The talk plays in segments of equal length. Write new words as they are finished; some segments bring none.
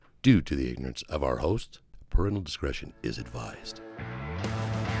Due to the ignorance of our host, parental discretion is advised.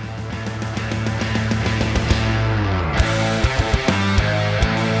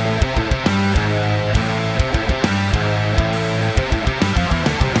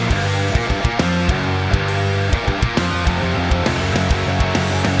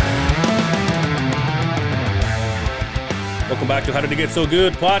 Welcome back to How Did It Get So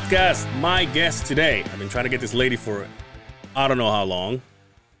Good podcast. My guest today, I've been trying to get this lady for I don't know how long.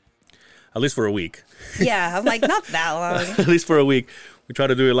 At least for a week. Yeah, I'm like, not that long. At least for a week. We tried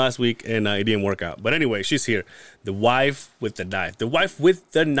to do it last week and it didn't work out. But anyway, she's here. The wife with the knife. The wife with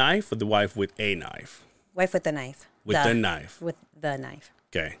the knife or the wife with a knife? Wife with the knife. With the knife. With the knife.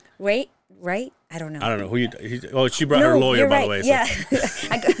 Okay. Right? I don't know. I don't know. She brought her lawyer, by the way. Yeah.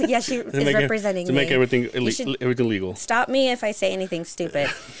 Yeah, she is representing me. To make everything legal. Stop me if I say anything stupid.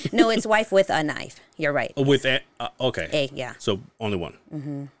 No, it's wife with a knife. You're right. With a, okay. A, yeah. So only one.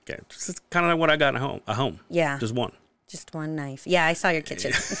 Mm-hmm. Okay. This is kind of like what I got at home. Yeah. Just one. Just one knife. Yeah, I saw your kitchen.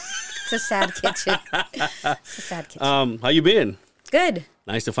 It's a sad kitchen. It's a sad kitchen. How you been? Good.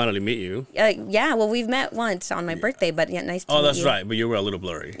 Nice to finally meet you. Yeah, well, we've met once on my birthday, but yeah, nice to meet you. Oh, that's right, but you were a little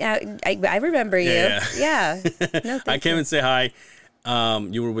blurry. Yeah, I remember you. Yeah. No, I came and say hi.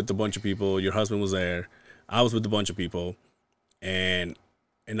 You were with a bunch of people. Your husband was there. I was with a bunch of people. And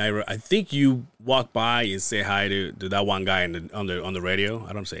I think you walked by and say hi to that one guy on the radio.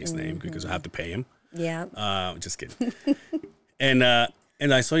 I don't say his name because I have to pay him. Yeah. Just kidding. and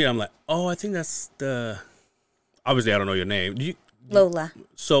I saw you. I'm like, oh, I think that's the... Obviously, I don't know your name. Lola.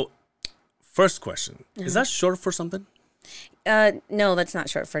 So, first question. Is that short for something? No, that's not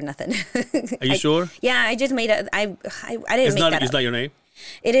short for nothing. Are you sure? Yeah, I just made it. I didn't make that up. It's not your name?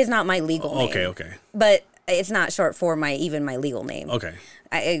 It is not my legal name. Okay. But it's not short for my legal name. Okay.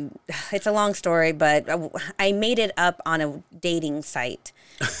 It's a long story, but I made it up on a dating site.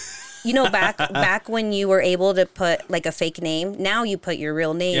 You know, back when you were able to put like a fake name, now you put your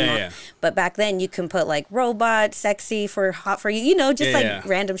real name on. Yeah. But back then you can put like robot, sexy for hot for you,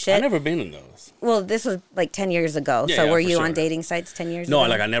 random shit. I've never been in those. Well, this was like 10 years ago. Yeah, so were you sure. on dating sites 10 years ago? No,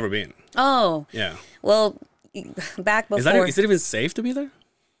 like I've never been. Oh. Yeah. Well, back before. Is it even safe to be there?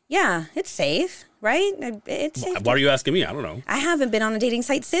 Yeah, it's safe, right? It's safe. Why are you asking me? I don't know. I haven't been on a dating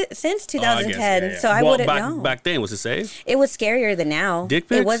site since 2010, so I wouldn't know. Back then, was it safe? It was scarier than now. Dick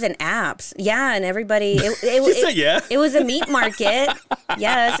pics? It wasn't apps. Yeah, and everybody. It was a meat market.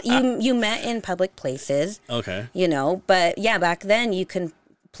 Yes, you met in public places. Okay. You know, but yeah, back then you can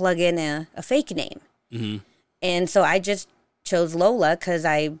plug in a fake name. Mm-hmm. And so I just chose Lola because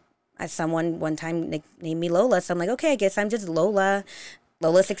someone one time named me Lola, so I'm like, okay, I guess I'm just Lola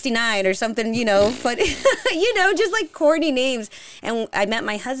 69 or something, you know, but, you know, just like corny names. And I met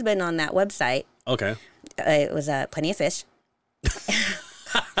my husband on that website. Okay. It was Plenty of Fish.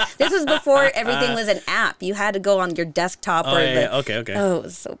 This was before everything was an app. You had to go on your desktop. Okay. Oh, it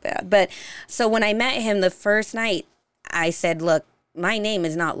was so bad. But so when I met him the first night, I said, look, my name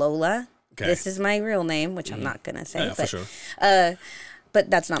is not Lola. Okay. This is my real name, which I'm not going to say. Yeah, for sure. But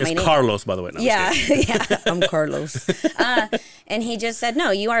that's not my name. It's Carlos, by the way. No, yeah, I'm Carlos. And he just said,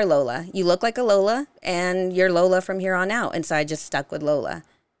 no, you are Lola. You look like a Lola, and you're Lola from here on out. And so I just stuck with Lola.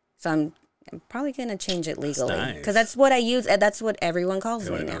 So I'm probably going to change it legally. Because that's what I use. That's what everyone calls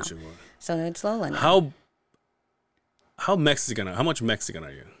me now. So it's Lola now. How Mexican? How much Mexican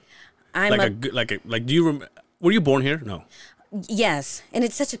are you? I'm do you remember? Were you born here? No. Yes, and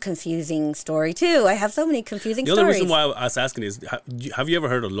it's such a confusing story too. I have so many confusing stories. The only reason why I was asking is, have you ever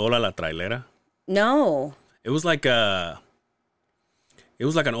heard of Lola la Trailera? No. It was like an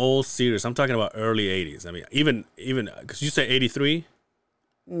old series. I'm talking about early 80s. I mean, even because you say 83?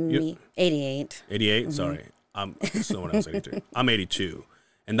 88. 88? Mm-hmm. Sorry. Someone else 83. I'm 82.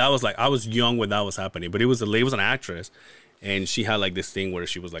 And that was like, I was young when that was happening, but it was an actress, and she had like this thing where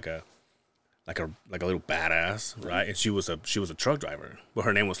she was like a little badass, right? And she was a truck driver, but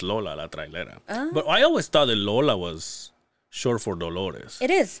her name was Lola la Trailera. But I always thought that Lola was short for Dolores. It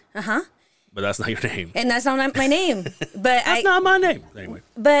is, but that's not your name, and that's not my name. But that's not my name anyway.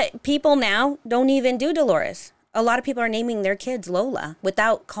 But people now don't even do Dolores. A lot of people are naming their kids Lola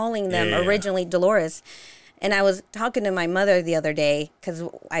without calling them originally Dolores. And I was talking to my mother the other day because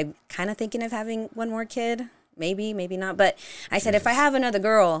I'm kind of thinking of having one more kid, maybe not. But I said if I have another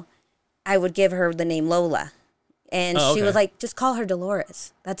girl, I would give her the name Lola. And she was like, just call her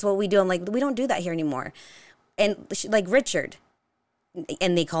Dolores. That's what we do. I'm like, we don't do that here anymore. And like Richard.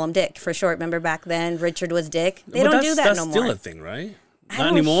 And they call him Dick for short. Remember back then, Richard was Dick? They don't do that no more. That's still a thing, right? I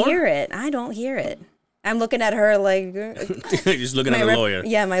don't hear it. I don't hear it. I'm looking at her like... Just looking at the lawyer.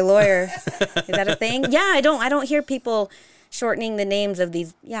 Yeah, my lawyer. Is that a thing? Yeah, I don't hear people shortening the names of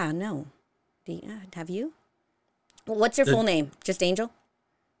these. Yeah, no. Have you? What's your full name? Just Angel?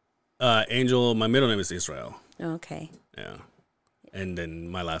 Angel, my middle name is Israel. Okay. Yeah. And then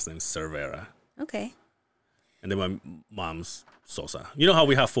my last name is Cervera. Okay. And then my mom's Sosa. You know how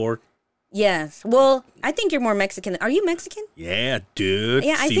we have four? Yes. Well, I think you're more Mexican. Are you Mexican? Yeah, dude.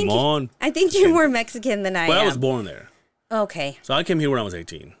 Yeah, Simon. I think you're more Mexican than I am. But I was born there. Okay. So I came here when I was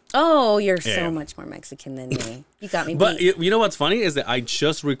 18. Oh, you're Yeah. so much more Mexican than me. You got me But beat. you know what's funny is that I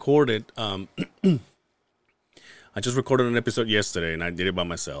just recorded I just recorded an episode yesterday, and I did it by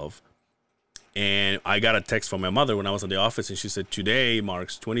myself. And I got a text from my mother when I was in the office, and she said, today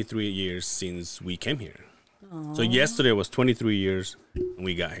marks 23 years since we came here. Aww. So yesterday was 23 years and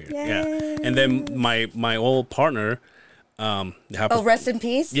we got here. Yay. Yeah. And then my old partner, Rest in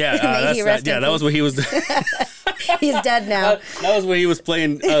peace? Yeah, May he rest in that was what he was. He's dead now. That was when he was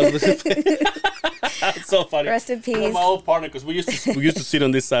playing. It's so funny. Rest in peace. Well, my old partner, because we used to sit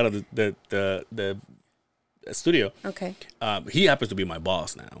on this side of the studio. Okay. He happens to be my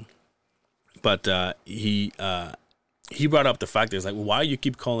boss now, but he brought up the fact that it's like, why you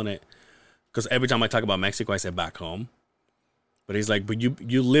keep calling it? Because every time I talk about Mexico, I say back home. But he's like, but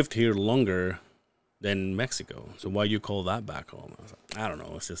you lived here longer than Mexico, so why you call that back home? I was like, I don't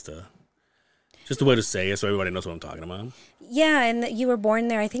know. It's just a way to say it, so everybody knows what I'm talking about. Yeah, and you were born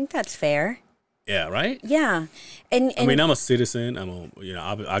there. I think that's fair. Yeah, right. Yeah, and I mean, I'm a citizen.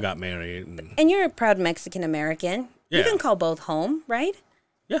 I got married, and you're a proud Mexican American. Yeah. You can call both home, right?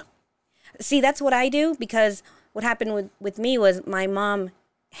 Yeah. See, that's what I do, because what happened with me was my mom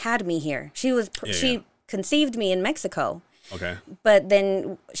had me here. She conceived me in Mexico. Okay. But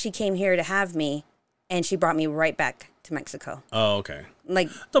then she came here to have me, and she brought me right back to Mexico. Oh, okay. Like,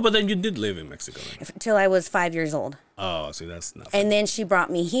 No, but then you did live in Mexico then. till I was 5 years old. Oh, see, that's nothing. And then she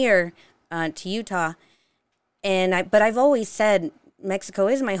brought me here to Utah, but I've always said Mexico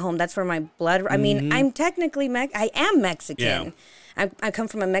is my home. That's where my blood. I mean, I'm technically I am Mexican. Yeah. I come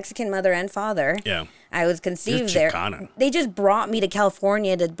from a Mexican mother and father. Yeah. I was conceived You're there. Chicana. They just brought me to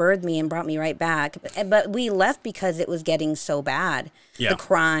California to birth me and brought me right back. But we left because it was getting so bad. Yeah. The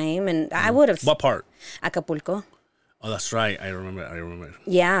crime, and I would have What part? Acapulco. Oh, that's right. I remember.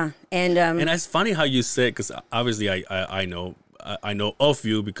 Yeah, and And it's funny how you say, because obviously I know of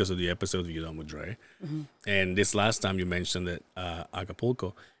you because of the episode you done with Dre, and this last time you mentioned that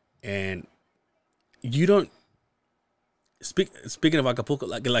Acapulco, and you don't speaking of Acapulco,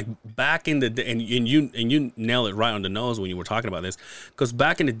 like back in the day, and you nailed it right on the nose when you were talking about this, because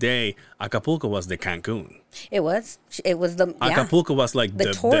back in the day, Acapulco was the Cancun. it was the Acapulco was like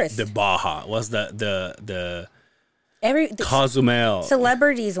The tourist. the Baja, was the the Cozumel.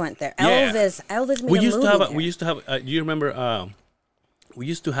 celebrities went there. Yeah. Elvis made we a used movie to have there. we used to have do you remember we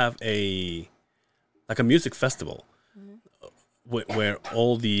used to have a music festival where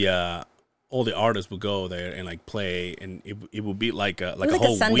all the artists would go there and like play, and it would be like a like a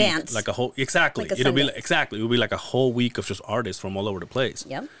whole week, Sundance. like a whole exactly Like a it'll be Sundance. exactly it would be like a whole week of just artists from all over the place.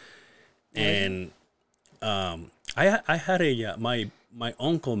 Yep. And I had my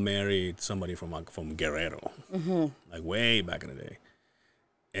uncle married somebody from Guerrero, like way back in the day,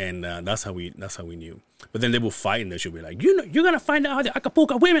 and that's how we knew. But then they will fight, and they should be like, you're gonna find out how the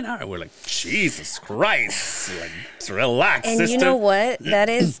Acapulco women are. And we're like, Jesus Christ, like, relax, And sister. you know what? That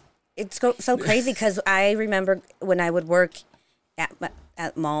is, it's so crazy, because I remember when I would work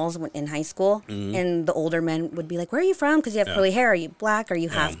at malls in high school, and the older men would be like, "Where are you from? Because you have curly hair. Are you black? Are you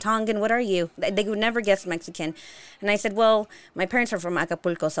half Tongan? What are you?" They would never guess Mexican. And I said, "Well, my parents are from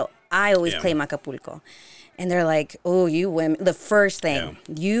Acapulco, so I always claim Acapulco." And they're like, "Oh, you women!" The first thing,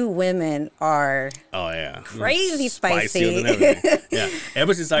 you women are crazy spicy. Spicier than everything. Yeah.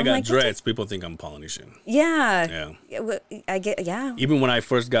 Ever since I got like, dreads, people think I'm Polynesian. Yeah. Yeah. I get. Yeah. Even when I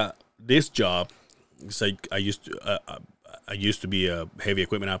first got this job, it's like I used to be a heavy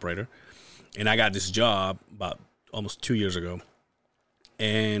equipment operator, and I got this job about almost 2 years ago,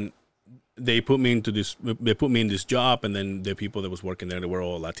 and they put me in this job, and then the people that was working there, they were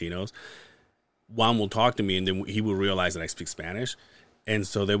all Latinos. One will talk to me, and then he will realize that I speak Spanish, and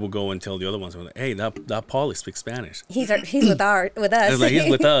so they will go and tell the other ones, "Hey, that Paulie speaks Spanish." He's with us. It's like, he's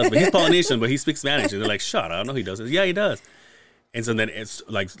with us, but he's Polynesian, but he speaks Spanish. And they're like, "Shut up, no, he doesn't." Yeah, he does. And so then it's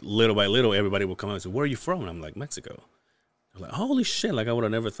like little by little, everybody will come out and say, "Where are you from?" And I'm like, "Mexico." They're like, "Holy shit!" Like I would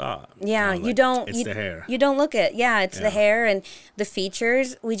have never thought. Yeah, like, you don't. It's the hair. You don't look it. Yeah, it's the hair and the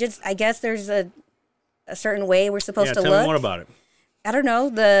features. I guess there's a certain way we're supposed to tell look. me more about it. I don't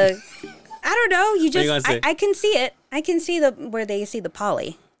know I don't know. You What are you just. gonna say? I can see it. I can see where they see the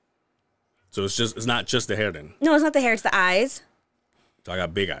poly. So it's not just the hair then. No, it's not the hair. It's the eyes. So I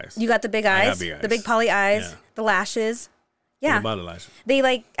got big eyes. You got the big I eyes. got big eyes. The big poly eyes. Yeah. The lashes. Yeah. What about the lashes? They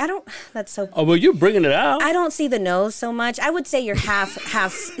like, I don't, that's so, Oh, well, you're bringing it out. I don't see the nose so much. I would say you're half.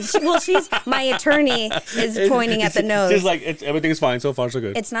 Well, my attorney is pointing at the nose. She's like, everything's fine. So far, so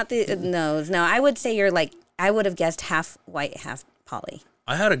good. It's not the nose. No, I would say you're like, I would have guessed half white, half poly.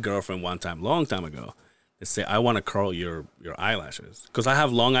 I had a girlfriend one time, long time ago, that said, I want to curl your eyelashes. Because I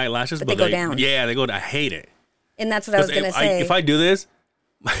have long eyelashes. But they go down. Yeah, they go down. I hate it. And that's what I was going to say. If I do this,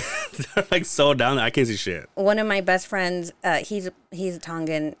 they're like so down that I can't see shit. One of my best friends, he's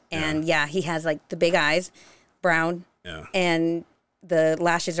Tongan, and yeah, he has like the big eyes, brown, and the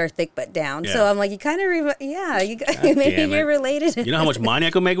lashes are thick but down. Yeah. So I'm like, you kind of, maybe you're related. You know how much money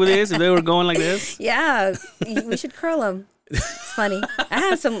I could make with this if they were going like this? Yeah, we should curl them. It's funny. I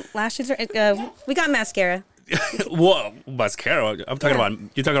have some lashes. We got mascara. What mascara? I'm talking about.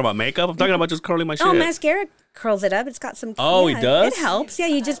 You're talking about makeup. I'm talking about just curling my shit. Oh, mascara curls it up. It's got some. Oh, it does. It helps. Yeah,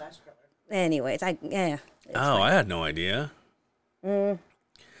 you just. Anyways, I had no idea.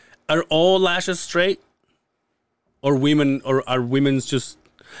 Are all lashes straight, or are women's just?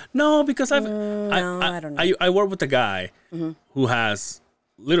 No, because I don't know. I work with a guy who has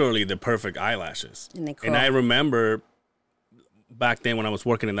literally the perfect eyelashes, and I remember. Back then, when I was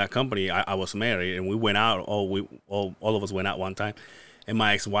working in that company, I was married, and we went out. All of us went out one time, and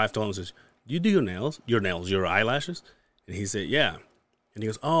my ex-wife told him, "says Do you do your eyelashes?" And he said, "Yeah." And he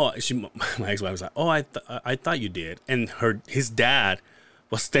goes, "Oh," my ex-wife was like, "Oh, I thought you did." And his dad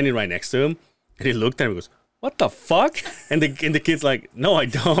was standing right next to him, and he looked at him and goes, "What the fuck?" And the kid's like, "No, I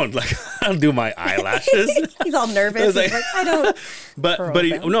don't. Like, I don't do my eyelashes." He's all nervous. He's like, "I don't." But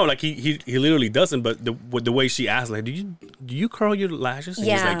he literally doesn't. But the way she asked, like, "Do you curl your lashes?" And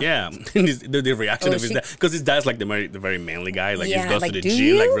he's like, "Yeah." And the reaction of his dad, because his dad's like the very manly guy, like he goes to the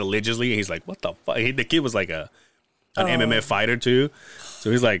gym like religiously, and he's like, "What the fuck?" The kid was like an MMA fighter too, so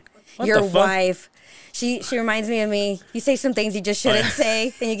he's like, "What the fuck?" Your wife. She reminds me of me. You say some things you just shouldn't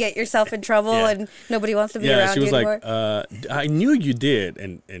say, and you get yourself in trouble, and nobody wants to be around you anymore. Yeah, she was like, "I knew you did,"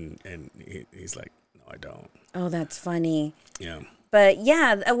 and he's like, "No, I don't." Oh, that's funny. Yeah. But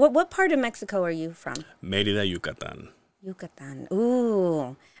yeah, what part of Mexico are you from? Mérida, Yucatan. Yucatan.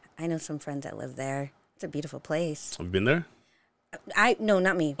 Ooh, I know some friends that live there. It's a beautiful place. Have you been there? No,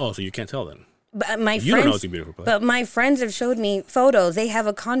 not me. Oh, so you can't tell then. But you don't know it's a beautiful place. But my friends have showed me photos. They have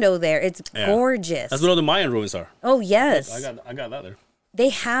a condo there. It's gorgeous. That's where all the Mayan ruins are. Oh yes. I got that there. They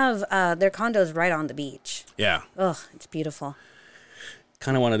have their condos right on the beach. Yeah. Oh, it's beautiful.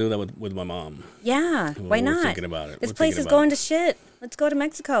 Kind of want to do that with my mom. Yeah, why not? We're thinking about it. This place is going to shit. Let's go to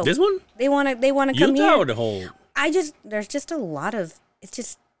Mexico. This one? They want to come here. Utah or the whole? There's just a lot of. It's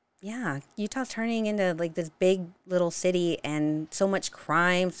just. Yeah, Utah's turning into like this big little city, and so much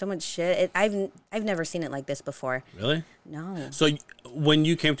crime, so much shit. I've never seen it like this before. Really? No. So when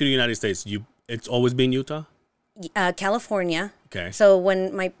you came to the United States, it's always been Utah? California. Okay. So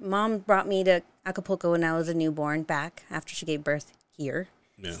when my mom brought me to Acapulco when I was a newborn, back after she gave birth here.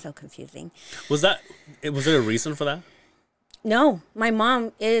 Yeah. So confusing. Was there a reason for that? No, my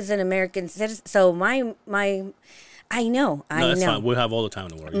mom is an American citizen. So my. I know. That's fine. We'll have all the time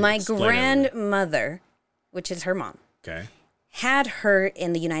in the world. My grandmother, which is her mom, had her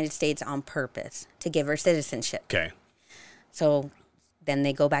in the United States on purpose to give her citizenship. Okay. So then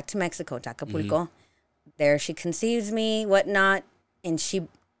they go back to Mexico, to Acapulco. Mm-hmm. There she conceives me, whatnot, and she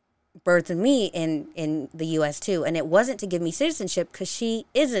birthed me in the U.S. too. And it wasn't to give me citizenship because she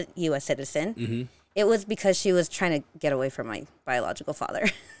is a U.S. citizen. Mm-hmm. It was because she was trying to get away from my biological father.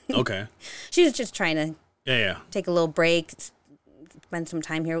 Okay. She was just trying to. Yeah. Take a little break, spend some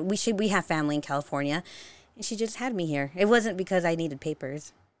time here. We have family in California, and she just had me here. It wasn't because I needed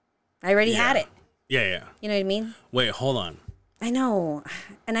papers. I already had it. Yeah. You know what I mean? Wait, hold on. I know,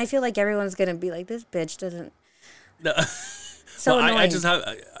 and I feel like everyone's gonna be like, "This bitch doesn't." No. So annoying. I just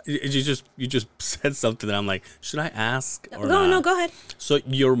have you just said something that I'm like, should I ask or not? No, go ahead. So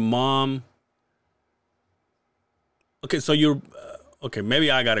your mom. Okay, so you're okay. Maybe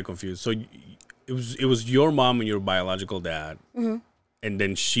I got it confused. So. It was your mom and your biological dad, and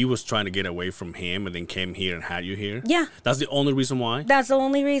then she was trying to get away from him, and then came here and had you here. Yeah, that's the only reason why. That's the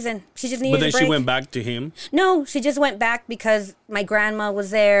only reason. She just needed. But then a break. She went back to him. No, she just went back because my grandma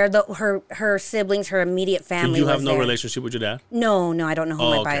was there. Her siblings, her immediate family. So you have was no there. relationship with your dad? No, I don't know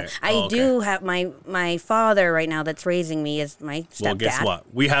who I do have my father right now that's raising me is my stepdad. Well, guess what?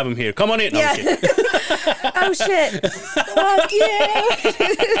 We have him here. Come on in. No, yeah. Oh shit! Fuck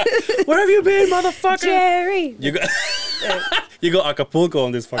you! Where have you been, motherfucker? Jerry. You go Acapulco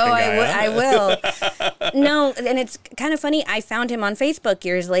on this fucking guy. I will. No, and it's kind of funny. I found him on Facebook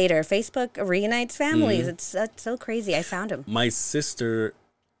years later. Facebook reunites families. Mm-hmm. That's so crazy. I found him. My sister,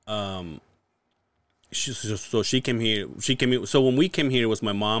 she was so she came here. So when we came here, it was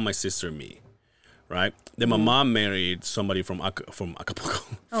my mom, my sister, and me, right? Then my mom married somebody from Acapulco,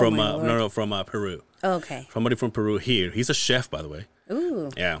 from Peru. Oh, okay. Somebody from Peru here. He's a chef, by the way.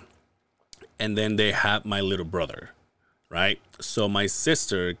 Ooh. Yeah. And then they had my little brother, right? So my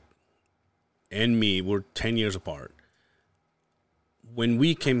sister and me were 10 years apart. When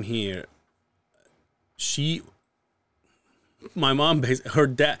we came here,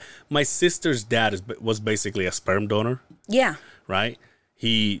 my sister's dad was basically a sperm donor. Yeah. Right?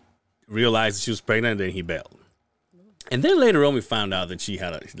 He realized she was pregnant and then he bailed. And then later on we found out that he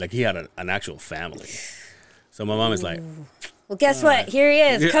had an actual family. So my mom is like, well, guess what? Here he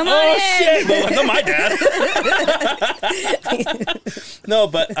is. Come on in. Shit. Well, not my dad. No,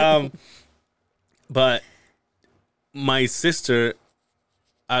 but my sister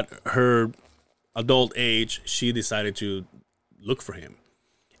at her adult age, she decided to look for him.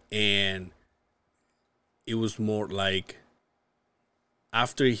 And it was more like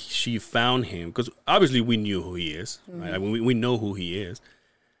after she found him, because obviously we knew who he is, right? I mean, we know who he is.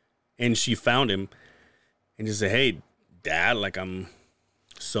 And she found him and just said, hey, Dad, like, I'm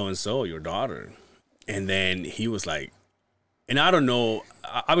so-and-so, your daughter. And then he was like, and I don't know,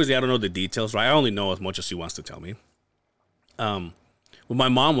 obviously I don't know the details, right? I only know as much as she wants to tell me. Well, my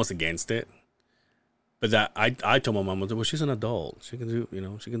mom was against it. But that I told my mom, well, she's an adult. She can do,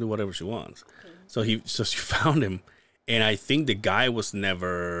 she can do whatever she wants. So she found him, and I think the guy was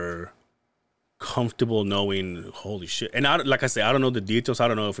never comfortable knowing, holy shit. And like I said, I don't know the details. I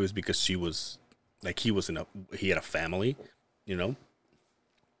don't know if it was because he had a family,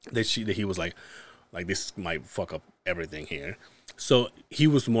 that he was like this might fuck up everything here. So he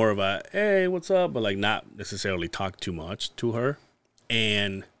was more of a, hey, what's up? But like not necessarily talk too much to her.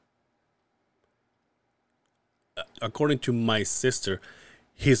 And according to my sister,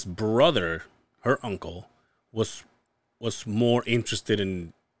 his brother, her uncle, was more interested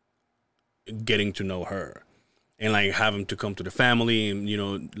in getting to know her and like have him to come to the family and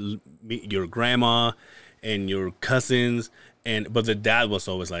meet your grandma and your cousins. But the dad was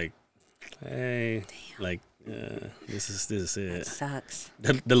always like, hey, like this is it. That sucks.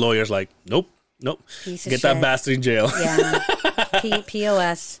 The lawyer's like, nope. Piece of Get shit. that bastard in jail. Yeah.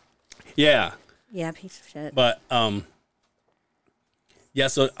 POS. Yeah. Yeah, piece of shit. But yeah.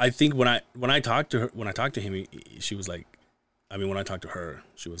 So I think when I talked to him, she was like, I mean, when I talked to her,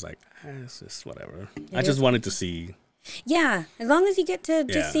 she was like, it's just whatever. I just wanted to see. Yeah, as long as you get to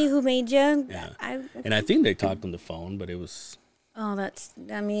just see who made you. Yeah. And I think they talked on the phone, but it was. Oh,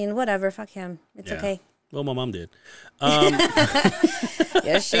 whatever. Fuck him. It's okay. Well, my mom did.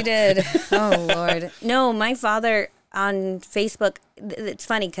 Yes, she did. Oh, Lord. No, my father on Facebook, it's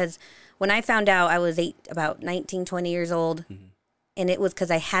funny because when I found out I was about 19, 20 years old, and it was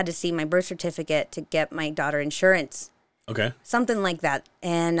because I had to see my birth certificate to get my daughter insurance. Okay. Something like that.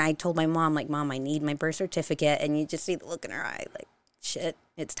 And I told my mom, like, Mom, I need my birth certificate. And you just see the look in her eye, like, shit,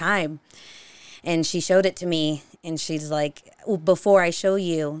 it's time. And she showed it to me, and she's like, well, before I show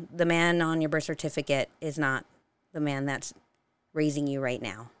you, the man on your birth certificate is not the man that's raising you right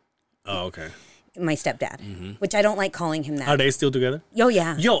now. Oh, okay. My stepdad, which I don't like calling him that. Are they still together? Oh,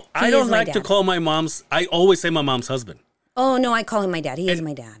 yeah. Yo, I don't like to call my mom's. I always say my mom's husband. Oh, no, I call him my dad. He is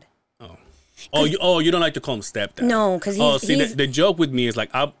my dad. Oh, you don't like to call him stepdad? No, because he's... the joke with me is like,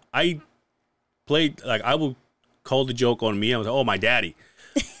 I played, like, I will call the joke on me. I was like, oh, my daddy.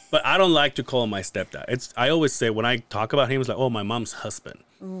 But I don't like to call him my stepdad. I always say, when I talk about him, it's like, oh, my mom's husband.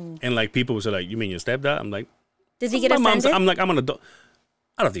 And like, people will say, like, you mean your stepdad? I'm like... Does he get offended? I'm like, I'm an adult.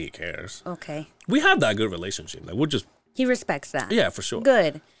 I don't think he cares. Okay. We have that good relationship. Like, we're just... He respects that. Yeah, for sure.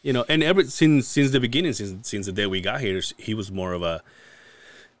 Good. And since the beginning, since the day we got here, he was more of a...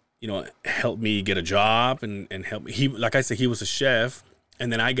 help me get a job and help me. Like I said, he was a chef.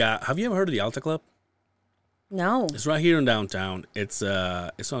 And then have you ever heard of the Alta Club? No. It's right here in downtown. It's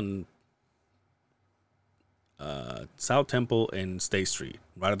on South Temple and State Street,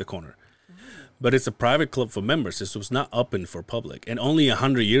 right at the corner. But it's a private club for members. This was not open for public. And only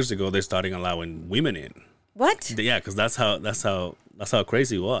 100 years ago, they're starting allowing women in. What? Yeah, because that's how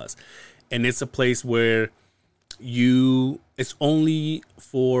crazy it was. And it's a place where it's only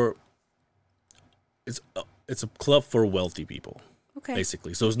for it's a club for wealthy people. Okay.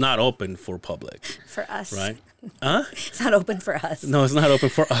 Basically. So it's not open for public. For us. Right? Huh? It's not open for us. No, it's not open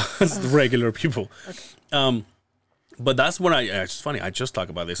for us, regular people. Okay. But that's when it's funny, I just talked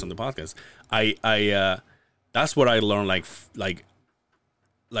about this on the podcast. That's what I learned like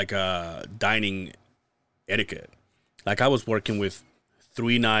dining etiquette. Like I was working with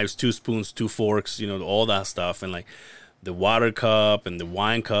 3 knives, 2 spoons, 2 forks, all that stuff. And like the water cup and the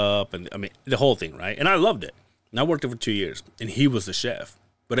wine cup, and I mean the whole thing, right? And I loved it. And I worked there for 2 years, and he was the chef.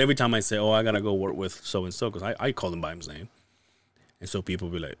 But every time I say, "Oh, I gotta go work with so and so," because I call him by his name, and so people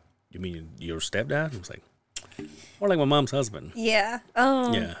be like, "You mean your stepdad?" I was like, "More like my mom's husband." Yeah.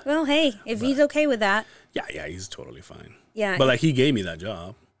 Oh. Yeah. Well, hey, if he's okay with that. Yeah, he's totally fine. Yeah. But like he gave me that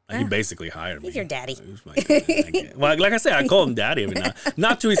job. Like, he basically hired me. He's your daddy. He was my daddy. Well, like I said, I call him daddy every now.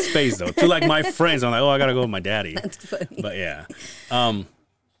 Not to his face though. To like my friends, I'm like, "Oh, I gotta go with my daddy." That's funny. But yeah.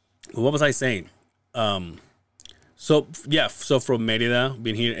 What was I saying? So from Merida,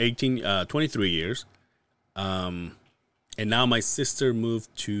 been here 23 years. And now my sister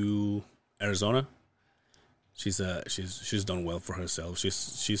moved to Arizona. She's done well for herself.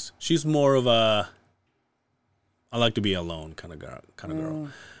 She's more of a I like to be alone kind of girl.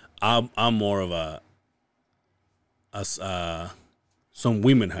 I'm more of some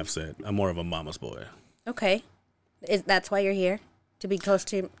women have said I'm more of a mama's boy. Okay. That's why you're here? To be close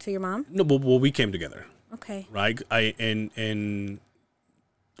to your mom? No, but well, we came together. Okay. Right? And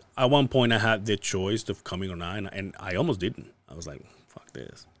at one point I had the choice of coming or not, and I almost didn't. I was like, fuck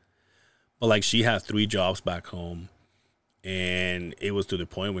this. But like she had 3 jobs back home, and it was to the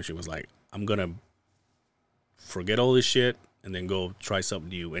point where she was like, I'm gonna forget all this shit and then go try something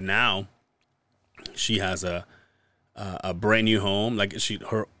new. And now she has a brand new home. Like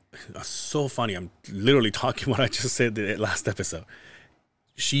so funny. I'm literally talking what I just said the last episode.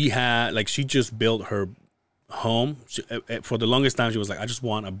 She just built her home. For the longest time, she was like, I just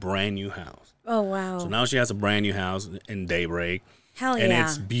want a brand new house. Oh, wow. So now she has a brand new house in Daybreak. Hell yeah. And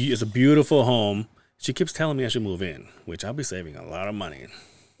it's a beautiful home. She keeps telling me I should move in, which I'll be saving a lot of money.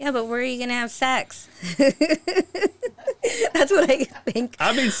 Yeah, but where are you going to have sex? That's what I think.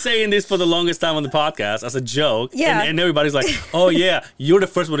 I've been saying this for the longest time on the podcast as a joke. Yeah. And everybody's like, oh, yeah, you're the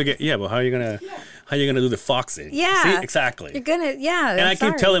first one to get. Yeah, but how are you going to do the foxing? Yeah. See, exactly. You're going to, yeah. And I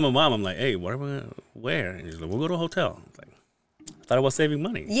keep telling my mom, I'm like, hey, what are we going to wear? And she's like, we'll go to a hotel. I was like, I thought I was saving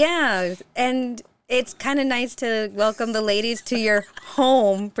money. Yeah. And it's kind of nice to welcome the ladies to your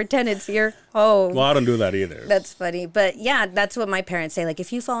home, pretend it's your home. Well, I don't do that either. That's funny. But yeah, that's what my parents say. Like,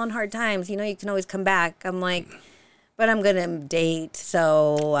 if you fall on hard times, you can always come back. I'm like, but I'm going to date.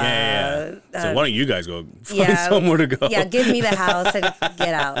 So, yeah. So why don't you guys go find yeah, somewhere to go? Yeah, give me the house and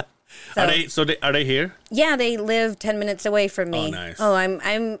get out. So, Are they here? Yeah, they live 10 minutes away from me. Oh, nice. Oh,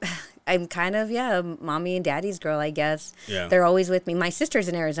 I'm kind of, mommy and daddy's girl, I guess. Yeah. They're always with me. My sister's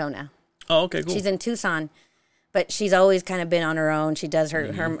in Arizona. Oh, okay, cool. She's in Tucson, but she's always kind of been on her own. She does her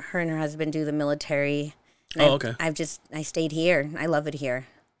and her husband do the military. And okay. I stayed here. I love it here.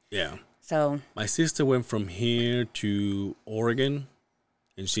 Yeah. So my sister went from here to Oregon,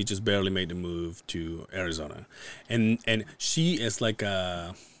 and she just barely made the move to Arizona. And she is like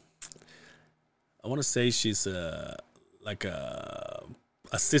I want to say she's like a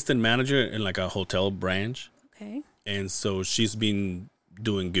assistant manager in like a hotel branch. okay. And so she's been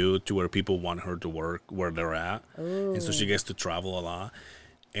doing good to where people want her to work where they're at. Ooh. And so she gets to travel a lot.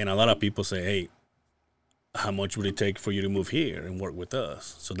 And a lot of people say, hey, how much would it take for you to move here and work with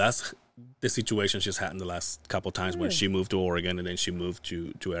us? So that's the situation she's had in the last couple of times when she moved to Oregon and then she moved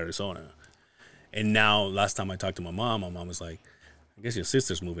to Arizona. And now, last time I talked to my mom was like, I guess your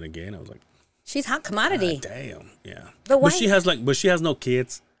sister's moving again. I was like, She's hot commodity. damn, yeah. But why? But she has no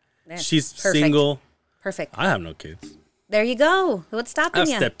kids. Yeah, She's perfect. single. Perfect. I have no kids. There you go. What's I stopping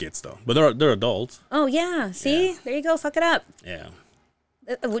have you? stepkids though, but they're adults. Oh yeah. See, there you go. Fuck it up. Yeah,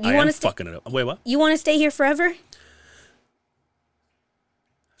 You I want am to fucking it up. Wait, what? You want to stay here forever?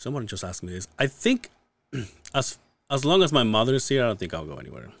 Someone just asked me this. I think as long as my mother is here, I don't think I'll go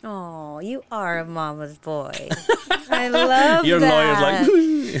anywhere. Oh, you are a mama's boy. I love Your that. lawyer's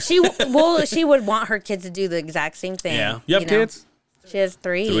like, she would want her kids to do the exact same thing. yeah. You have know? kids? She has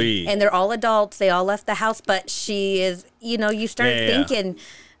 3. 3. And they're all adults. They all left the house, but she is, you start Yeah. thinking,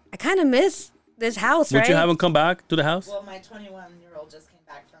 I kind of miss this house, Would right? you have them come back to the house? Well, my 21-year-old just came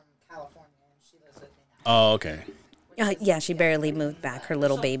back from California, and she lives with me now. Oh, okay. Yeah, she barely moved back, her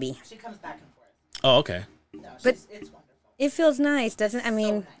little baby. She comes back and forth. Oh, okay. No, But- it's wonderful. It feels nice, doesn't it? I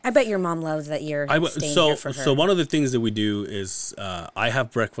mean, I bet your mom loves that you're staying here for her. So one of the things that we do is I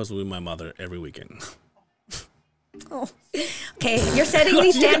have breakfast with my mother every weekend. Oh. Okay, you're setting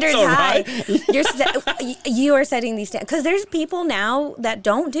these standards all high. right. You are setting these standards because there's people now that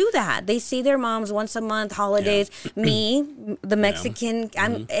don't do that. They see their moms once a month, holidays. Me, the Mexican,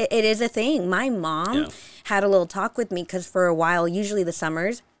 it is a thing. My mom had a little talk with me because for a while, usually the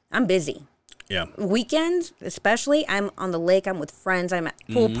summers, I'm busy. Yeah. Weekends, especially, I'm on the lake. I'm with friends. I'm at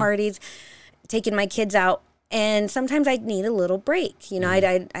pool parties, taking my kids out. And sometimes I need a little break. You know,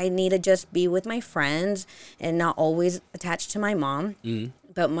 I need to just be with my friends and not always attached to my mom.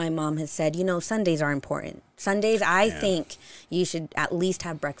 But my mom has said, you know, Sundays are important. Sundays, I think you should at least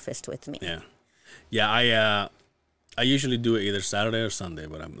have breakfast with me. Yeah. Yeah, I usually do it either Saturday or Sunday,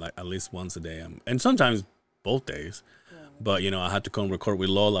 but I'm like at least once a day. And sometimes both days. But, you know, I had to come record with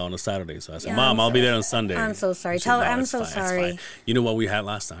Lola on a Saturday. So I said, Mom, I'll be there on Sunday. I'm so sorry. She said, "No, I'm it's so fine, it's sorry. fine." You know what we had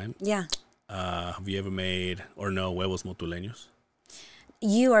last time? Yeah. Have you ever made or no huevos motuleños?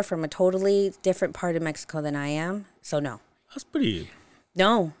 You are from a totally different part of Mexico than I am. So no. That's pretty...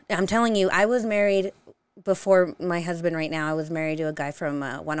 No, I'm telling you, I was married before my husband right now. I was married to a guy from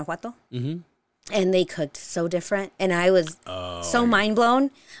Guanajuato. Mm-hmm. And they cooked so different. And I was so mind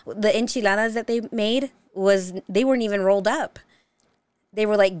blown. The enchiladas that they made they weren't even rolled up. They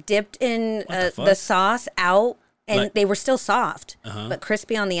were like dipped in the sauce out. And they were still soft, but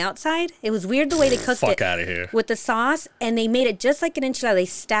crispy on the outside. It was weird the way they cooked it. Fuck out of here. With the sauce. And they made it just like an enchilada. They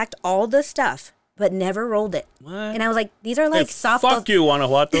stacked all the stuff, but never rolled it. What? And I was like, these are like soft. Fuck you,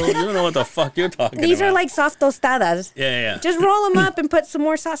 Guanajuato. You don't know what the fuck you're talking about. These are like soft tostadas. Yeah. Just roll them up and put some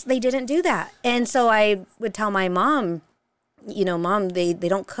more sauce. They didn't do that. And so I would tell my mom, you know, Mom, they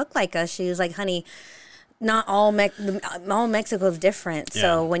don't cook like us. She was like, honey, not all Mexico is different. Yeah.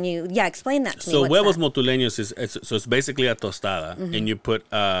 So when you, explain that to me. So What's huevos that? motuleños it's basically a tostada, and you put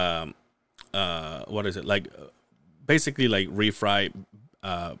what is it, like basically like refried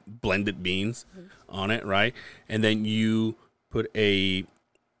blended beans on it, right? And then you put an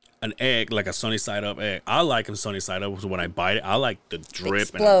egg, like a sunny side up egg. I like them sunny side up, so when I bite it, I like the drip.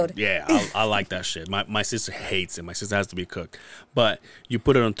 Explode. I like that shit. My sister hates it. My sister has to be cooked. But you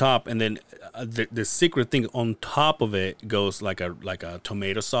put it on top, and then the secret thing on top of it goes like a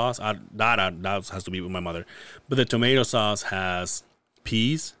tomato sauce. That has to be with my mother. But the tomato sauce has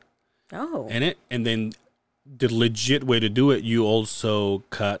peas in it, and then the legit way to do it, you also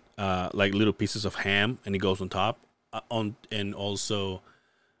cut like little pieces of ham, and it goes on top, and also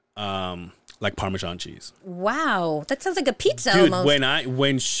like Parmesan cheese. Wow, that sounds like a pizza Dude, almost.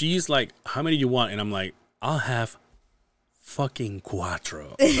 when she's like, how many do you want? And I'm like, I'll have fucking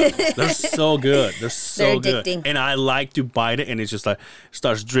cuatro. They're so good. They're good. addicting. And I like to bite it, and it's just like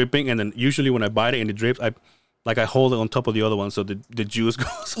starts dripping. And then usually when I bite it and it drips, I hold it on top of the other one, so the juice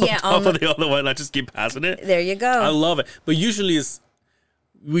goes on top of the other one. And I just keep passing it. There you go. I love it. But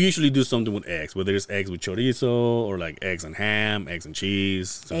we usually do something with eggs, whether it's eggs with chorizo or like eggs and ham, eggs and cheese.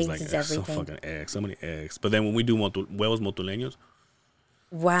 So Eggs it's like is so everything. fucking eggs, so many eggs. But then when we do huevos motuleños,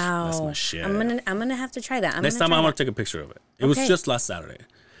 Wow, that's my shit. I'm gonna have to try that. Next time I'm gonna take a picture of it. It was just last Saturday,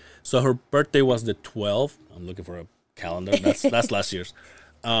 so her birthday was the 12th. I'm looking for a calendar. That's last year's.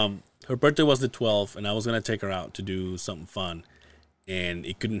 Her birthday was the 12th, and I was gonna take her out to do something fun, and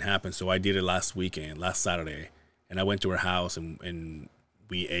it couldn't happen. So I did it last Saturday, and I went to her house and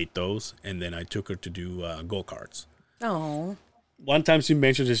we ate those, and then I took her to do go-karts. Oh, One time she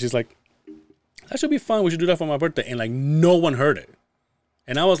mentioned it, she's like, that should be fun. We should do that for my birthday. And like no one heard it.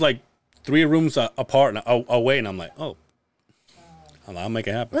 And I was like 3 rooms apart and away, and I'm like, oh, I'll make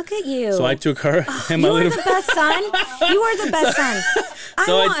it happen. look at you. So I took her and my You are little the best son. You are the best son. I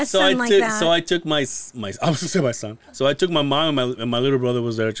want a son like that. So I took my I was gonna say my son. So I took my mom and my little brother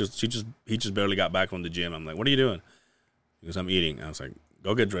was there. He just barely got back from the gym. I'm like, what are you doing? He goes, I'm eating. I was like,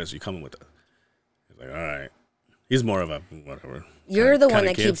 go get dressed. You coming with us? He's like, all right. He's more of a whatever. You're the one kinda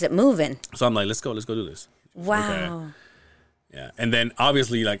that kid. keeps it moving. So I'm like, let's go do this. Wow. Okay. Yeah, and then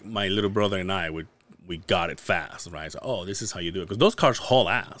obviously like my little brother and I we got it fast, right? So this is how you do it, because those cars haul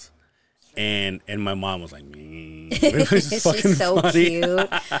ass. And my mom was like, She's so cute.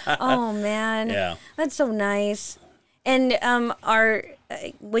 Oh man, Yeah. that's so nice. And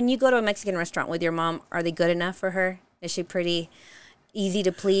when you go to a Mexican restaurant with your mom, are they good enough for her? Is she pretty easy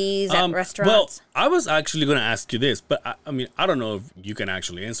to please at restaurants? Well, I was actually going to ask you this, but I mean, I don't know if you can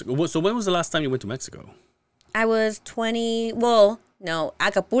actually answer. So when was the last time you went to Mexico? I was 20. Well, no,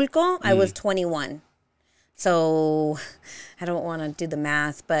 Acapulco. I was 21. So I don't want to do the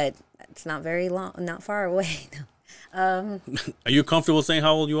math, but it's not very long, not far away. Are you comfortable saying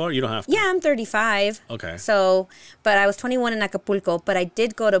how old you are? You don't have to. Yeah, I'm 35. Okay. So, but I was 21 in Acapulco, but I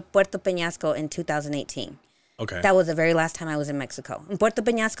did go to Puerto Peñasco in 2018. Okay. That was the very last time I was in Mexico. And Puerto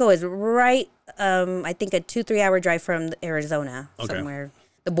Peñasco is right, I think, a 2-3 hour drive from Arizona, somewhere,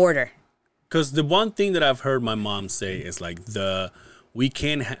 the border. Because the one thing that I've heard my mom say is like we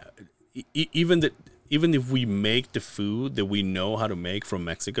can't even if we make the food that we know how to make from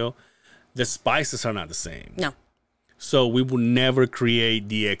Mexico, the spices are not the same. No. So we will never create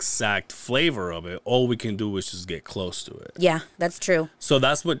the exact flavor of it. All we can do is just get close to it. Yeah, that's true. So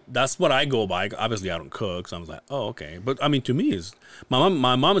that's what I go by. Obviously, I don't cook, so I was like, oh, okay. But I mean, to me, is my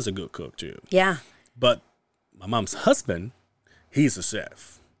mom is a good cook too. Yeah. But my mom's husband, he's a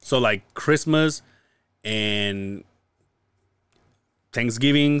chef. So like Christmas and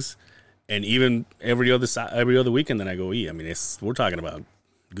Thanksgivings, and even every other weekend that I go eat. I mean, we're talking about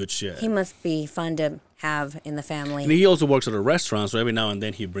good shit. He must be fun to have in the family. And he also works at a restaurant, so every now and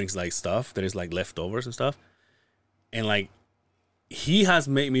then he brings like stuff that is like leftovers and stuff. And like, he has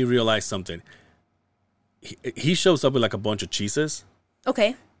made me realize something. He shows up with like a bunch of cheeses.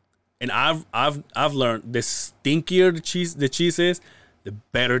 Okay. And I've learned the stinkier the cheese is, the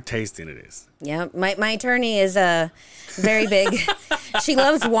better tasting it is. Yeah, my attorney is very big. She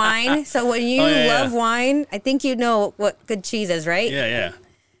loves wine, so when you love wine, I think you know what good cheese is, right? Yeah.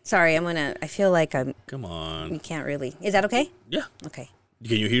 Sorry, I feel like I'm. Come on. You can't really. Is that okay? Yeah. Okay.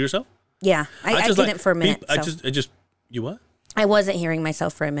 Can you hear yourself? Yeah, I didn't for a minute. You what? I wasn't hearing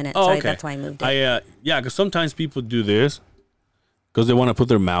myself for a minute, so okay. that's why I moved it. Because sometimes people do this because they want to put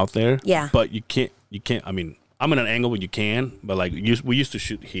their mouth there. Yeah. But you can't. I mean, I'm in an angle where you can, but like we used to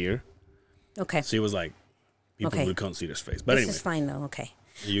shoot here. Okay. So it was like people Okay. we couldn't see their face. But This anyway, is fine though. Okay.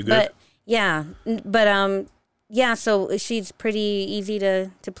 are you good? But yeah, yeah. So she's pretty easy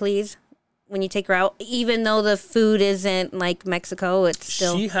to please when you take her out, even though the food isn't like Mexico. It's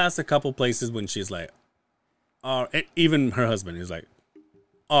still. She has a couple places when she's like, even her husband is like,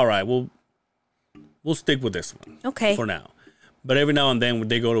 all right, we'll stick with this one. Okay. For now. But every now and then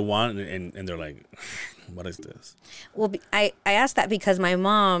they go to one and they're like, what is this? Well, I asked that because my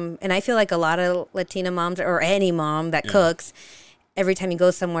mom, and I feel like a lot of Latina moms or any mom that cooks, every time you go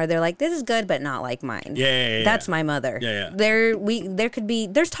somewhere, they're like, this is good, but not like mine. Yeah. That's my mother. Yeah. There's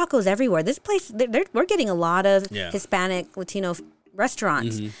tacos everywhere. This place, we're getting a lot of Hispanic, Latino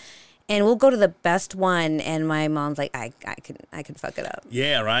restaurants. Mm-hmm. And we'll go to the best one, and my mom's like, I can fuck it up.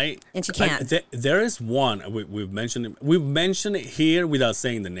 Yeah, right. And she can't. There is one we've mentioned it. We've mentioned it here without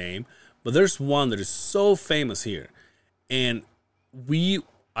saying the name, but there's one that is so famous here, and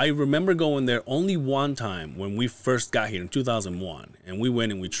I remember going there only one time when we first got here in 2001, and we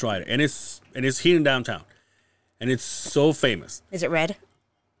went and we tried it, and it's here in downtown, and it's so famous. Is it red?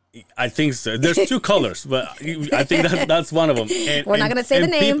 I think so. There's two colors, but I think that's one of them. And, We're not going to say the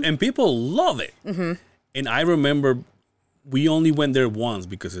name. And people love it. Mm-hmm. And I remember we only went there once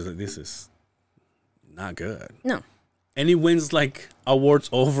because it's like, this is not good. No. And he wins like awards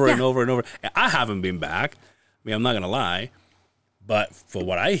over and over and over. And I haven't been back. I mean, I'm not going to lie. But for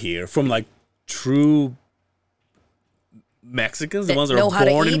what I hear from like true Mexicans, the ones that are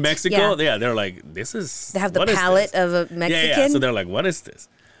born in Mexico, they're like, this is. They have the palate of a Mexican. Yeah. So they're like, what is this?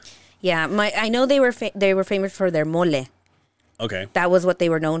 Yeah, I know they were famous for their mole. Okay. That was what they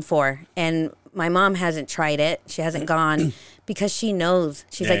were known for. And my mom hasn't tried it. She hasn't gone because she knows.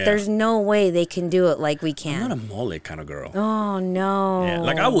 She's like, there's no way they can do it like we can. I'm not a mole kind of girl. Oh, no. Yeah,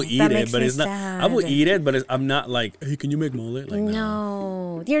 like I will eat it, but it's not. Sad. I will eat it, but I'm not like, hey, can you make mole? Like,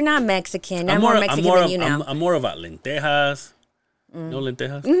 no. You're not Mexican. I'm more Mexican than you now. I'm more about lentejas. No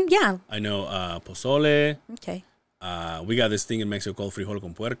lentejas? Yeah. I know pozole. Okay. We got this thing in Mexico called frijol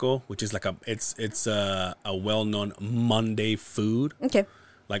con puerco, which is like it's a well-known Monday food. Okay.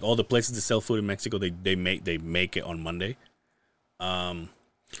 Like all the places that sell food in Mexico, they make it on Monday.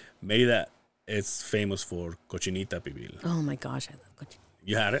 Mérida is famous for cochinita pibil. Oh my gosh, I love cochinita.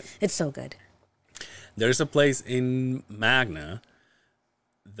 You had it? It's so good. There's a place in Magna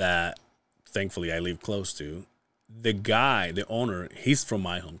that thankfully I live close to. The owner, he's from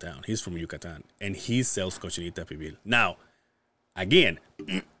my hometown. He's from Yucatan, and he sells cochinita pibil. Now, again,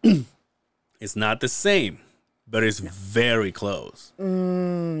 it's not the same, but it's very close.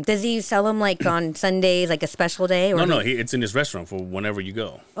 Does he sell them like on Sundays, like a special day? Or No, it's in his restaurant for whenever you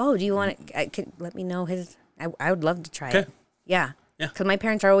go. Oh, do you want it? Could let me know his. I would love to try it. Okay. Yeah. Yeah. Because my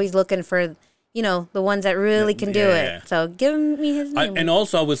parents are always looking for, the ones that really can do it. So give me his name. And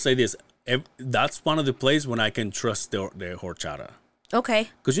also, I would say this. That's one of the places when I can trust their horchata. Okay.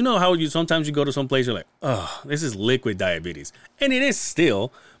 Because you know how sometimes you go to some place, you're like, oh, this is liquid diabetes. And it is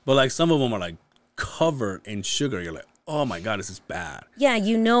still, but like some of them are like covered in sugar. You're like, oh my God, this is bad. Yeah,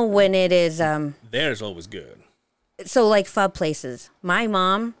 when it is. Theirs always good. So like pho places. My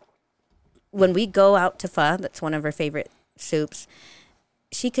mom, when we go out to pho, that's one of her favorite soups,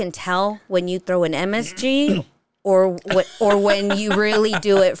 she can tell when you throw an MSG or when you really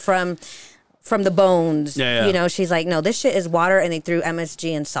do it from the bones. Yeah. She's like, no, this shit is water and they threw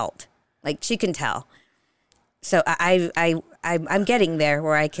MSG and salt. Like she can tell. So I'm getting there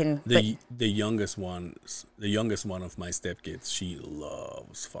where I can. The youngest one of my stepkids, she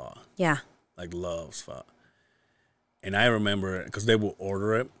loves pho. Yeah. Like loves pho. And I remember because they will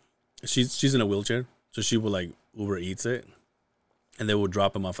order it. She's in a wheelchair, so she would like Uber Eats it, and they would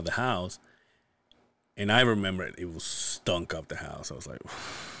drop them off at the house. And I remember it was stunk up the house. I was like,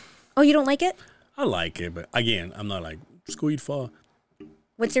 Oh, you don't like it? I like it, but again, I'm not like just go eat pho.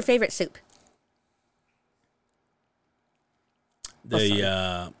 What's your favorite soup?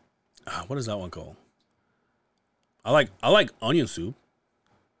 The what is that one called? I like onion soup.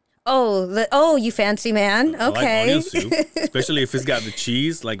 Oh, you fancy man. I like Okay. onion soup, especially if it's got the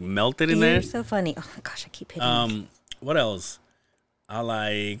cheese like melted in You're there. so funny. Oh my gosh, I keep hitting. What else? I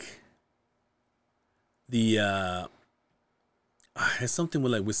like the it's something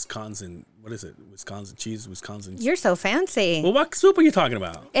with like Wisconsin. What is it? Wisconsin cheese, Wisconsin. You're so fancy. Well, what soup are you talking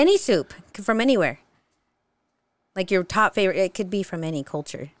about? Any soup from anywhere. Like your top favorite. It could be from any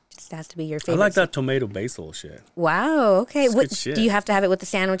culture. Just has to be your I favorite. like that tomato basil shit. Wow. Okay. It's What good shit. do you have to have it with the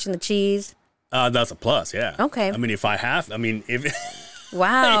sandwich and the cheese? That's a plus, yeah. Okay. I mean, if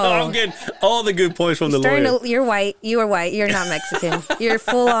Wow. I'm getting all the good points from the lawyer. You're white. You are white. You're not Mexican. You're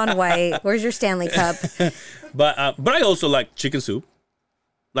full on white. Where's your Stanley Cup? But I also like chicken soup,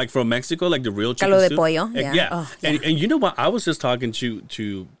 like from Mexico, like the real chicken Caldo de soup. pollo, yeah. Oh, yeah. And you know what? I was just talking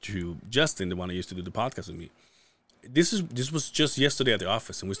to Justin, the one who used to do the podcast with me. This was just yesterday at the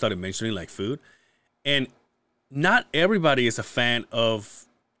office, and we started mentioning like food, and not everybody is a fan of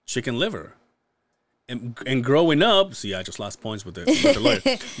chicken liver. And growing up, see, I just lost points with the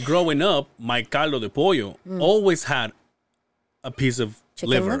lawyer. Growing up, my caldo de pollo always had a piece of Chicken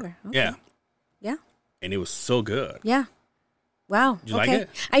liver, okay. Yeah. Yeah. And it was so good. Yeah. Wow. You like it?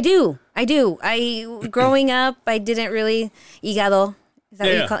 I do. Growing up, I didn't really hígado. Is that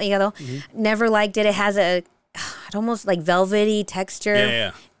what you call it? Hígado? Mm-hmm. Never liked it. It has it almost like velvety texture.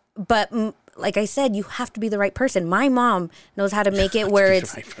 Yeah. But like I said, you have to be the right person. My mom knows how to make it where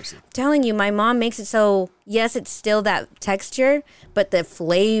it's. Right person. I'm telling you, my mom makes it so yes, it's still that texture, but the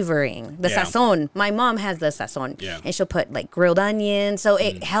flavoring, the sazon. My mom has the sazon, and she'll put like grilled onions, so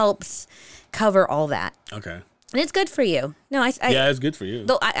it helps cover all that. Okay. And it's good for you. No, yeah, it's good for you.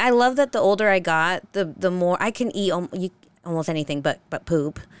 Though I love that the older I got, the more I can eat almost anything but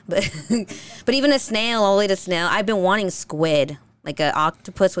poop. But but even a snail, I'll eat a snail. I've been wanting squid. Like an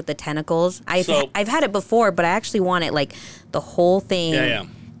octopus with the tentacles. I've had it before, but I actually want it like the whole thing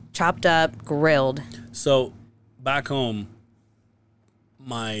chopped up, grilled. So back home,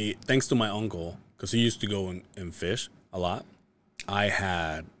 thanks to my uncle, because he used to go and fish a lot,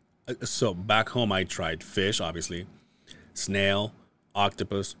 so back home I tried fish, obviously, snail,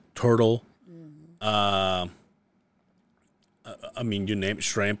 octopus, turtle, I mean, you name it,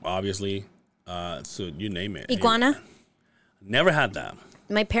 shrimp, obviously, so you name it. Iguana? Never had that.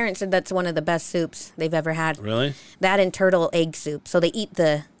 My parents said that's one of the best soups they've ever had. Really? That and turtle egg soup. So they eat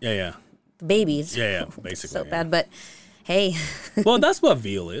the babies. Yeah, basically. So bad, but hey. Well, that's what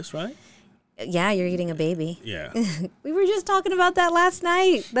veal is, right? Yeah, you're eating a baby. Yeah. We were just talking about that last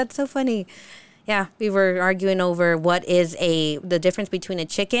night. That's so funny. Yeah, we were arguing over what is the difference between a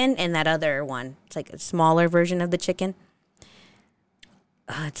chicken and that other one. It's like a smaller version of the chicken.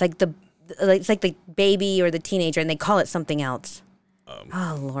 It's like the baby or the teenager, and they call it something else.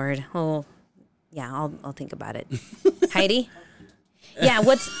 Oh Lord. Oh, yeah. I'll think about it. Heidi. Yeah.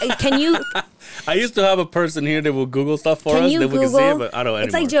 Can you? I used to have a person here that will Google stuff for us that we can see it, but I don't anymore.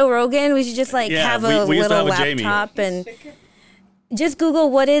 It's like Joe Rogan. We should just have a little laptop and just Google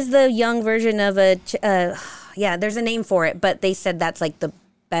what is the young version of a. There's a name for it, but they said that's like the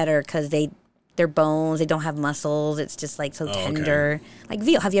better because they're bones. They don't have muscles. It's just like so tender. Okay. Like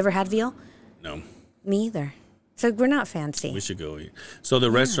veal. Have you ever had veal? No. Me either. So we're not fancy. We should go eat. So the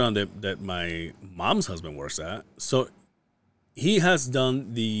restaurant that my mom's husband works at, so he has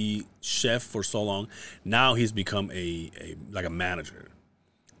done the chef for so long. Now he's become a manager.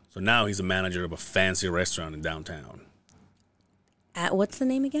 So now he's a manager of a fancy restaurant in downtown. What's the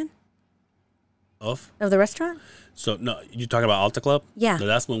name again? Of the restaurant? So no, you talking about Alta Club? Yeah. So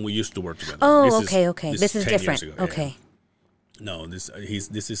that's when we used to work together. Oh, okay. This is different. Yeah. Okay. No, this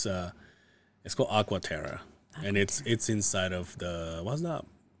is it's called Aquaterra, and it's inside of the what's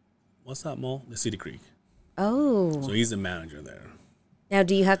that mall? The City Creek. Oh. So he's the manager there. Now,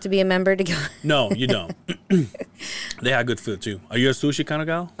 do you have to be a member to go? No, you don't. They have good food too. Are you a sushi kind of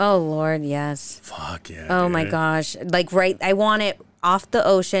gal? Oh Lord, yes. Fuck yeah. Oh dude. my gosh, I want it off the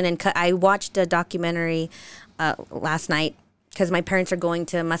ocean, and I watched a documentary last night because my parents are going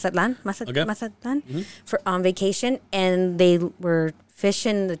to Mazatlan Mm-hmm. for on vacation, and they were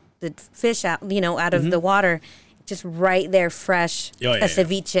fishing the fish out, out of the water, just right there, fresh, Oh, yeah, a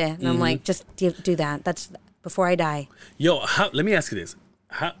ceviche. And I'm like, just do that. That's before I die. Yo, let me ask you this.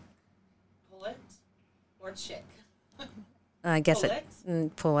 Pullet or chick? I guess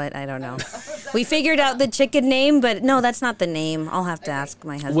Pullet? pull it. I don't know. We figured out the chicken name, but no, that's not the name. I'll have to ask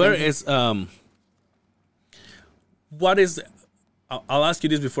my husband. Where is what is? I'll ask you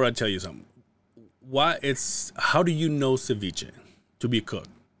this before I tell you something. How do you know ceviche to be cooked?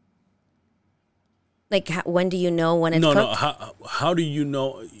 Like, when do you know when it's cooked? No. How do you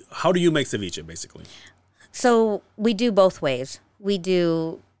know? How do you make ceviche, basically? So we do both ways. We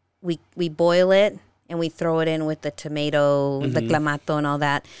boil it and we throw it in with the tomato, the clamato, and all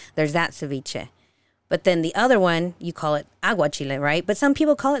that. There's that ceviche. But then the other one, you call it aguachile, right? But some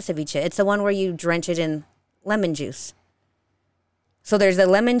people call it ceviche. It's the one where you drench it in lemon juice. So there's the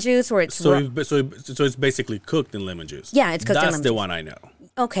lemon juice where it's So it's basically cooked in lemon juice. Yeah, it's cooked in That's lemon the juice. one I know.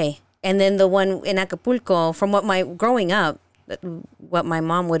 Okay. And then the one in Acapulco, from growing up, what my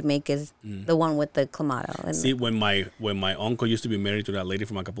mom would make is the one with the clamato. And See, when my uncle used to be married to that lady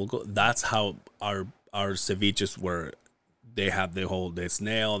from Acapulco, that's how our ceviches were. They have the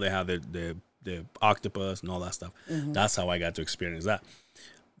snail, they have the octopus and all that stuff. That's how I got to experience that.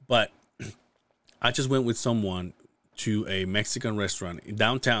 But I just went with someone to a Mexican restaurant in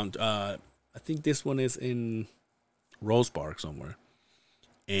downtown. I think this one is in Rose Park somewhere.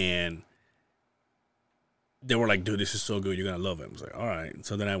 And they were like, dude, this is so good. You're going to love it. I was like, all right.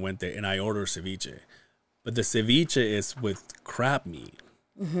 So then I went there and I ordered ceviche. But the ceviche is with crab meat.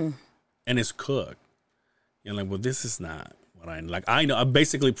 And it's cooked. You're like, well, this is not what I like. I know.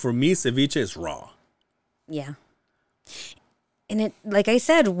 Basically, for me, ceviche is raw. yeah. And it, like I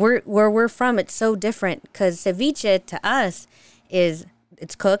said, where we're from, it's so different because ceviche to us it's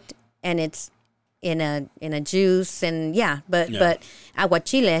cooked and it's in a juice and but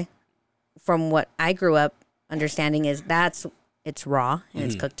aguachile, from what I grew up understanding, is it's raw and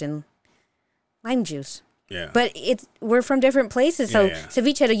it's cooked in lime juice. Yeah. But we're from different places, so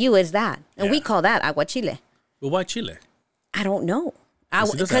ceviche to you is that, and we call that aguachile. Well, why chile? I don't know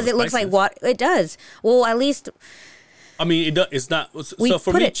Because it doesn't because have it looks like spices. what it does. Well, at least I mean, it's not. We So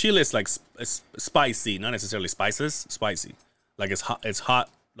for put me, it- chile is like spicy, not necessarily spices. Spicy, like it's hot. It's hot,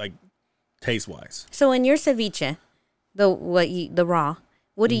 like taste wise. so in your ceviche, the raw.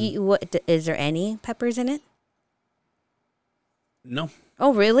 What do you? What is there any peppers in it? No.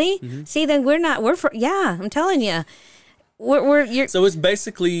 Oh, really? See, then we're not. I'm telling you, you're. So it's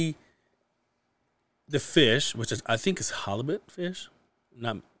basically the fish, which I think is halibut fish.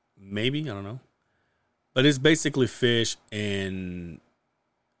 Not maybe, I don't know. But it's basically fish and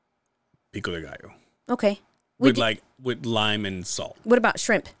pico de gallo Okay. with lime and salt. What about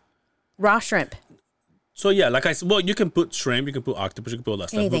shrimp? Raw shrimp. So yeah, like I said, well, you can put shrimp, you can put octopus, you can put all that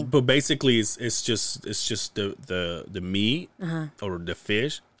stuff. Anything. But basically, it's just the meat or the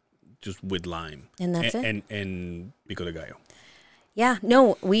fish, just with lime. And that's it? And pico de gallo. Yeah.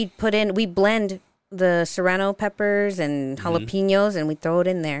 No, we blend the serrano peppers and jalapenos, and we throw it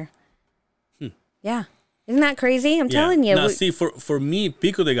in there. Yeah. Isn't that crazy? I'm telling you. Now, see, for me,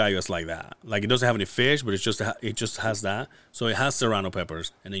 pico de gallo is like that. Like, it doesn't have any fish, but it just has that. So it has serrano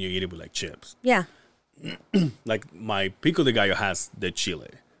peppers, and then you eat it with like chips. Yeah. Like my pico de gallo has the chile.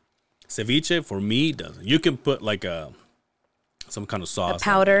 Ceviche for me doesn't. You can put like some kind of sauce.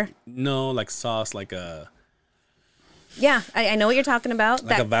 Powder. Like sauce, like a Yeah, I know what you're talking about.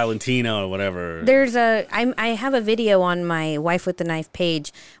 a Valentina or whatever. There's I have a video on my Wife with the Knife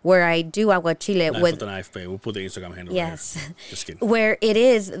page where I do aguachile Knife with the knife, babe. We'll put the Instagram handle. Yes. Right here. Just kidding. where it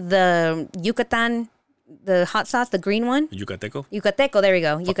is the Yucatan, the hot sauce, the green one. Yucateco. Yucateco, there we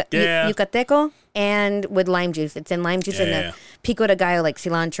go. yeah. Yucateco, and with lime juice. It's in lime juice and Yeah. the pico de gallo, like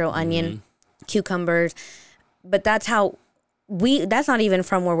cilantro, onion, cucumbers. But that's how that's not even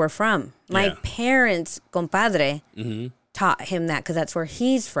from where we're from. My Yeah. parents' compadre taught him that because that's where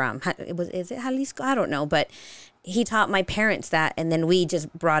he's from. Is it Jalisco? I don't know. But he taught my parents that, and then we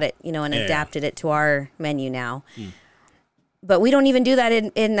just brought it, and adapted it to our menu now. But we don't even do that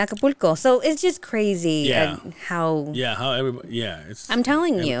in Acapulco. So it's just crazy how How everybody. Yeah, it's. I'm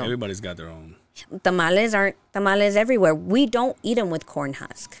telling you. everybody's got their own. tamales aren't tamales everywhere. We don't eat them with corn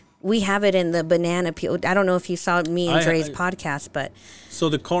husk. We have it in the banana peel. I don't know if you saw me and Dre's podcast, but So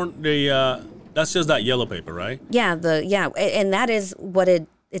the corn, that's just that yellow paper, right? and that is what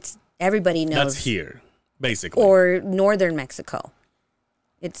it's everybody knows. That's here, basically. Or northern Mexico.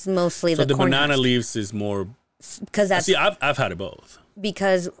 It's mostly so the the corn banana husk. leaves is more. Because that's See, I've had it both.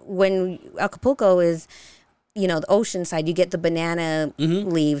 because when Acapulco is the ocean side, you get the banana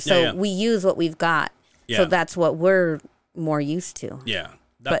leaves. So Yeah. we use what we've got. Yeah. So that's what we're more used to. Yeah.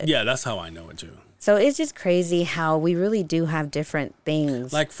 But- That's how I know it too. So it's just crazy how we really do have different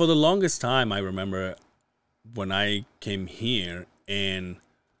things. Like for the longest time, I remember when I came here and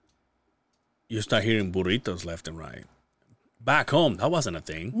you start hearing burritos left and right. Back home, that wasn't a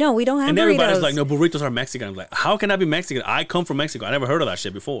thing. No, we don't have And burritos. everybody's like, no, burritos are Mexican. I'm like, how can I be Mexican? I come from Mexico. I never heard of that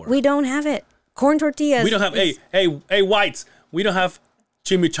shit before. We don't have it. Corn tortillas. We don't have, hey, whites. We don't have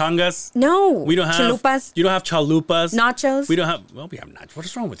chimichangas. No. We don't have chalupas. You don't have chalupas. Nachos. We don't have. Well, we have nachos. What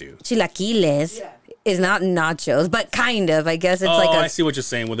is wrong with you? Chilaquiles is not nachos, but kind of. I guess it's like I see what you're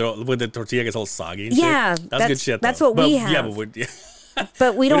saying. With the tortilla gets all soggy. And Yeah, shit. That's good shit. that's though. what we Yeah, have.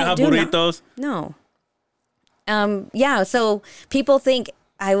 but we we don't don't have do burritos. No. Yeah, so people think,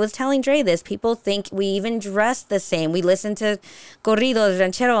 I was telling Dre this, people think we even dress the same. We listen to corridos,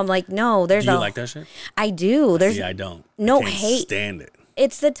 ranchero. I'm like, no, there's Do you like that shit? I do. There's See, I don't. no I can't hate. Stand it.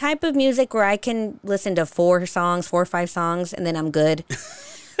 It's the type of music where I can listen to 4 or 5 songs and then I'm good.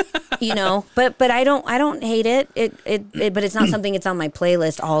 But I don't hate it. It but it's not something it's on my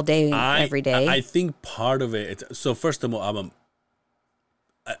playlist all day, every day. I think part of it. So first of all,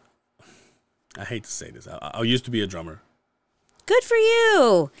 I hate to say this. I used to be a drummer. Good for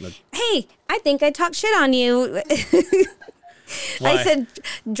you. Look. Hey, I think I talked shit on you. Why? I said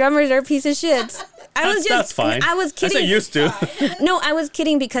drummers are a piece of shit. That's fine. I was kidding. I said used to. No, I was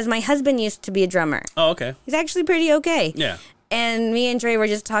kidding because my husband used to be a drummer. Oh, okay. He's actually pretty okay. Yeah. And me and Dre were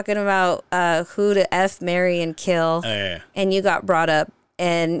just talking about who to F, marry, and kill. Oh, yeah. And you got brought up,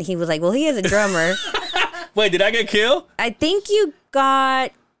 and he was like, "Well, he is a drummer." Wait, did I get killed? I think you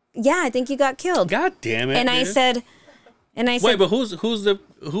got. Yeah, I think you got killed. God damn it! And I dude. said, Wait, but who's the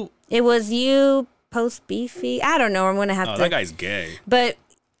who? it was you, post beefy. I don't know. I'm gonna have Oh, to. that guy's gay. But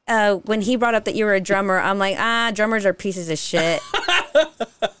when he brought up that you were a drummer, I'm like, drummers are pieces of shit.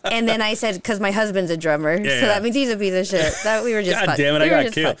 And then I said, because my husband's a drummer, so yeah. that means he's a piece of shit. That we were just. God damn it! I we were got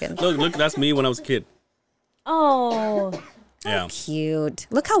just killed. fucking. Look, that's me when I was a kid. Oh, Yeah. cute.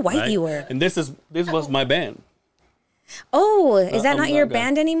 Look how white Right? you were. And this was my band. Oh, is that I'm not your not gonna-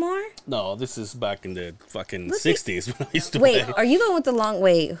 band anymore? No, this is back in the fucking Look at- 60s when I used to Wait, play. are you going with the long?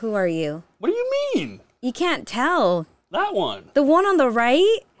 Wait, who are you? What do you mean? You can't tell. That one. The one on the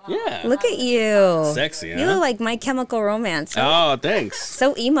right. Yeah. Look at you. Sexy, You huh? look like My Chemical Romance. Oh, thanks.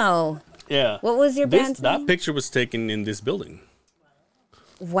 So emo. Yeah. What was your band's That name? picture was taken in this building.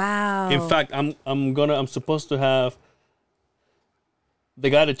 Wow. In fact, I'm supposed to have the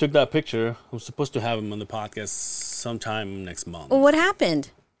guy that took that picture. I'm supposed to have him on the podcast sometime next month. Well, what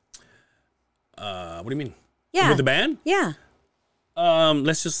happened? What do you mean? Yeah. With the band? Yeah.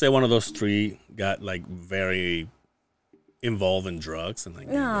 Let's just say one of those 3 got like very involved in drugs and like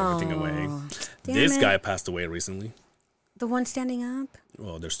gave everything away. Damn This it. guy passed away recently. The one standing up?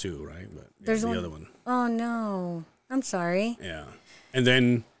 Well, there's 2, right? But yeah, There's the one. other one. Oh, no. I'm sorry. Yeah. And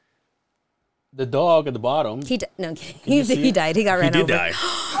then the dog at the bottom. He no, you he see died. He got He ran did over. die.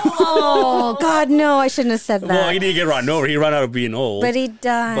 Oh God, no! I shouldn't have said that. Well, he didn't get run over. He ran out of being old. But he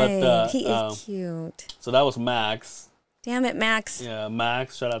died. But, he is cute. So that was Max. Damn it, Max. Yeah,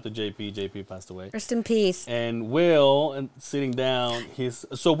 Max. Shout out to JP. JP passed away. Rest in peace. And Will, and sitting down,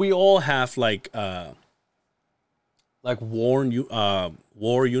 so we all have like war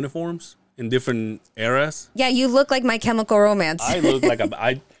uniforms in different eras. Yeah, you look like My Chemical Romance. I look like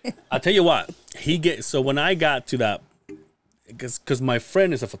I tell you what, so when I got to that, because my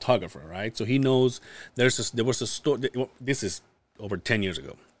friend is a photographer, right? So he knows there was a store. This is over 10 years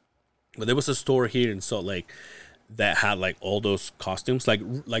ago, but there was a store here in Salt Lake that had like all those costumes, like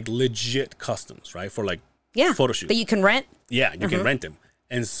legit costumes, right? For like photo shoots. that you can rent. Yeah, you can rent them.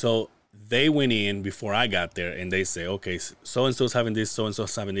 And so they went in before I got there, and they say, okay, so and so's having this, so and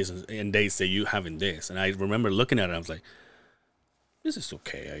so's having this, and they say you having this. And I remember looking at it, I was like, this is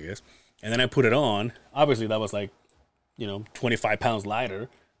okay, I guess. And then I put it on. Obviously, that was like, 25 pounds lighter.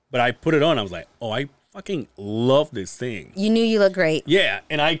 But I put it on. I was like, oh, I fucking love this thing. You knew you looked great. Yeah,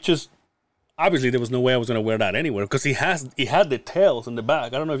 and I just obviously there was no way I was gonna wear that anywhere because he had the tails in the back.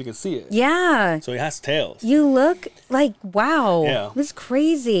 I don't know if you can see it. Yeah. So he has tails. You look like wow. Yeah. It was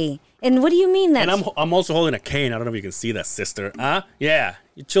crazy. And what do you mean that? And I'm also holding a cane. I don't know if you can see that, sister. Huh? Yeah.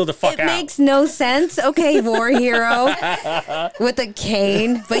 You chill the fuck it out. makes no sense. Okay, war hero with a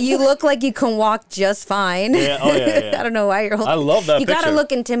cane, but you look like you can walk just fine. Yeah. Oh yeah. I don't know why you're holding. I love that You gotta picture.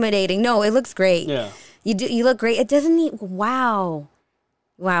 look intimidating. No, it looks great. Yeah. You do. You look great. It doesn't need. Wow.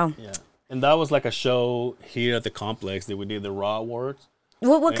 Wow. Yeah. And that was like a show here at the complex that we did the Raw Awards.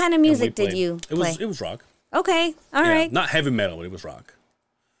 What kind of And we music did played. you play? It was rock. Okay. All Yeah. right. Not heavy metal, but it was rock.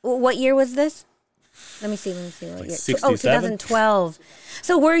 What year was this? Let me see what Like year. 67? 2012.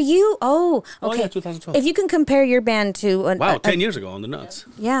 So were you? Oh, okay. yeah, 2012. If you can compare your band to Wow, 10 years ago on the nuts.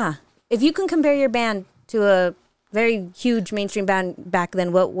 yeah, if you can compare your band to a very huge mainstream band back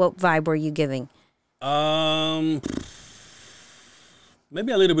then, what vibe were you giving?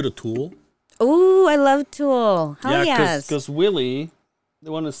 Maybe a little bit of Tool. Ooh, I love Tool. Hell Yeah, yes. because Willie,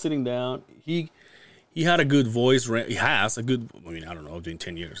 the one that's sitting down, he had a good voice range. He has a good, I mean, I don't know, doing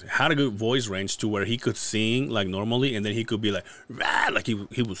 10 years. He had a good voice range to where he could sing like normally, and then he could be like, rah, like he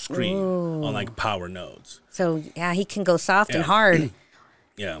would scream on like power notes. So yeah, he can go soft and Yeah. hard.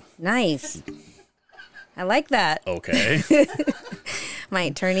 Yeah. Nice. I like that. Okay. My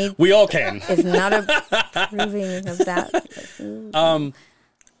attorney We all can. is not approving of that.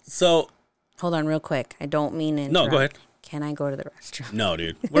 So, Hold on, real quick. I don't mean to no, interrupt. go ahead. Can I go to the restroom? No,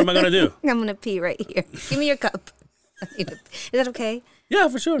 dude. What am I going to do? I'm gonna pee right here. Give me your cup. Is that okay? Yeah,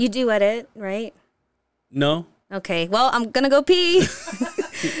 for sure. You do edit, right? No. Okay. Well, I'm gonna go pee.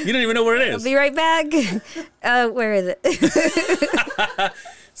 You don't even know where it I'll is. be right back. Where is it?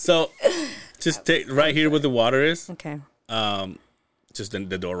 So, just take right here where the water is. Okay. Just in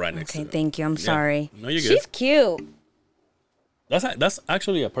the door right next Okay. to it. Thank you. I'm sorry. No, you're good. She's cute. That's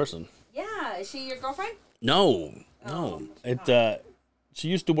actually a person. Yeah. Is she your girlfriend? No. She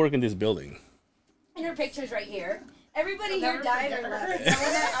used to work in this building. And her picture's right here. Everybody here never died forget or her.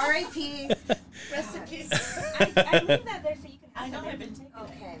 left. R.I.P. Rest in peace. I leave that there so you can I have know it. I've been taking it.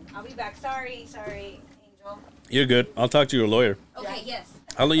 Okay. I'll be back. Sorry, Angel. You're good. I'll talk to your lawyer. Okay. Yes.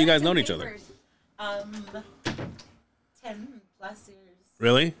 How long you guys known each other? Papers. 10 plus years.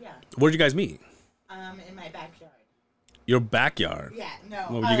 Really? Yeah. Where'd you guys meet? In my backyard. Your backyard. Yeah, no.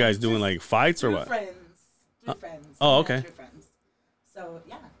 What were you guys doing, just like fights or through what? Friends. Through friends. oh, Yeah, okay. through friends. So,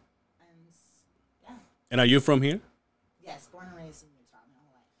 yeah. And, yeah. And are you from here? Yes, born and raised in Utah my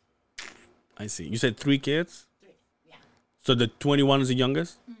whole life. I see. You said 3 kids? 3. Yeah. So the 21 is the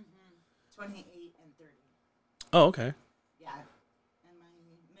youngest? 28 and 30. Oh, okay. Yeah. And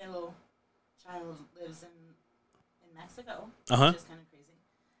my middle child lives in Mexico. Uh-huh. Which is kind of crazy.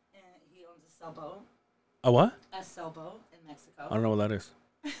 And he owns a sailboat. A what? A sailboat in Mexico. I don't know what that is.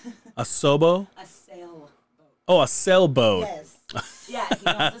 A sobo? A sailboat. Oh, a sailboat. Yes. Yeah, he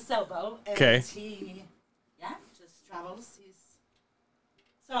owns a sailboat. And Okay. he, just travels.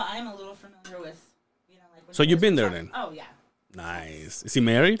 So I'm a little familiar with, like. When So you you've guys been were there talking- then? Oh, yeah. Nice. Is he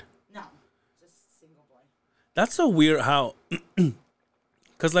married? No, just single boy. That's so weird how,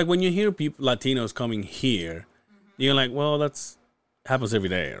 because like when you hear people, Latinos coming here, you're like, well, that's happens every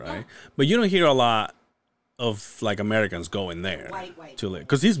day, right? But you don't hear a lot of like Americans going there White. to live.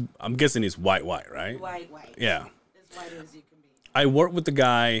 Because I'm guessing he's white, right? White. Yeah. As white as you can be. I worked with the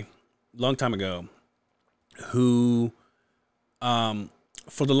guy long time ago who,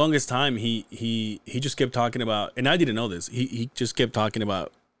 for the longest time, he just kept talking about, and I didn't know this. He just kept talking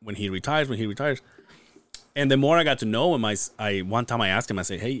about when he retires. And the more I got to know him, one time I asked him, I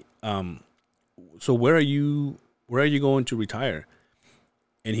said, "Hey, so where are you going to retire?"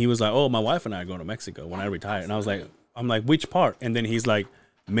 And he was like, "Oh, my wife and I are going to Mexico when I retire." And I'm like, "Which part?" And then he's like,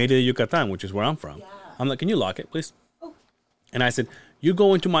 "Mérida de Yucatan, which is where I'm from." Yeah. I'm like, "Can you lock it, please?" And I said, "You're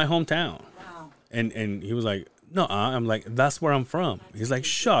going to my hometown." Wow. And he was like, "No, I'm like, that's where I'm from." He's like,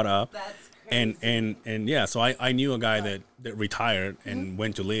 "Shut up." That's crazy. And yeah, so I knew a guy that retired and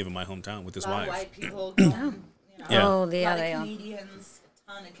went to live in my hometown with his A lot wife. of white people go, Yeah. Oh, a lot yeah, of they are. Canadians,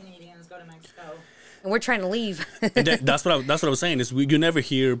 a ton of Canadians go to Mexico. And we're trying to leave. And that's what I was saying is you never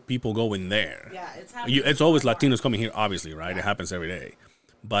hear people going there. Yeah, it's happening. It's always more. Latinos coming here, obviously, right? It happens every day.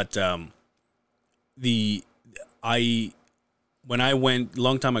 But when I went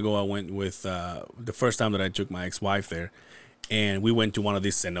long time ago, I went with the first time that I took my ex-wife there, and we went to one of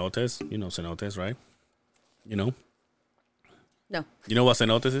these cenotes. You know cenotes, right? You know what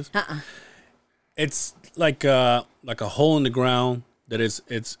cenotes is? It's like a hole in the ground that it's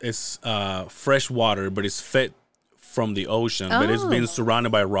fresh water, but it's fed from the ocean, but it's been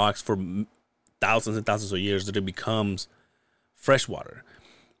surrounded by rocks for thousands and thousands of years that it becomes fresh water,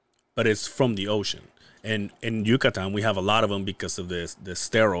 but it's from the ocean. And in Yucatan, we have a lot of them because of the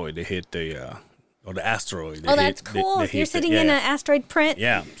steroid they hit or the asteroid. Oh, that's cool. You're sitting in an asteroid print.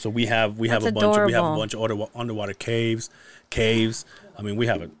 Yeah, so we have That's a adorable. bunch of underwater caves. I mean, we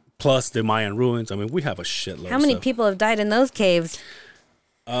have it. Plus the Mayan ruins. I mean, we have a shitload. How many of stuff. people have died in those caves?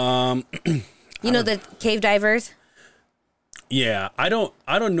 You know the cave divers? Yeah, I don't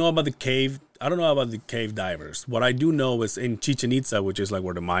know about the cave. I don't know about the cave divers. What I do know is in Chichen Itza, which is like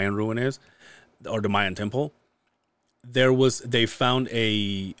where the Mayan ruin is, or the Mayan temple. They found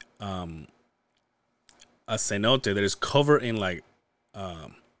a cenote that is covered in like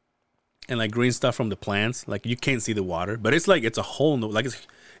and like green stuff from the plants. Like you can't see the water, but it's like it's a hole in the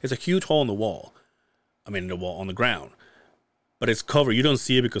it's a huge hole in the wall. I mean, the wall on the ground, but it's covered. You don't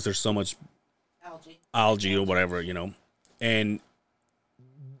see it because there's so much algae or whatever, you know. And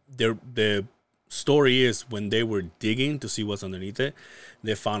the story is when they were digging to see what's underneath it,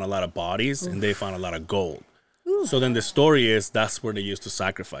 they found a lot of bodies and they found a lot of gold. So then the story is that's where they used to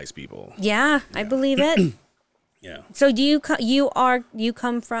sacrifice people. Yeah, I believe it. Yeah. So do you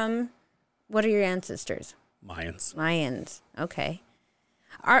come from, what are your ancestors? Mayans. Okay.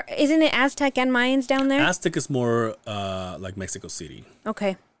 Isn't it Aztec and Mayans down there? Aztec is more like Mexico City.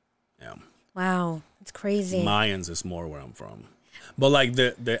 Okay. Yeah. Wow, it's crazy. Mayans is more where I'm from. But like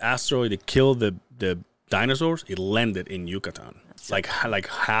the asteroid that killed the dinosaurs, it landed in Yucatan. Like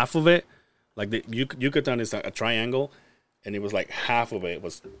half of it, like the Yucatan is a triangle, and it was like half of it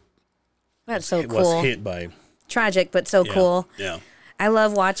was. That's so cool. Was hit by. Tragic, but so cool. Yeah. I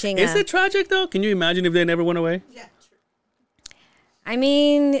love watching. Is it tragic though? Can you imagine if they never went away? Yeah. I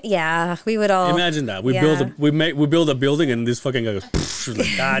mean, yeah, we would all imagine that we build a building and this fucking guy goes,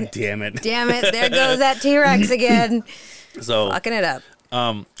 like, God damn it! Damn it! There goes that T-Rex again. So fucking it up.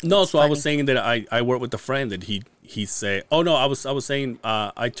 No, so funny. I was saying that I worked with a friend that he said, oh no, I was saying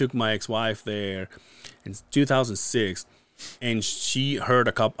I took my ex-wife there in 2006, and she heard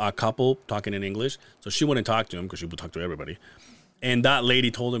a couple talking in English, so she wouldn't talk to him because she would talk to everybody, and that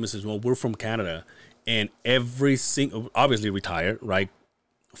lady told him, says, well, we're from Canada, and every single, obviously retired, right,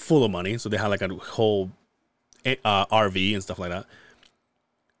 full of money, so they had like a whole RV and stuff like that.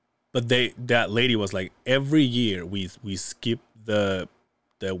 But that lady was like, every year we skip the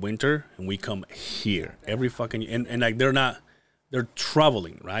winter and we come here every fucking year. And like they're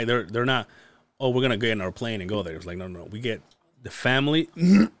traveling, right? They're not, oh, we're gonna get in our plane and go there. It's like no, we get the family,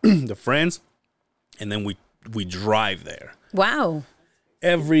 the friends, and then we drive there. Wow.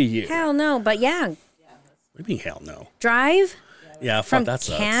 Every year. Hell no, but yeah. What do you mean hell no? Drive? Yeah, from that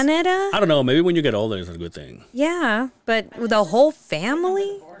sucks. Canada? I don't know. Maybe when you get older, it's a good thing. Yeah, but the whole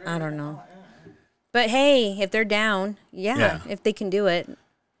family? I don't know. But hey, if they're down, yeah. If they can do it.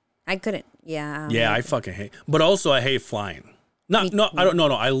 I couldn't. Yeah. Yeah, I fucking hate. But also, I hate flying. I don't.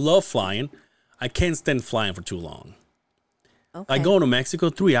 No. I love flying. I can't stand flying for too long. Okay. I go to Mexico,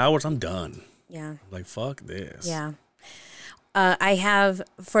 3 hours, I'm done. Yeah. Like fuck this. Yeah. I have,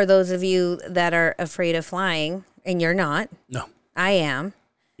 for those of you that are afraid of flying, and you're not. No. I am.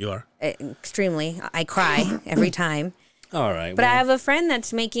 You are? Extremely. I cry every time. All right. But I have a friend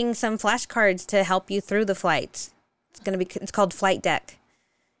that's making some flashcards to help you through the flights. It's called Flight Deck.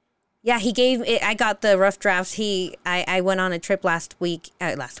 Yeah, he gave it. I got the rough drafts. I went on a trip last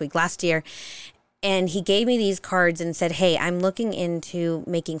year, and he gave me these cards and said, "Hey, I'm looking into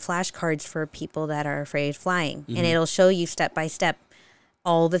making flashcards for people that are afraid of flying, and it'll show you step by step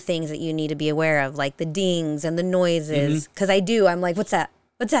all the things that you need to be aware of, like the dings and the noises." Because I'm like, "What's that?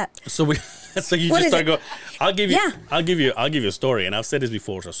 What's that?" So you just start going. I'll give you a story, and I've said this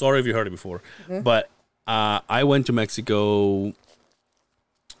before. So sorry if you heard it before, but I went to Mexico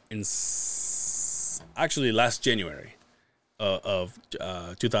actually last January of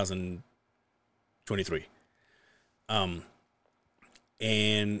 2023,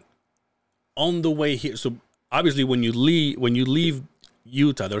 and on the way here. So obviously, when you leave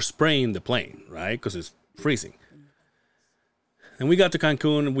Utah, they're spraying the plane, right? Because it's freezing. And we got to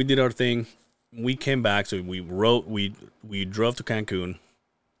Cancun and we did our thing. We came back, so we drove to Cancun,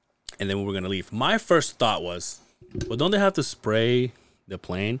 and then we were gonna leave. My first thought was, well, don't they have to spray the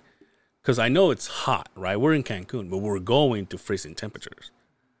plane? Because I know it's hot, right? We're in Cancun, but we're going to freezing temperatures.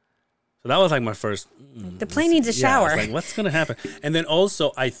 So that was like my first. The plane needs a shower. I was like, what's gonna happen? And then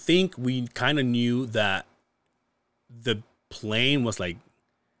also, I think we kind of knew that the plane was like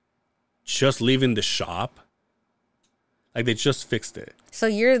just leaving the shop. Like they just fixed it. So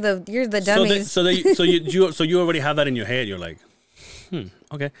you're the dummies. So you already have that in your head. You're like,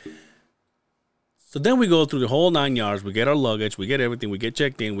 okay. So then we go through the whole 9 yards. We get our luggage. We get everything. We get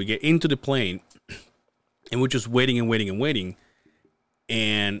checked in. We get into the plane, and we're just waiting and waiting and waiting.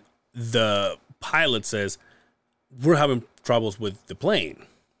 And the pilot says, "We're having troubles with the plane."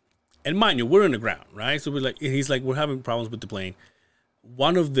 And mind you, we're in the ground, right? So he's like, "We're having problems with the plane.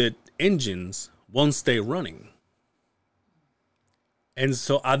 One of the engines won't stay running." And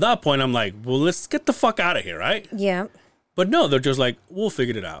so at that point, I'm like, well, let's get the fuck out of here, right? Yeah. But no, they're just like, we'll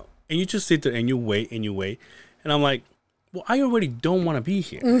figure it out. And you just sit there and you wait and you wait. And I'm like, well, I already don't want to be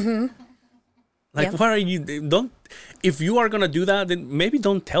here. Mm-hmm. Like, why are you? If you are going to do that, then maybe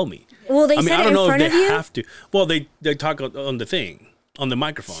don't tell me. Well, they said it in front of you? Have to. Well, they talk on the thing. on the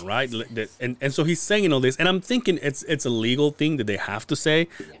microphone, right? And so he's saying all this, and I'm thinking it's a legal thing that they have to say.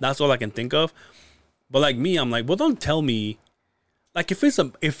 That's all I can think of. But like me, I'm like, well, don't tell me. Like if it's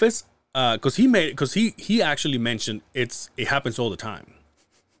because he actually mentioned it happens all the time,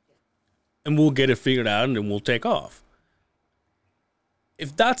 and we'll get it figured out, and then we'll take off.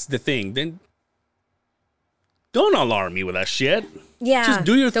 If that's the thing, then don't alarm me with that shit. Yeah. Just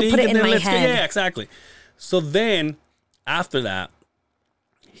do your Don't thing put it and in then my let's go. head. Yeah, exactly. So then after that,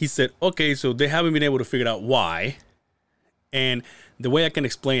 he said, okay, so they haven't been able to figure out why. And the way I can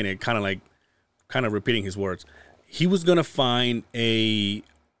explain it, kind of repeating his words, he was going to find a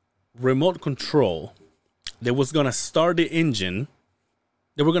remote control that was going to start the engine.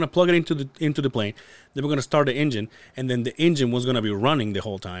 They were going to plug it into the plane. They were going to start the engine, and then the engine was going to be running the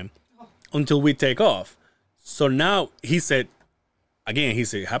whole time until we take off. So now he said,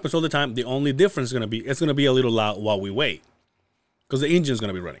 it happens all the time. The only difference is going to be, it's going to be a little loud while we wait because the engine's going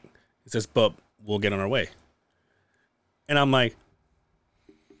to be running. He says, but we'll get on our way. And I'm like,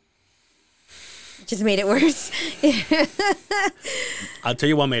 Just made it worse. I'll tell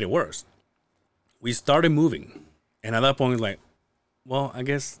you what made it worse. We started moving. And at that point, it's like, well, I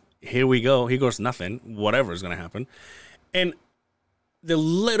guess here we go. Here goes nothing. Whatever is going to happen. And the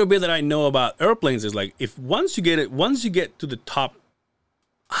little bit that I know about airplanes is like, once you get to the top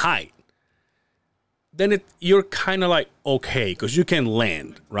height, then you're kind of like, okay, because you can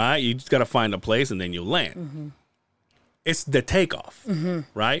land, right? You just got to find a place and then you land. Mm-hmm. It's the takeoff,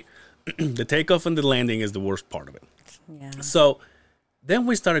 right? The takeoff and the landing is the worst part of it. Yeah. So then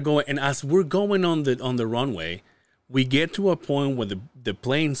we started going, and as we're going on the runway, we get to a point where the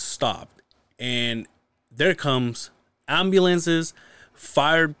plane stopped, and there comes ambulances,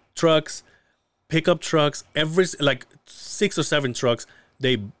 fire trucks, pickup trucks, like 6 or 7 trucks.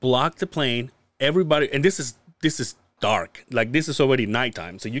 They block the plane. Everybody, and this is dark. Like this is already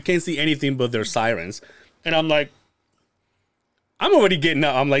nighttime, so you can't see anything but their sirens. And I'm like, I'm already getting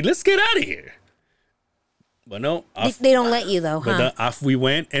up. I'm like, let's get out of here. But no, They don't let you though, huh? But off we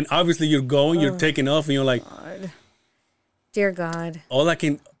went, and obviously you're going, you're taking off, and you're like, God. Dear God.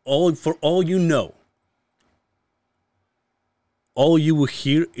 For all you know, all you will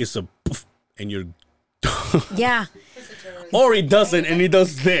hear is a poof, and you're. Yeah. Or he doesn't, and he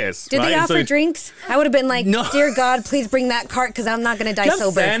does this. Did right? they offer drinks? I would have been like, No. dear God, please bring that cart because I'm not going to die You have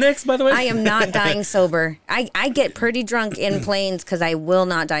sober. Xanax, by the way? I am not dying sober. I get pretty drunk in planes because I will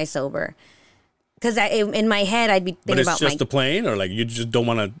not die sober. Because in my head, I'd be But thinking it's about just the plane, or like you just don't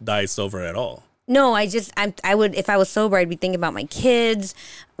want to die sober at all. No, I would, if I was sober, I'd be thinking about my kids,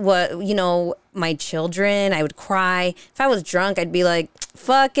 my children. I would cry. If I was drunk, I'd be like,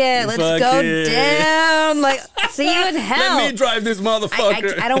 fuck it, let's go down. Like, see you in hell. Let me drive this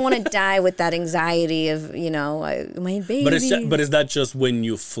motherfucker. I don't want to die with that anxiety of, my baby. But is that just when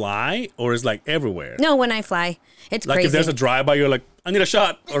you fly, or is like everywhere? No, when I fly. It's like crazy. if there's a drive-by, you're like, I need a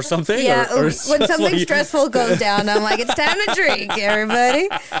shot or something? Yeah, or when something stressful goes down, I'm like, it's time to drink, everybody.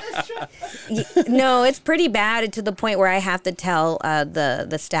 No, it's pretty bad to the point where I have to tell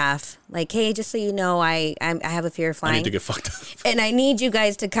the staff, like, hey, just so you know, I have a fear of flying. I need to get fucked up. And I need you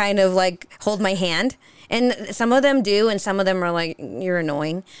guys to kind of like hold my hand. And some of them do, and some of them are like, you're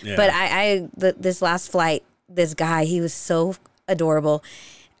annoying. Yeah. But this last flight, this guy, he was so adorable.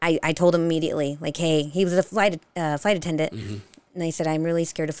 I told him immediately, like, hey, he was a flight attendant. Mm-hmm. And I said, I'm really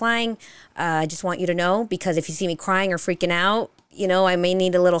scared of flying. I just want you to know, because if you see me crying or freaking out, I may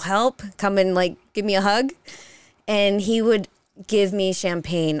need a little help. Come and like give me a hug. And he would give me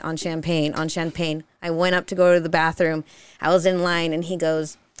champagne on champagne on champagne. I went up to go to the bathroom. I was in line, and he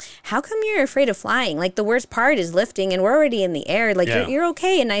goes, how come you're afraid of flying? Like, the worst part is lifting, and we're already in the air. Like, yeah. you're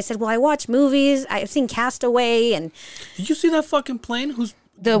okay. And I said, well, I watch movies. I've seen Castaway. And did you see that fucking plane whose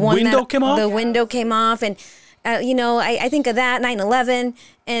window came off? The window came off. And, I think of that, 9/11.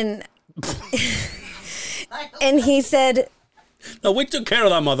 And, and he said... No, we took care of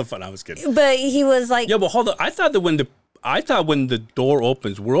that motherfucker. I was kidding. But he was like... Yeah, but hold on. I thought when the door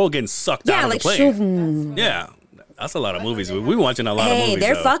opens, we're all getting sucked out of the plane. Yeah. That's a lot of movies. We're watching a lot of movies. Hey,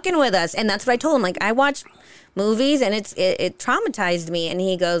 they're fucking with us. And that's what I told him. Like, I watch movies, and it traumatized me. And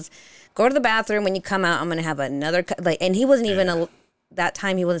he goes, go to the bathroom. When you come out, I'm going to have another... And he wasn't even... that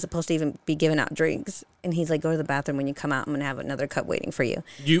time, he wasn't supposed to even be giving out drinks. And he's like, go to the bathroom. When you come out, I'm going to have another cup waiting for you.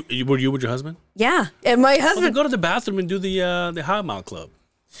 Were you with your husband? Yeah. And my husband... Go to the bathroom and do the high mile club.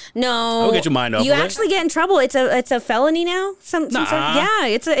 No. I'll get your mind off You of it. actually get in trouble. It's a felony now? Yeah,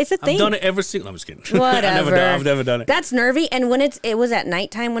 it's a thing. I've done it every single... I'm just kidding. Whatever. I've never done it. That's nervy. And when it was at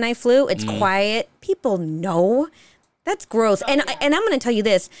nighttime when I flew, it's quiet. People know. That's gross. And I'm going to tell you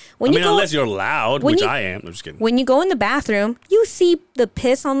this. When I mean, you go, unless you're loud, when which you- I am. I'm just kidding. when you go in the bathroom, you see the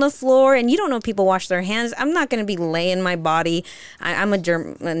piss on the floor, and you don't know if people wash their hands. I'm not going to be laying my body. I'm a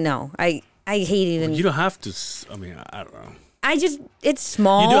germ. No, I hate even. You don't have to. I mean, I don't know. It's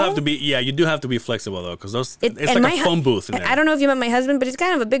small. You do have to be. Yeah, you do have to be flexible though, because it's and like a phone booth in there. I don't know if you met my husband, but he's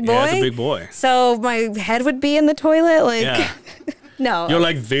kind of a big boy. Yeah, it's a big boy. So my head would be in the toilet, like. Yeah. No. You're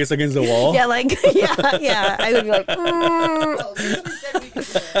like this against the wall. Yeah, like yeah. I would be like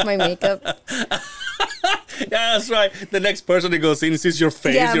my makeup. Yeah, that's right. The next person that goes in sees your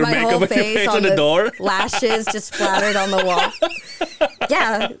face, Yeah, your my makeup, whole and your face face on the door. lashes just splattered on the wall.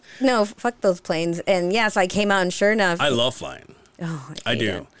 Yeah, no, fuck those planes. And yes, I came out, and sure enough, I love flying. oh, I hate do,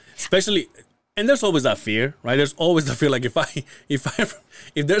 it. especially. And there's always that fear, right? There's always the fear, like if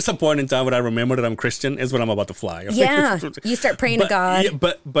there's a point in time when I remember that I'm Christian, is when I'm about to fly. Yeah, you start praying to God.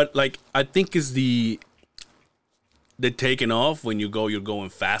 Yeah, but like I think is the taking off when you're going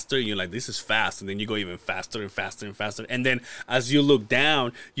faster. You're like, this is fast, and then you go even faster and faster and faster. And then as you look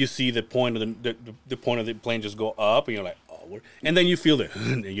down, you see the point of the point of the plane just go up, and you're like, oh, and then you feel it,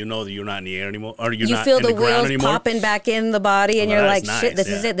 and you know that you're not in the air anymore, or you're You not feel in the the ground wheels anymore. popping back in the body, and Oh, you're like, that's shit, nice,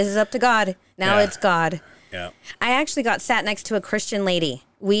 this is yeah. it. This is up to God. Now Yeah. it's God. Yeah. I actually got sat next to a Christian lady.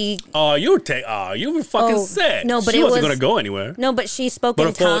 Oh, you were fucking Oh, sick. no, but she it wasn't was- gonna go anywhere. No, but she spoke But in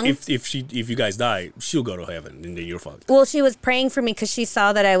of course, tongues. if you guys die, she'll go to heaven, and then you're fucked. Well, she was praying for me because she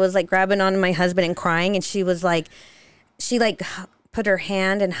saw that I was like grabbing onto my husband and crying, and she was like, put her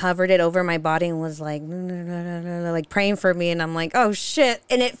hand and hovered it over my body and was like, like praying for me, and I'm like, oh shit,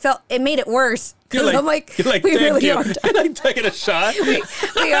 and it made it worse. You're like, I'm like, you're like, we thank really you. are You're like taking a shot.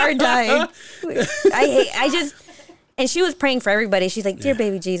 we are dying. And she was praying for everybody. She's like, dear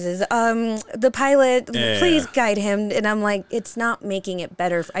baby Jesus, the pilot, Yeah. please guide him. And I'm like, it's not making it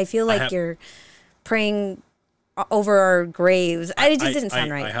better. I feel like you're praying over our graves. It just didn't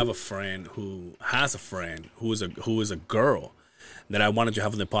sound right. I have a friend who has a friend who is a girl that I wanted to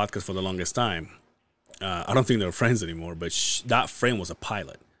have on the podcast for the longest time. I don't think they're friends anymore, but that friend was a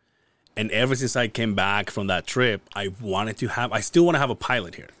pilot. And ever since I came back from that trip, I still want to have a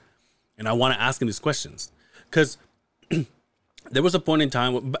pilot here. And I want to ask him these questions. Because there was a point in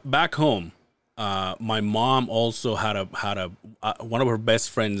time back home, my mom also had one of her best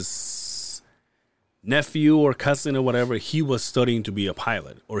friends' nephew or cousin or whatever. He was studying to be a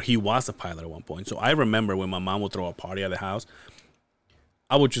pilot, or he was a pilot at one point. So I remember when my mom would throw a party at the house,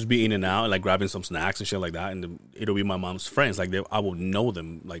 I would just be in and out, like grabbing some snacks and shit like that, and it'll be my mom's friends. Like I would know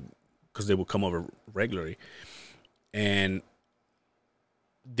them, like because they would come over regularly. And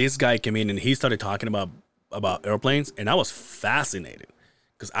this guy came in and he started talking about airplanes, and I was fascinated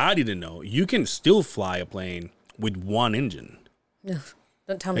because I didn't know you can still fly a plane with one engine. No,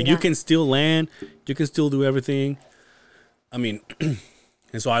 don't tell me Like that. you can still land, you can still do everything. I mean,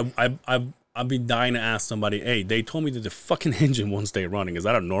 and so I've been dying to ask somebody, hey, they told me that the fucking engine won't stay running. Is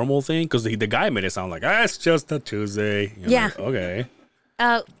that a normal thing? Because the guy made it sound like, it's just a Tuesday. You're Yeah. like, okay.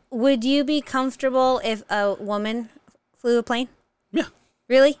 Would you be comfortable if a woman flew a plane? Yeah.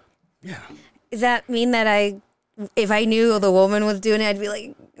 Really? Yeah. Does that mean that if I knew the woman was doing it, I'd be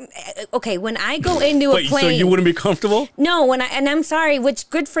like, okay, when I go into a Wait, plane. so you wouldn't be comfortable? No, and I'm sorry, which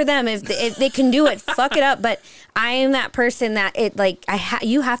good for them if they can do it, fuck it up. But I am that person that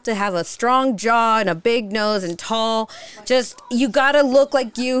you have to have a strong jaw and a big nose and tall. Just you gotta look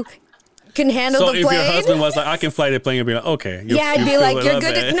like you can handle So the if plane. your husband was like, I can fly the plane, you'd be like, okay. Yeah, I'd be feel like, it you're up,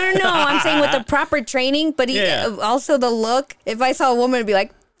 good. eh? No. I'm saying with the proper training, but Yeah. also the look. If I saw a woman, I'd be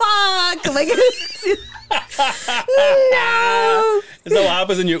like, fuck, like. No. Is that what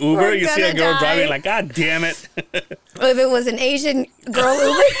happens in your Uber? We're You see a gonna girl die. driving, like, God damn it. If it was an Asian girl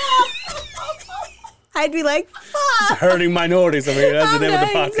Uber, I'd be like, fuck. Hurting minorities over here. That's the name of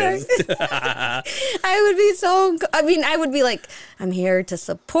the I'm podcast. I would be so. I would be like, I'm here to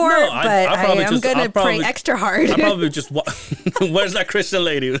support, No, but I'll probably I'm gonna pray extra hard. I probably just where's that Christian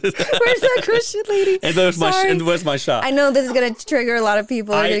lady? Where's that Christian lady? and where's my shot? I know this is gonna trigger a lot of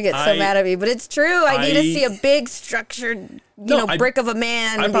people. They're gonna get so I- mad at me, but it's true. I need to see a big structured, brick of a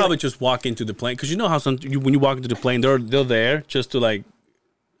man. I and be probably like, just walk into the plane because you know how when you walk into the plane, they're there just to like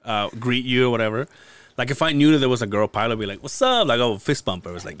greet you or whatever. Like if I knew that there was a girl pilot, I'd be like, "What's up?" Like, oh, fist bumper.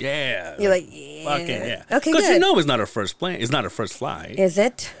 It was like, yeah. You're like, yeah. Fucking yeah. Okay, Because good. you know it's not her first plane. It's not her first fly. Is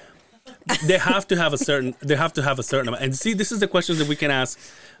it? They have to have a certain. They have to have a certain amount. And see, this is the questions that we can ask.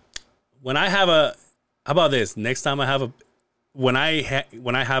 When I have a, how about this? Next time I have a, when I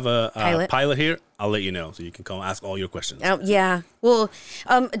have a pilot here, I'll let you know so you can come ask all your questions. Yeah. Well,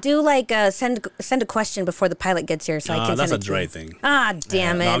 do like send a question before the pilot gets here so I can. That's a send it to Dre you. thing. Ah,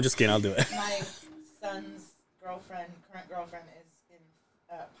 damn it! No, I'm just kidding. I'll do it. My son's current girlfriend, is in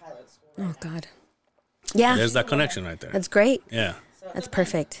pilot school. Right Oh now. God. Yeah. There's that connection right there. That's great. Yeah. So it's That's a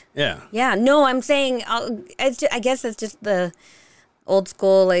perfect. Yeah. Yeah. No, I'm saying, I guess it's just the old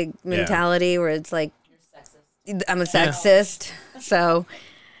school like mentality where it's like, You're sexist. I'm a sexist. So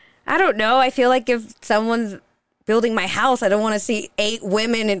I don't know. I feel like if someone's building my house, I don't want to see 8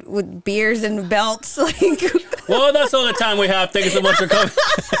 women with beards and belts. Like, Well, that's all the time we have. Thank you so much for coming.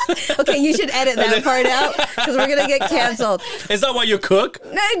 okay, you should edit that part out because we're gonna get canceled. Is that why you cook?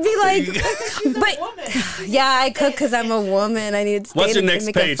 I'd be like, but Woman. yeah, I cook because I'm a woman. I need to. What's your stay next to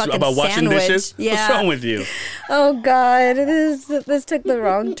make a page fucking about washing sandwich. dishes? Yeah. What's wrong with you? Oh God, this took the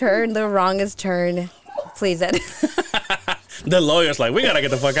wrong turn, the wrongest turn. Please edit. The lawyer's like, we gotta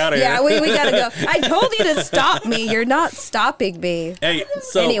get the fuck out of Yeah, here. we gotta go. I told you to stop me. You're not stopping me. Hey,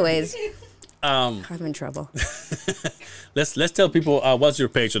 so Anyways, I'm in trouble. let's tell people what's your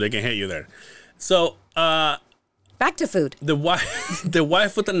page so they can hit you there. So Back to food. the wife, the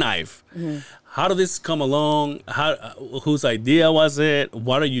wife with the knife. Mm-hmm. How did this come along? How whose idea was it?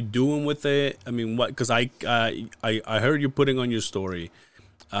 What are you doing with it? I mean, what? Because I heard you putting on your story.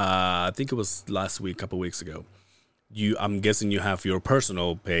 I think it was last week, a couple weeks ago. I'm guessing you have your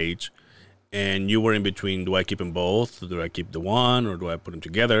personal page, and you were in between. Do I keep them both? Do I keep the one, or do I put them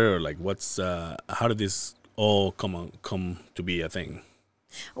together? Or like, what's? How did this all come to be a thing?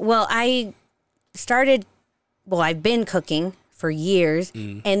 Well, I've been cooking for years,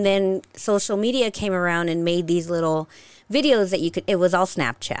 and then social media came around and made these little videos that it was all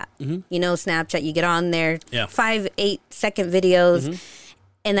Snapchat. You know, Snapchat, you get on there, Yeah. 5-8 second videos.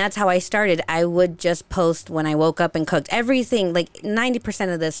 And that's how I started. I would just post when I woke up and cooked. Everything, like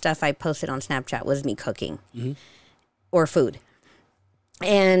 90% of the stuff I posted on Snapchat was me cooking or food.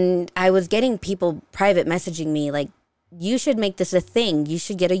 And I was getting people private messaging me like, you should make this a thing. You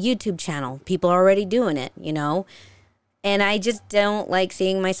should get a YouTube channel. People are already doing it, you know? And I just don't like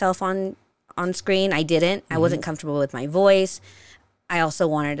seeing myself on screen. I didn't. I wasn't comfortable with my voice. I also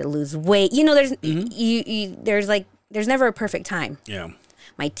wanted to lose weight. You know, there's never a perfect time. Yeah.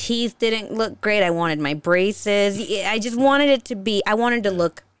 My teeth didn't look great. I wanted my braces. I just wanted it to be, I wanted to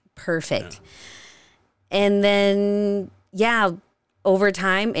look perfect. Yeah. And then, over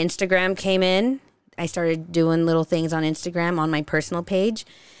time, Instagram came in. I started doing little things on Instagram on my personal page.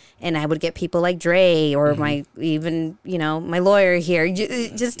 And I would get people like Dre or my lawyer here.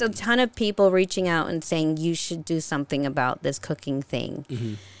 Just a ton of people reaching out and saying, you should do something about this cooking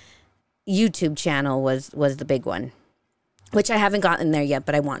thing. YouTube channel was the big one, which I haven't gotten there yet,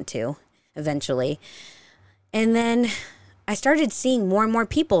 but I want to eventually. And then I started seeing more and more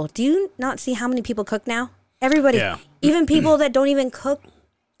people. Do you not see how many people cook now? Everybody, even people that don't even cook.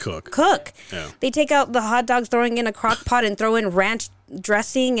 Yeah. They take out the hot dogs, throwing in a crock pot and throw in ranch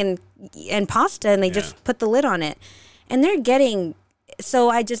dressing and pasta, and they just put the lid on it. And they're getting, so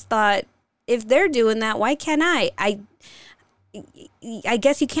I just thought, if they're doing that, why can't I? I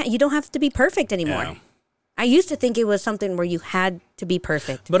guess you don't have to be perfect anymore. Yeah. I used to think it was something where you had to be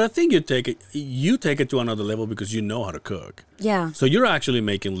perfect. But I think you take it to another level because you know how to cook. Yeah. So you're actually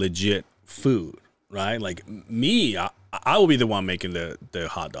making legit food, right? Like me, I will be the one making the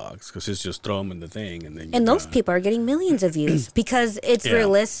hot dogs because it's just throw them in the thing and then. And those people are getting millions of views because it's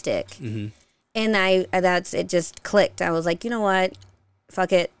realistic. And it just clicked. I was like, you know what?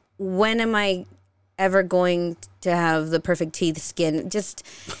 Fuck it. When am I ever going to have the perfect teeth, skin? Just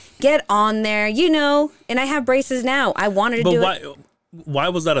get on there, and I have braces now. I wanted to do it. Why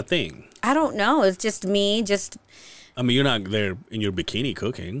was that a thing? I don't know. It's just me. I mean, you're not there in your bikini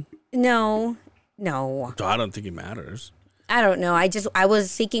cooking. No. So I don't think it matters. I don't know. I was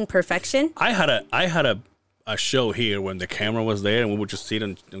seeking perfection. I had a show here when the camera was there and we would just sit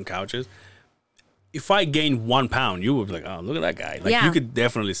on couches. If I gained 1 pound, you would be like, oh, look at that guy. Like, you could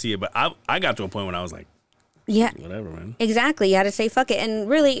definitely see it. But I got to a point when I was like, whatever, man. Exactly. You had to say, fuck it. And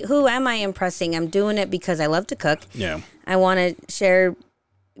really, who am I impressing? I'm doing it because I love to cook. Yeah. I want to share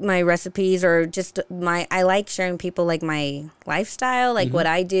my recipes or just I like sharing people like my lifestyle, like what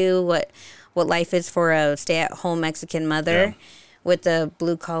I do, what life is for a stay-at-home Mexican mother with a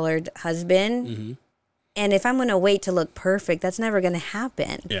blue-collared husband. And if I'm going to wait to look perfect, that's never going to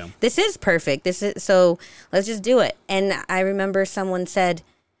happen. Yeah. This is perfect. So let's just do it. And I remember someone said,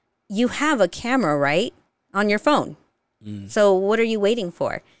 you have a camera, right? On your phone. So what are you waiting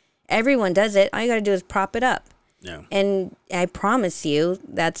for? Everyone does it. All you got to do is prop it up. Yeah. And I promise you,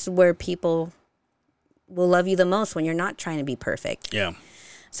 that's where people will love you the most, when you're not trying to be perfect. Yeah.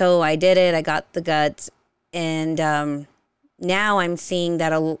 So I did it. I got the guts. And now I'm seeing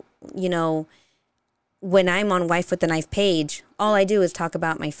that, when I'm on Wife with the Knife page, all I do is talk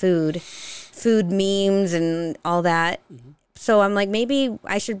about my food memes and all that. So I'm like, maybe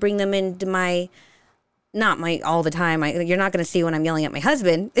I should bring them into not my all the time. You're not going to see when I'm yelling at my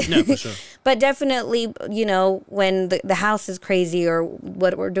husband. No, for sure. But definitely, you know, when the house is crazy or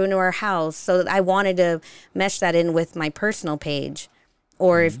what we're doing to our house. So I wanted to mesh that in with my personal page.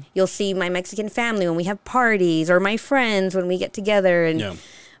 Or if you'll see my Mexican family when we have parties, or my friends when we get together. And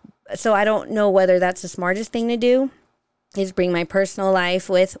so I don't know whether that's the smartest thing to do, is bring my personal life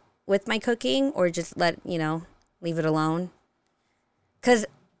with my cooking, or just leave it alone. Because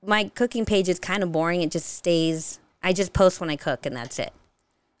my cooking page is kind of boring. It just stays. I just post when I cook, and that's it.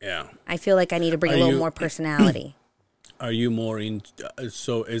 Yeah. I feel like I need to bring a little more personality. Are you more in?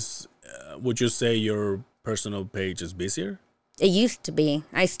 Would you say your personal page is busier? It used to be.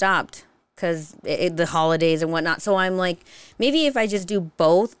 I stopped because the holidays and whatnot. So I'm like, maybe if I just do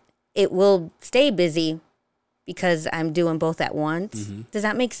both, it will stay busy because I'm doing both at once. Mm-hmm. Does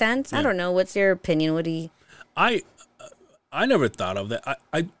that make sense? Yeah. I don't know. What's your opinion? What do you? I never thought of that.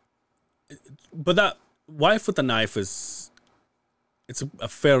 But that Wife with the Knife it's a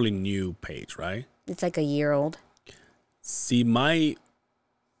fairly new page, right? It's like a year old. See, my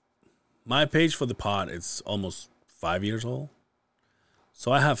page for the pod is almost 5 years old.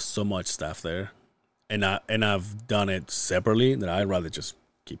 So I have so much stuff there, and I've done it separately that I'd rather just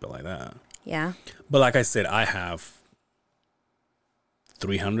keep it like that. Yeah. But like I said, I have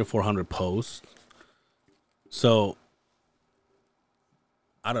 300, 400 posts. So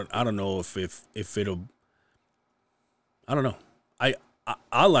I don't know if it'll. I don't know.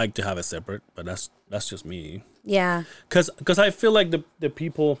 I like to have it separate, but that's just me. Yeah. Because I feel like the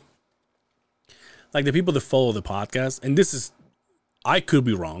people. Like the people that follow the podcast, and this is, I could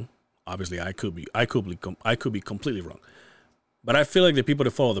be wrong. Obviously, I could be completely wrong. But I feel like the people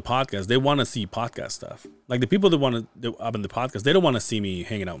that follow the podcast, they want to see podcast stuff. Like the people that want to up in the podcast, they don't want to see me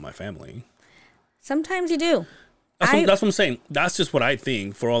hanging out with my family. Sometimes you do. That's what I'm saying. That's just what I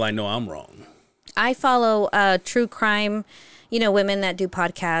think. For all I know, I'm wrong. I follow true crime, women that do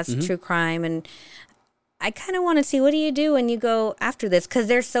podcasts, true crime, and I kind of want to see, what do you do when you go after this? Because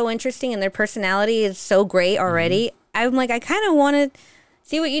they're so interesting and their personality is so great already. I'm like, I kind of want to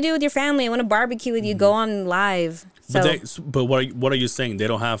see what you do with your family. I want to barbecue with you, go on live. So, but what are you saying? They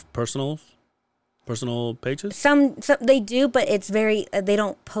don't have personal pages? Some they do, but it's they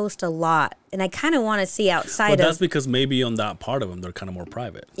don't post a lot. And I kind of want to see outside that's because maybe on that part of them, they're kind of more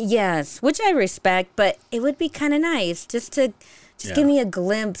private. Yes, which I respect, but it would be kind of nice just to... Just give me a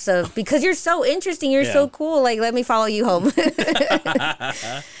glimpse of, because you're so interesting, you're so cool, like, let me follow you home.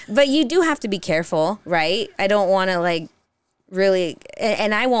 But you do have to be careful, right? I don't want to, like, really,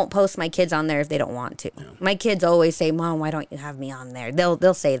 and I won't post my kids on there if they don't want to. Yeah. My kids always say, Mom, why don't you have me on there?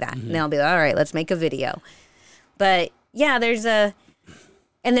 They'll say that, and they'll be like, all right, let's make a video. But, yeah,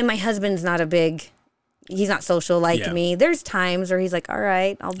 and then my husband's he's not social like me. There's times where he's like, all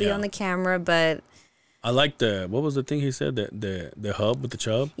right, I'll be on the camera, but... I like what was the thing he said, the hub with the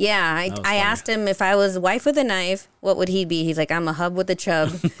chub? Yeah, I asked him if I was Wife with a Knife, what would he be? He's like, I'm a hub with a chub.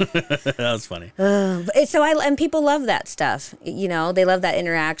 That was funny. And people love that stuff. They love that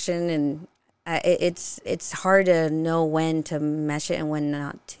interaction, and it's hard to know when to mesh it and when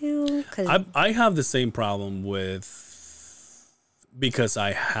not to. I have the same problem because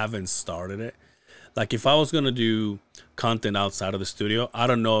I haven't started it. Like if I was gonna do content outside of the studio, I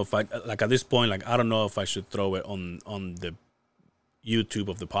don't know if at this point, I don't know if I should throw it on the YouTube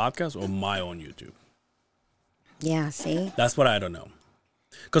of the podcast or my own YouTube. Yeah, see? That's what I don't know.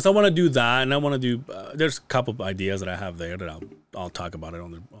 Because I want to do that, and I want to do. There's a couple of ideas that I have there that I'll talk about it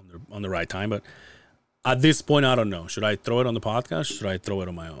on the right time. But at this point, I don't know. Should I throw it on the podcast? Should I throw it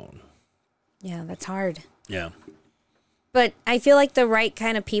on my own? Yeah, that's hard. Yeah. But I feel like the right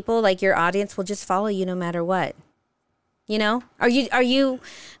kind of people, like your audience, will just follow you no matter what. Are you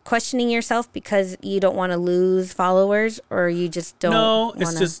questioning yourself because you don't want to lose followers, or you just don't? No,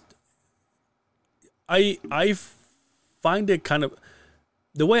 it's just I find it kind of,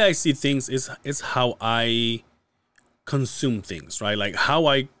 the way I see things is how I consume things, right? Like how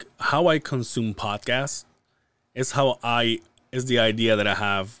I consume podcasts is the idea that I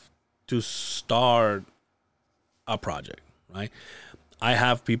have to start a project, right? I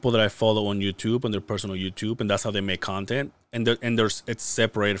have people that I follow on YouTube, on their personal YouTube, and that's how they make content. And it's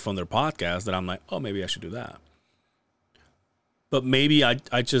separated from their podcast that I'm like, oh, maybe I should do that. But maybe I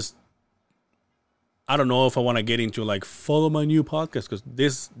don't know if I want to get into like follow my new podcast, because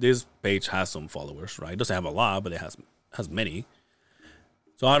this page has some followers, right? It doesn't have a lot, but it has many.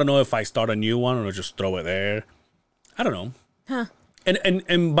 So I don't know if I start a new one or just throw it there. I don't know. Huh.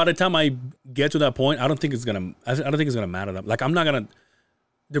 And by the time I get to that point, I don't think it's gonna matter. Like I'm not gonna.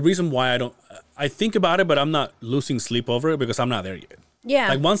 The reason why I think about it, but I'm not losing sleep over it because I'm not there yet. Yeah.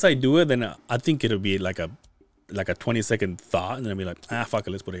 Like once I do it, then I think it'll be like a 20-second thought, and then I'll be like, fuck it,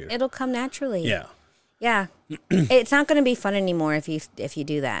 let's put it here. It'll come naturally. Yeah. Yeah. It's not going to be fun anymore if you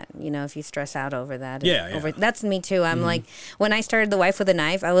do that. You know, if you stress out over that. Yeah. That's me too. I'm like, when I started The Wife with a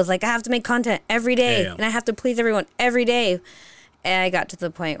Knife, I was like, I have to make content every day, and I have to please everyone every day. And I got to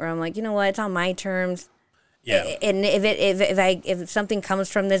the point where I'm like, you know what? It's on my terms. Yeah. And if something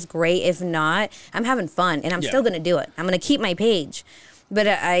comes from this, great. If not, I'm having fun, and I'm still going to do it. I'm going to keep my page, but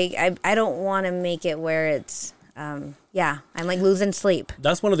I don't want to make it where it's. I'm like losing sleep.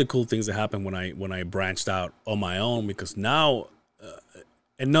 That's one of the cool things that happened when I branched out on my own, because now,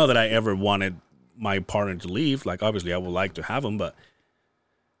 and not that I ever wanted my partner to leave. Like obviously I would like to have him, but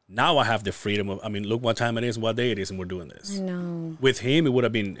now I have the freedom of, I mean, look what time it is, what day it is, and we're doing this. I know. With him, it would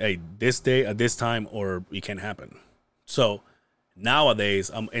have been, hey, this day at this time, or it can't happen. So nowadays,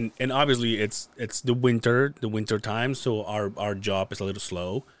 and obviously it's the winter time, so our job is a little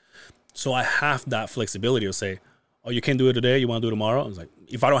slow. So I have that flexibility to say, oh, you can't do it today, you want to do it tomorrow? I was like,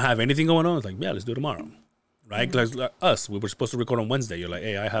 if I don't have anything going on, it's like, yeah, let's do it tomorrow. Right? Mm-hmm. Like us, we were supposed to record on Wednesday. You're like,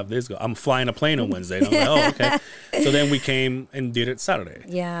 hey, I have this. I'm flying a plane on Wednesday. And I'm like, oh, okay. So then we came and did it Saturday.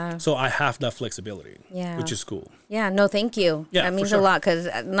 Yeah. So I have that flexibility, which is cool. Yeah, no, thank you. Yeah, that means for sure. a lot, because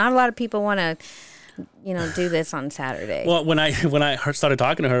not a lot of people want to, do this on Saturday. Well, when I started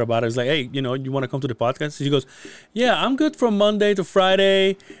talking to her about it, I was like, hey, you want to come to the podcast? She goes, yeah, I'm good from Monday to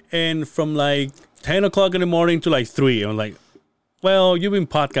Friday, and from like 10 o'clock in the morning to like 3. I'm like, well, you've been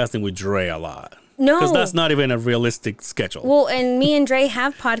podcasting with Dre a lot. No. Because that's not even a realistic schedule. Well, and me and Dre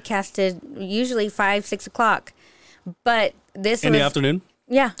have podcasted usually 5, 6 o'clock. But this in the afternoon?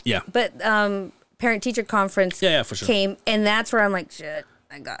 Yeah. Yeah. But parent-teacher conference for sure. came, and that's where I'm like, shit,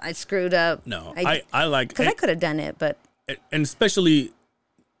 I screwed up. No, I like... Because I could have done it, but... And especially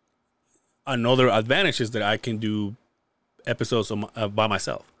another advantage is that I can do episodes by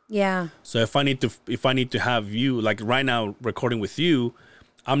myself. Yeah. So if I need to have you, like right now recording with you,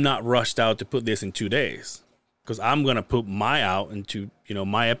 I'm not rushed out to put this in 2 days, because I'm gonna put my out into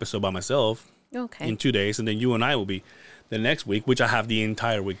my episode by myself in 2 days, and then you and I will be the next week, which I have the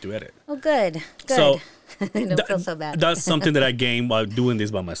entire week to edit. Oh, good. So I don't feel so bad. That's something that I gained by doing this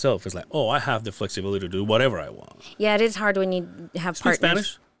by myself. It's like, oh, I have the flexibility to do whatever I want. Yeah, it is hard when you have Speak partners.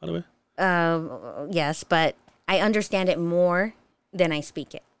 Spanish, by the way? Yes, but I understand it more than I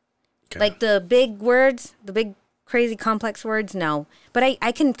speak it. Okay. Like the big words, the big crazy complex words, no. But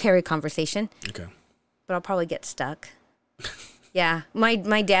I can carry conversation. Okay. But I'll probably get stuck. Yeah. My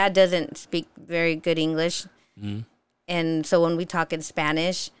dad doesn't speak very good English. Mm-hmm. And so when we talk in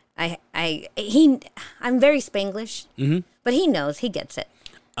Spanish, I'm very Spanglish. Mm-hmm. But he knows, he gets it.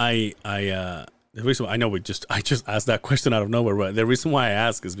 The reason I know I just asked that question out of nowhere, but the reason why I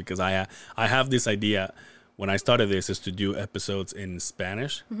ask is because I have this idea when I started this is to do episodes in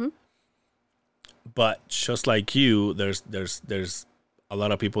Spanish. Mm-hmm. But just like you, there's a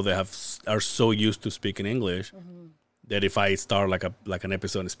lot of people that are so used to speaking English that if I start like an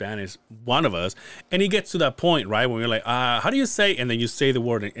episode in Spanish, one of us, and it gets to that point, right, when you're like, how do you say, and then you say the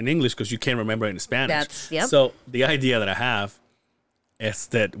word in English because you can't remember it in Spanish. So the idea that I have is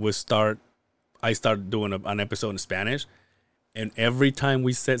that I start doing an episode in Spanish, and every time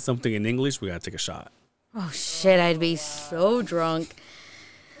we said something in English, we gotta take a shot. Oh shit! I'd be so drunk.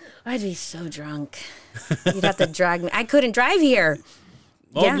 You'd have to drag me. I couldn't drive here.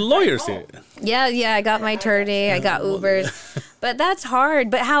 Well, the lawyer's here. Yeah. I got my attorney. I got Ubers. But that's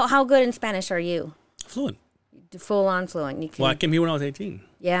hard. But how good in Spanish are you? Fluent. Full on fluent. You can... Well, I came here when I was 18.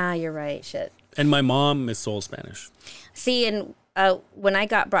 Yeah, you're right. Shit. And my mom is sole Spanish. See, and when I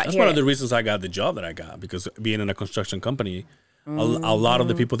got brought That's here... one of the reasons I got the job that I got, because being in a construction company, a lot of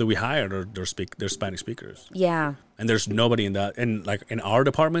the people that we hired they're Spanish speakers. Yeah. And there's nobody in that, and like in our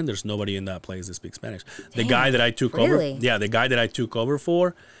department, there's nobody in that place that speaks Spanish. The guy that I took over, the guy that I took over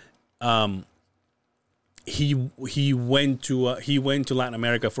for, he went to Latin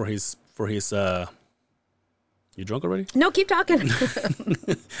America for his. You drunk already? No, keep talking.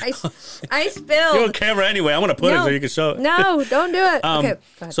 I spilled. You're on camera anyway. I'm gonna put it so you can show it. No, don't do it. Okay. Go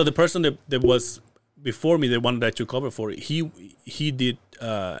ahead. So the person that was before me, the one that I took over for, he did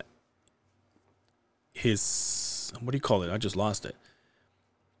his, what do you call it? I just lost it.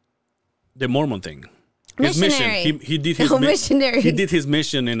 The Mormon thing. His missionary. mission. He did his missionary. He did his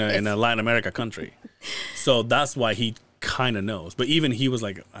mission in a Latin America country. So that's why he kind of knows. But even he was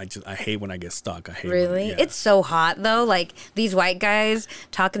like, I hate when I get stuck. I hate Really? yeah. It's so hot though. Like these white guys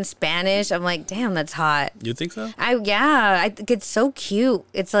talking Spanish. I'm like, damn, that's hot. You think so? I think it's so cute.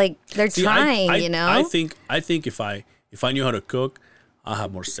 It's like they're See, trying, you know? I think if I knew how to cook, I'll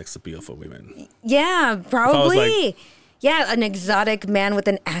have more sex appeal for women. Yeah, probably. like- Yeah, an exotic man with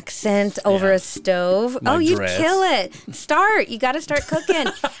an accent over Yeah. a stove. My You'd dress. kill it. Start. You got to start cooking.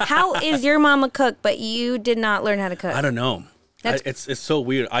 How is your mom a cook, but you did not learn how to cook? I don't know. That's- It's so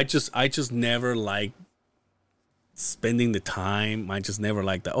weird. I just never like spending the time. I just never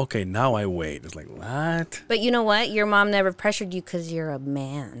like that. Okay, now I wait. It's like, what? But you know what? Your mom never pressured you because you're a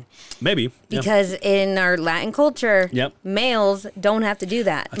man. Maybe. Yeah. Because in our Latin culture, Yep. males don't have to do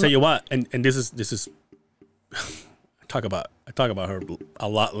that. I tell you what, and this is I talk about her a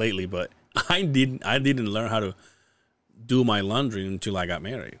lot lately, but I didn't learn how to do my laundry until I got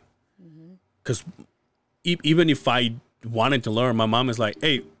married. Because even if I wanted to learn, my mom is like,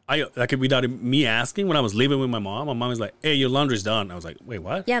 hey, without me asking, when I was living with my mom is like, hey, your laundry's done. I was like, wait,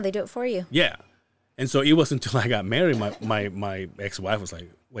 what? Yeah, they do it for you. Yeah. And so it wasn't until I got married, my ex-wife was like,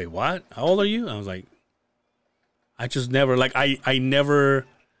 wait, what? How old are you? I was like, I just never, like, I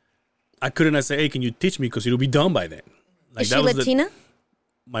couldn't say, hey, can you teach me? Because it'll be done by then. Like, Is she Latina?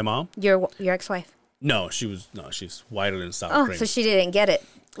 My mom? Your ex-wife? No, she's whiter than sour Oh, cream. so she didn't get it.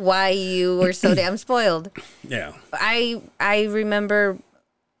 Why you were so damn spoiled. Yeah. I remember.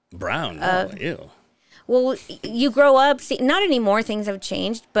 Brown. Oh, ew. Well, you grow up. See, not anymore. Things have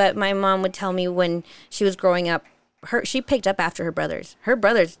changed. But my mom would tell me when she was growing up, she picked up after her brothers. Her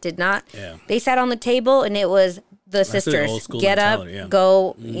brothers did not. Yeah. They sat on the table, and it was the an sisters old school get up, mentality, yeah.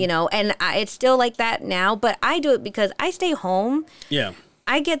 go. You know, and it's still like that now. But I do it because I stay home. Yeah.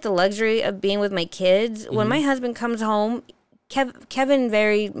 I get the luxury of being with my kids. When my husband comes home, Kevin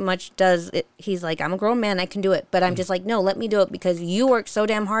very much does it. He's like, I'm a grown man, I can do it. But I'm just like, no, let me do it because you work so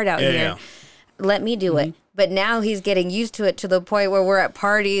damn hard out here. Yeah. Let me do it. But now he's getting used to it to the point where we're at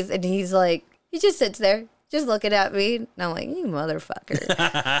parties and he's like, he just sits there, just looking at me. And I'm like, you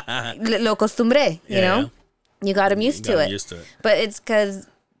motherfucker. Lo costumbre, you know? Yeah. You got him used got to him it. used to it. But it's because,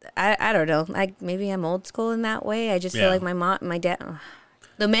 I don't know. Maybe I'm old school in that way. I just feel Yeah. like my mom, my dad,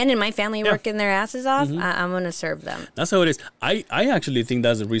 the men in my family Yeah. working their asses off, I'm going to serve them. That's how it is. I actually think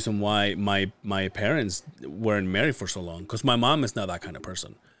that's the reason why my parents weren't married for so long. Because my mom is not that kind of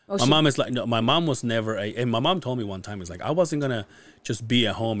person. My mom is like, no, my mom was never and my mom told me one time, it's like, I wasn't going to just be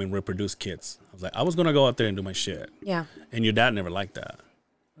at home and reproduce kids. I was like, I was going to go out there and do my shit. Yeah. And your dad never liked that.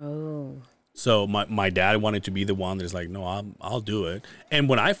 Oh. So my dad wanted to be the one that's like, no, I'll do it. And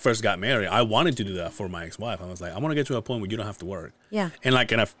when I first got married, I wanted to do that for my ex-wife. I was like, I want to get to a point where you don't have to work. Yeah. And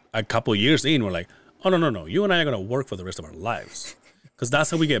like in a couple of years in, we're like, oh, no. You and I are going to work for the rest of our lives. Because that's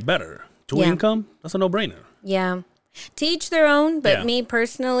how we get better. Two Yeah. income, that's a no-brainer. Yeah. To each their own. But Yeah. me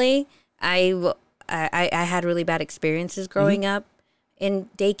personally, I had really bad experiences growing up in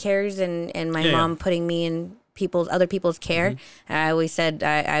daycares and my Yeah. mom putting me in other people's care. I always said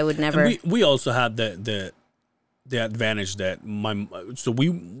I would never. And we also had the advantage that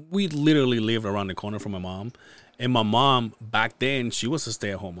we literally lived around the corner from my mom. And my mom, back then, she was a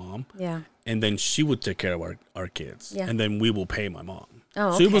stay-at-home mom. Yeah. And then she would take care of our kids. Yeah. And then we will pay my mom.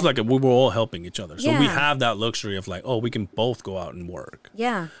 Oh, So it was okay. like we were all helping each other. So we Yeah. have that luxury of like, oh, we can both go out and work.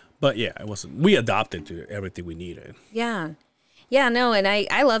 Yeah. But yeah, we adopted to everything we needed. Yeah. Yeah, no, and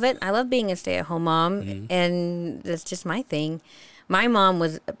I love it. I love being a stay-at-home mom, Mm-hmm. and that's just my thing. My mom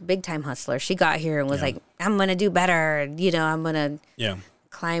was a big-time hustler. She got here and was Yeah. like, I'm going to do better. You know, I'm going to Yeah.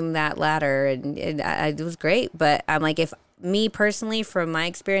 climb that ladder, and it was great. But I'm like, if me personally, from my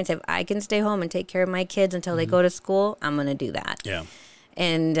experience, if I can stay home and take care of my kids until they go to school, I'm going to do that. Yeah.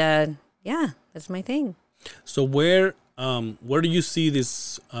 And yeah, that's my thing. So where do you see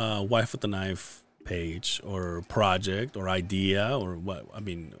this Wife with the Knife page or project or idea or what? I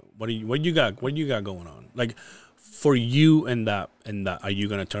mean, what do you got going on? Like for you and that, are you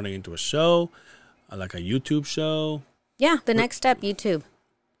gonna turn it into a show, like a YouTube show? Yeah, the next step, YouTube.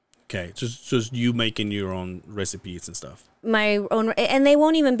 Okay, just you making your own recipes and stuff. My own, and they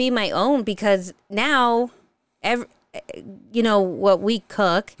won't even be my own because now, what we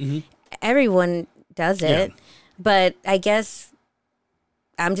cook, everyone does it. Yeah. But I guess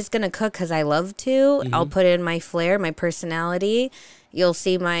I'm just gonna cook because I love to. I'll put in my flair, my personality. You'll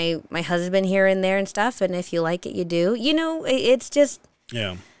see my husband here and there and stuff. And if you like it, you do. You know, it's just.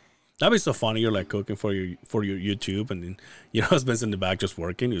 Yeah. That'd be so funny. You're like cooking for your YouTube, and then your husband's in the back just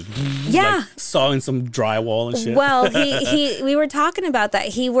working. He's Yeah. like sawing some drywall and shit. Well, we were talking about that.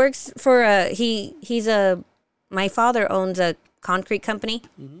 He works for my father owns a concrete company,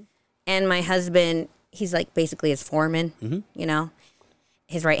 and my husband he's like basically his foreman, you know,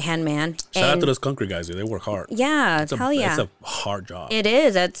 his right-hand man. Shout out to those concrete guys, dude. They work hard. Yeah, hell yeah. It's a hard job. It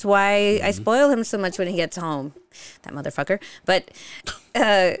is. That's why I spoil him so much when he gets home. That motherfucker. But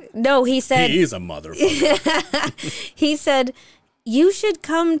no, he said... He is a motherfucker. He said, you should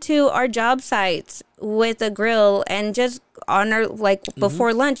come to our job sites with a grill and just on our, like,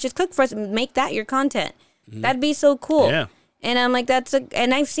 before lunch, just cook for us and make that your content. That'd be so cool. Yeah. And I'm like,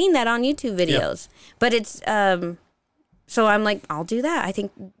 and I've seen that on YouTube videos. Yeah. But it's, so I'm like, I'll do that. I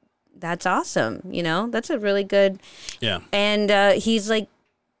think that's awesome. You know, that's a really good. Yeah. And he's like,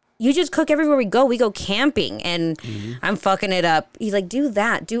 you just cook everywhere we go. We go camping and I'm fucking it up. He's like, do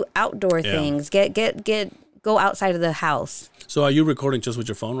that. Do outdoor things. Go outside of the house. So are you recording just with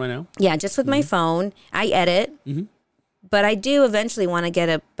your phone right now? Yeah, just with my phone. I edit. But I do eventually want to get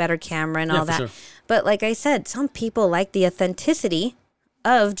a better camera and all that. Sure. But like I said, some people like the authenticity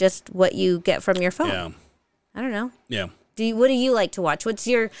of just what you get from your phone. Yeah. I don't know. Yeah. What do you like to watch? What's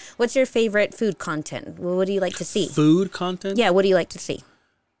your favorite food content? What do you like to see? Food content? Yeah, what do you like to see?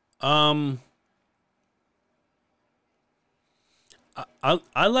 I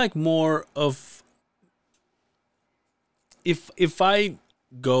like more of if I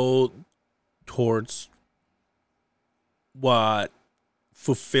go towards what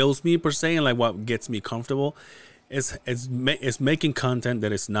fulfills me per se and like what gets me comfortable is making content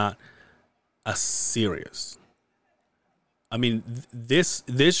that is not as serious. I mean, this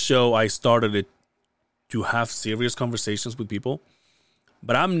show, I started it to have serious conversations with people,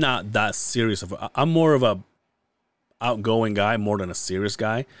 but I'm not that serious. I'm more of a outgoing guy more than a serious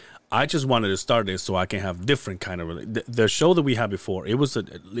guy. I just wanted to start this so I can have different kind of the show that we had before. It was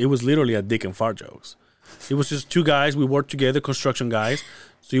literally a dick and fart jokes. It was just two guys. We worked together, construction guys.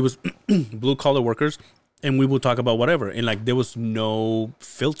 So it was blue collar workers, and we would talk about whatever. And like there was no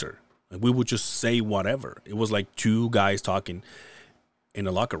filter. Like, we would just say whatever. It was like two guys talking in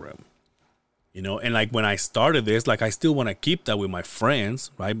a locker room, you know. And like when I started this, like I still want to keep that with my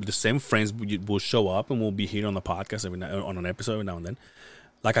friends, right? The same friends will show up and we'll be here on the podcast every night, on an episode every now and then.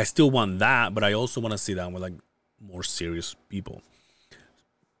 Like I still want that, but I also want to sit down with like more serious people.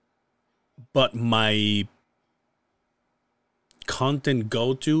 But my content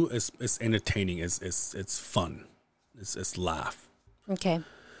go-to is entertaining. It's fun. It's laugh. Okay.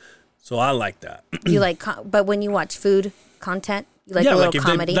 So I like that. You like, but when you watch food content, you like a little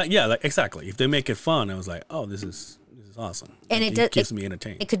comedy. Like exactly. If they make it fun, I was like, oh, this is awesome. And like, it keeps me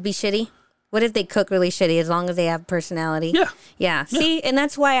entertained. It could be shitty. What if they cook really shitty as long as they have personality? Yeah. See, and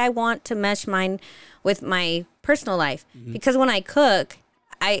that's why I want to mesh mine with my personal life. Because when I cook,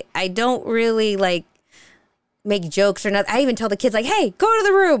 I don't really like make jokes or nothing. I even tell the kids like, hey, go to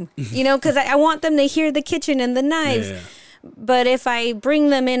the room, you know, because I want them to hear the kitchen and the knives. Yeah. But if I bring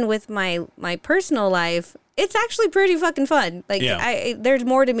them in with my personal life, it's actually pretty fucking fun. Like there's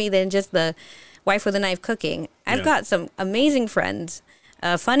more to me than just the wife with a knife cooking. I've got some amazing friends,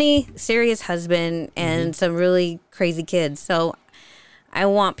 a funny, serious husband, and some really crazy kids. So I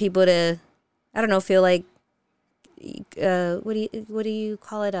want people to, I don't know, feel like, what do you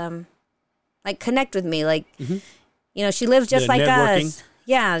call it? Like connect with me. Like, you know, she lives just like networking. Us.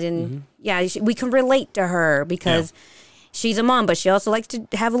 Yeah. And we can relate to her because she's a mom, but she also likes to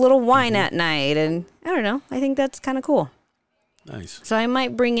have a little wine at night. And I don't know. I think that's kind of cool. Nice. So I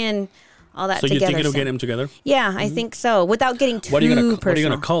might bring in all that together. So you're thinking of getting them together? Yeah, I think so. Without getting too personal. What are you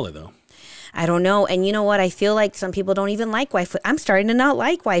going to call it, though? I don't know. And you know what? I feel like some people don't even like wife. I'm starting to not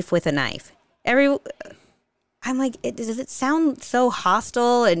like wife with a knife. I'm like, does it sound so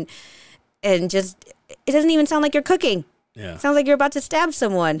hostile and just, it doesn't even sound like you're cooking. Yeah. It sounds like you're about to stab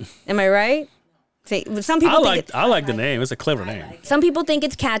someone. Am I right? Some people I like the name. It's a clever name. Some people think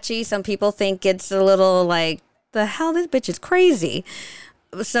it's catchy. Some people think it's a little like, the hell, this bitch is crazy.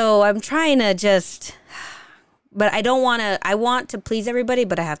 So I'm trying to just, but I don't want to, I want to please everybody,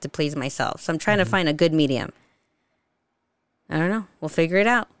 but I have to please myself. So I'm trying to find a good medium. I don't know. We'll figure it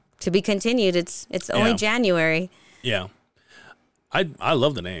out. To be continued. It's only January. Yeah. I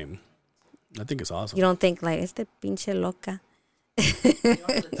love the name. I think it's awesome. You don't think like, esta pinche loca.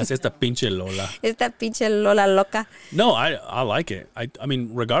 That's esta pinche Lola. Esta pinche Lola loca. No, I like it. I mean,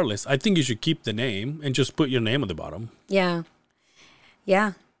 regardless, I think you should keep the name and just put your name at the bottom. Yeah.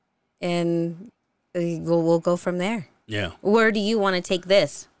 Yeah. And we'll go from there. Yeah. Where do you want to take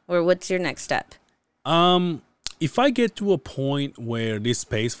this? Or what's your next step? If I get to a point where this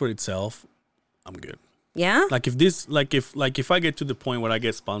pays for itself, I'm good. Yeah? Like if I get to the point where I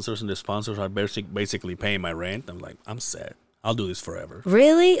get sponsors and the sponsors are basically paying my rent, I'm like, I'm set. I'll do this forever.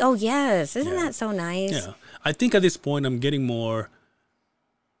 Really? Oh, yes. Isn't that so nice? Yeah. I think at this point I'm getting more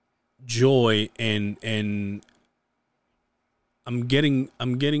joy and I'm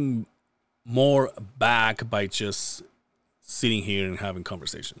getting more back by just sitting here and having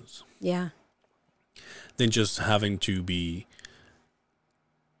conversations Yeah. than just having to be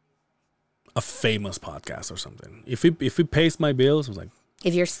a famous podcast or something. If it pays my bills, I was like,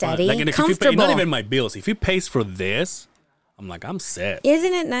 If you're steady, like, and if comfortable. not even my bills. If it pays for this, I'm like, I'm set.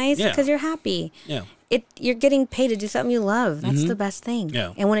 Isn't it nice? Yeah. Because you're happy. Yeah. You're getting paid to do something you love. That's the best thing.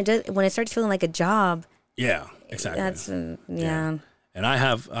 Yeah. And when it starts feeling like a job, Yeah, exactly. that's yeah. And I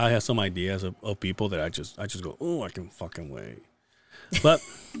have some ideas of people that I just go, oh, I can fucking wait. But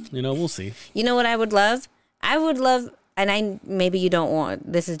we'll see. You know what I would love? I would love, and maybe you don't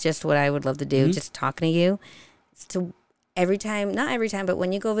want. This is just what I would love to do. Just talking to you, is to not every time, but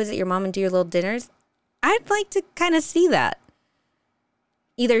when you go visit your mom and do your little dinners, I'd like to kind of see that.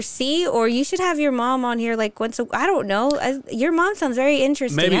 Either see, or you should have your mom on here like once. I don't know. Your mom sounds very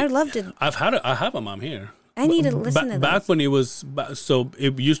interesting. Maybe I'd love to. I have a mom here. I need to listen to back this. when it was so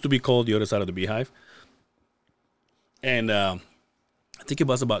it used to be called The Other Side of the Beehive, and I think it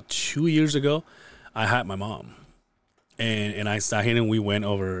was about 2 years ago. I had my mom, and I sat here and we went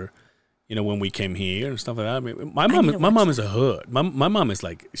over, when we came here and stuff like that. I mean, my mom is a hood. My mom is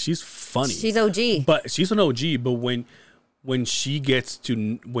like, she's funny. She's OG. But she's an OG. But when she gets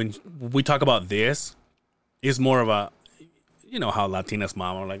to, when we talk about this, it's more of a, how Latinas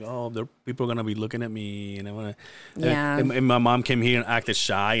mom are like, oh, people are gonna be looking at me, and I wanna. Yeah. And my mom came here and acted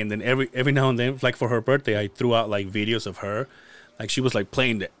shy, and then every now and then, like for her birthday, I threw out like videos of her, like she was like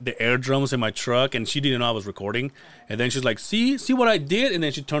playing the air drums in my truck, and she didn't know I was recording, and then she's like, see what I did, and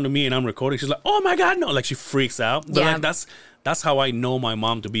then she turned to me and I'm recording. She's like, oh my god, no, like she freaks out. But Yeah. like that's how I know my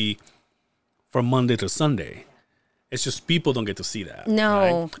mom to be, from Monday to Sunday. It's just people don't get to see that. No.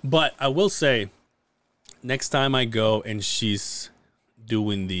 Right? But I will say, next time I go and she's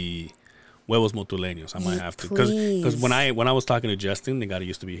doing the huevos motuleños, I might have to. Because when I was talking to Justin, the guy that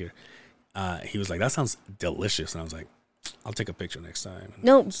used to be here, he was like, that sounds delicious. And I was like, I'll take a picture next time. And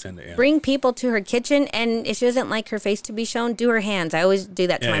No, send it in. bring people to her kitchen, and if she doesn't like her face to be shown, do her hands. I always do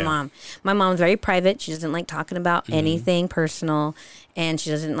that to my mom. My mom's very private. She doesn't like talking about anything personal, and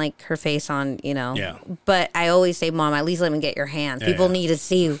she doesn't like her face on, Yeah. But I always say, Mom, at least let me get your hands. People need to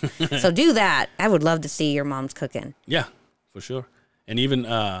see you. So do that. I would love to see your mom's cooking. Yeah, for sure. And even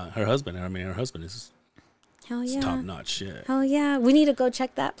her husband. I mean, her husband is Hell yeah. top notch shit. Hell yeah. We need to go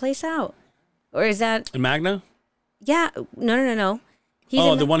check that place out. Or is that... And Magna? Yeah. No. He's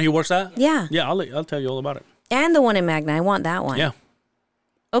Oh, in the one he works at? Yeah. Yeah, I'll tell you all about it. And the one in Magna. I want that one. Yeah.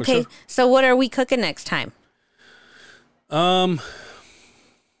 Okay. sure. So what are we cooking next time? I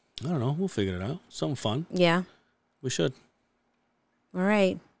don't know. We'll figure it out. Something fun. Yeah. We should. All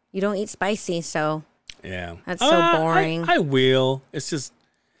right. You don't eat spicy, so Yeah. That's so boring. I will. It's just,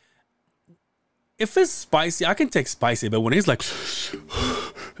 if it's spicy, I can take spicy, but when it's like,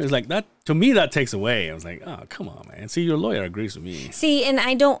 it's like that, to me, that takes away. I was like, oh, come on, man. See, your lawyer agrees with me. see, and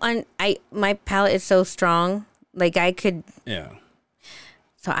I don't. My palate is so strong. Like I could. Yeah.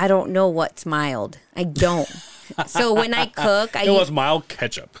 So I don't know what's mild. I don't. So when I cook, It was mild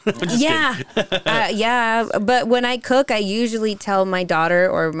ketchup. Just yeah, kidding. yeah. But when I cook, I usually tell my daughter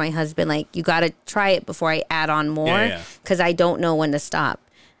or my husband, like, you got to try it before I add on more, Yeah. because I don't know when to stop.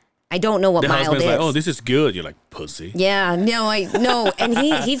 I don't know what The mild husband's is. like, oh, this is good. You're like, pussy. Yeah, no, and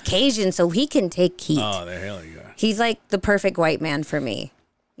he's Cajun, so he can take heat. Oh, the hell you go. He's like the perfect white man for me.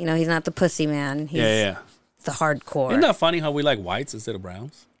 He's not the pussy man. He's Yeah. the hardcore. Isn't that funny how we like whites instead of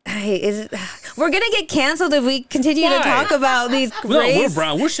browns? Hey, we're gonna get canceled if we continue to Why? talk about these No, we're race.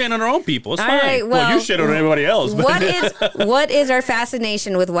 brown. We're shitting on our own people. It's All fine. right, well, you well, shit on everybody else. But what is our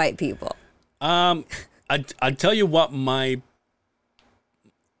fascination with white people? I tell you what,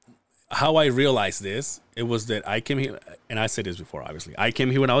 how I realized this, it was that I came here, and I said this before, obviously. I came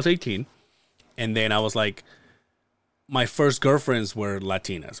here when I was 18, and then I was like, my first girlfriends were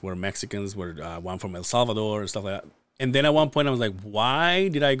Latinas, were Mexicans, were one from El Salvador and stuff like that. And then at one point I was like, why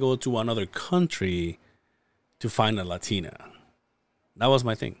did I go to another country to find a Latina? That was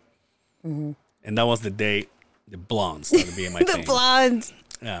my thing. Mm-hmm. And that was the day the blondes started being my thing. The blondes.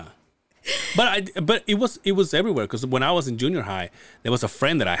 Yeah. But it was everywhere, because when I was in junior high, there was a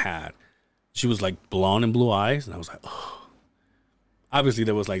friend that I had. She was like blonde and blue eyes, and I was like, oh. Obviously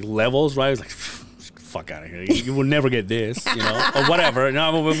there was like levels, right? I was like, fuck out of here. You will never get this, or whatever.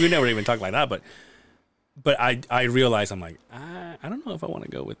 No, we never even talked like that, but I realized, I'm like, I don't know if I want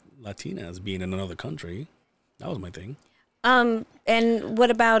to go with Latinas being in another country. That was my thing. And what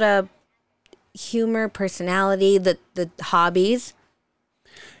about humor, personality, the hobbies?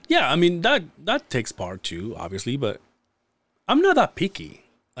 Yeah, I mean that takes part too, obviously, but I'm not that picky.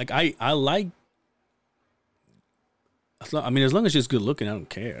 like I like. I mean, as long as she's good looking, I don't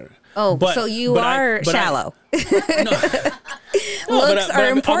care. Oh, so you are shallow. Looks are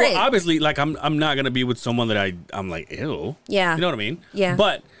important. Obviously, like I'm not gonna be with someone that I'm like, ew. Yeah. You know what I mean? Yeah.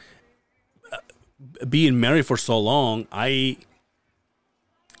 But being married for so long, I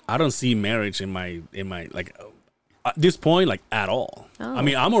don't see marriage in my like at this point like at all. Oh. I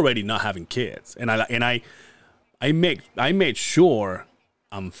mean, I'm already not having kids, and I made sure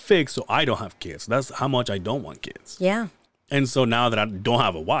I'm fixed so I don't have kids. That's how much I don't want kids. Yeah. And so now that I don't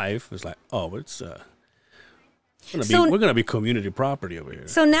have a wife, it's like, oh, it's we're gonna be community property over here.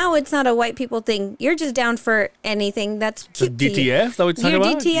 So now it's not a white people thing. You're just down for anything that's cute. The DTF? That what you're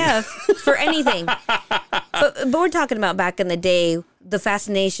talking about? DTF for anything. But we're talking about back in the day, the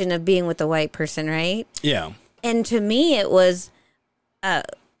fascination of being with a white person, right? Yeah. And to me, it was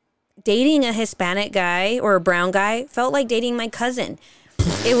dating a Hispanic guy or a brown guy felt like dating my cousin.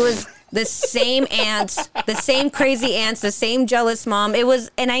 It was the same aunts, the same crazy aunts, the same jealous mom. It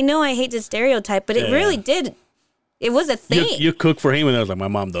was, and I know I hate to stereotype, but it really did. It was a thing. You cook for him, and I was like, my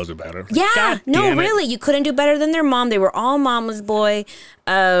mom does it better. Yeah, God no, damn it. really, you couldn't do better than their mom. They were all mama's boy.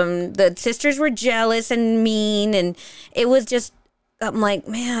 The sisters were jealous and mean, and it was just. I'm like,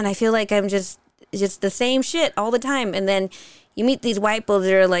 man, I feel like I'm just the same shit all the time, and then. You meet these white people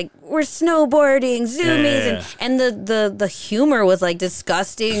that are like, we're snowboarding, zoomies, and the humor was like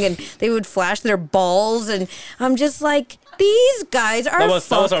disgusting, and they would flash their balls, and I'm just like, these guys are. That was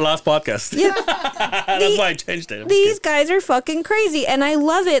our last podcast. Yeah, that's why I changed it. These guys are fucking crazy, and I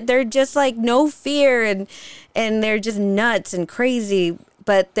love it. They're just like no fear, and they're just nuts and crazy,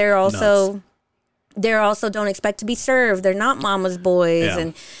 but they're also. Nuts. They're also don't expect to be served. They're not mama's boys. Yeah.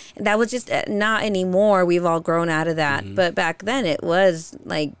 And that was just not anymore. We've all grown out of that. Mm-hmm. But back then it was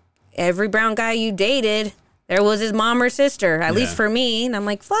like every brown guy you dated, there was his mom or sister, at least for me. And I'm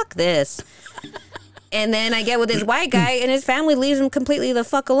like, fuck this. And then I get with this white guy and his family leaves him completely the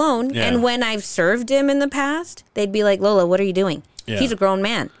fuck alone. Yeah. And when I've served him in the past, they'd be like, Lola, what are you doing? Yeah. He's a grown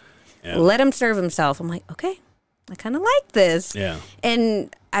man. Yeah. Let him serve himself. I'm like, okay, I kind of like this. Yeah.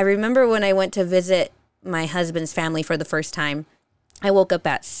 And I remember when I went to visit my husband's family for the first time, I woke up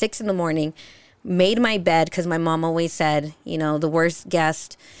at 6 a.m, made my bed because my mom always said, you know, the worst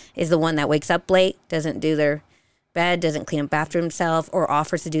guest is the one that wakes up late, doesn't do their bed, doesn't clean up after himself, or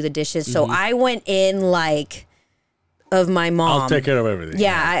offers to do the dishes. Mm-hmm. So I went in like of my mom. I'll take care of everything.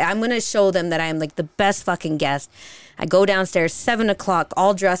 Yeah, I'm going to show them that I am like the best fucking guest. I go downstairs 7 o'clock,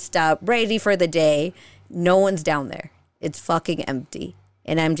 all dressed up, ready for the day. No one's down there. It's fucking empty.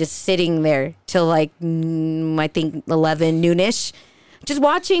 And I'm just sitting there till like, I think 11 noonish, just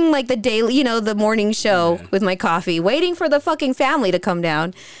watching like the daily, you know, the morning show with my coffee, waiting for the fucking family to come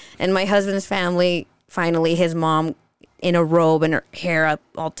down. And my husband's family, finally, his mom in a robe and her hair up,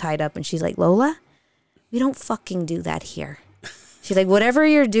 all tied up. And she's like, Lola, we don't fucking do that here. She's like, whatever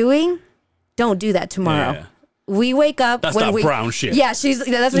you're doing, don't do that tomorrow. Yeah. We wake up. That's not brown shit. Yeah, that's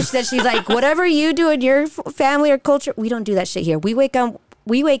what she said. She's like, whatever you do in your family or culture, we don't do that shit here. We wake up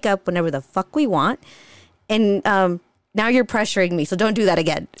whenever the fuck we want. And now you're pressuring me, so don't do that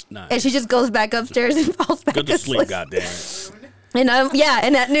again. Nice. And she just goes back upstairs and falls back to sleep. Goddamn. And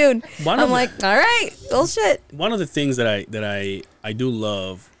and at noon, I'm like, all right, bullshit. One of the things that I do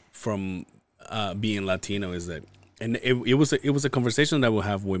love from being Latino is that, and it was a conversation that I would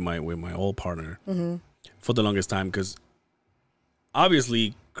have with my old partner for the longest time, because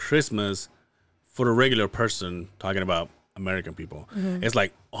obviously Christmas for the regular person, talking about American people, it's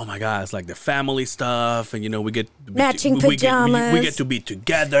like, oh my god, it's like the family stuff, and you know, we get matching pajamas, we get to be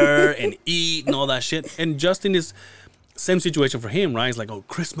together and eat and all that shit. And Justin is same situation for him, right? It's like, oh,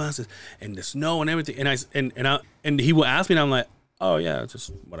 Christmas and the snow and everything, and he will ask me, and I'm like, oh yeah,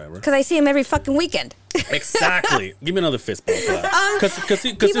 just whatever, because I see him every fucking weekend. Exactly. Give me another fist bump for that, because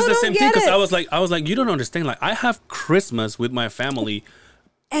it's the same thing. Because I was like, you don't understand. Like, I have Christmas with my family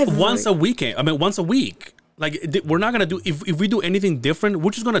once a weekend. I mean, once a week. Like, we're not gonna do, if we do anything different, we're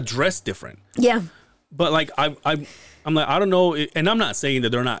just gonna dress different. Yeah. But like, I'm like, I don't know, and I'm not saying that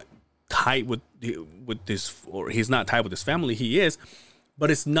they're not tight with this, or he's not tight with his family. He is, but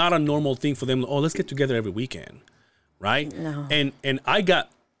it's not a normal thing for them. Oh, let's get together every weekend, right? No. And I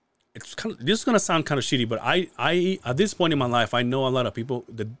got, it's kind of, this is gonna sound kind of shitty, but I at this point in my life, I know a lot of people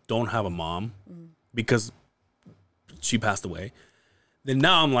that don't have a mom because she passed away. Then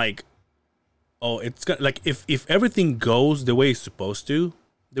now I'm like, oh, it's gonna, like, if everything goes the way it's supposed to,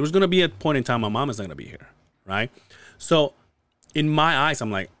 there was gonna be a point in time my mom is not gonna be here, right? So in my eyes,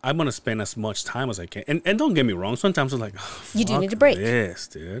 I'm like, I'm gonna spend as much time as I can. And don't get me wrong, sometimes I'm like, oh, You do fuck need a break. this,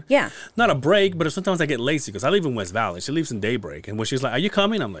 dude. Yeah. Not a break, but sometimes I get lazy because I live in West Valley. She lives in Daybreak, and when she's like, "Are you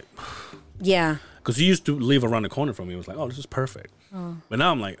coming?" I'm like, Yeah. because she used to live around the corner from me. It was like, "Oh, this is perfect." But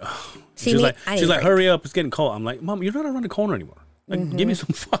now I'm like, oh. See, she's me- like, I need she's a like, break. "Hurry up, it's getting cold." I'm like, "Mom, you're not around the corner anymore. Like, Mm-hmm. give me some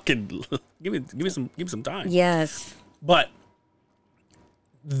fucking, give me some time." Yes. But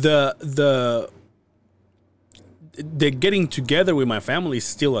the getting together with my family is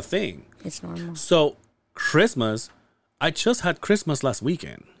still a thing. It's normal. So Christmas, I just had Christmas last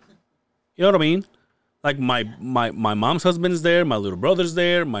weekend. You know what I mean? Like my mom's husband is there, my little brother's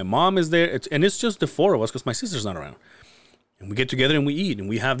there, my mom is there, and it's just the four of us because my sister's not around. And we get together and we eat, and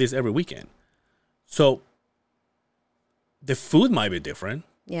we have this every weekend. So the food might be different,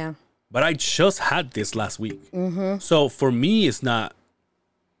 Yeah. but I just had this last week. So for me, it's not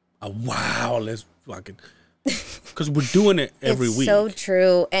a wow, let's fucking, because we're doing it every It's week. so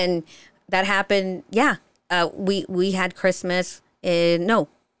true. And that happened. Yeah. We had Christmas in, no,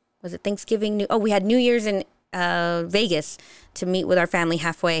 was it Thanksgiving? We had New Year's in Vegas to meet with our family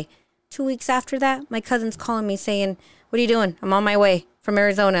halfway. 2 weeks after that, my cousin's calling me saying, "What are you doing? I'm on my way from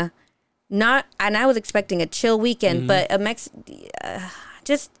Arizona." And I was expecting a chill weekend, but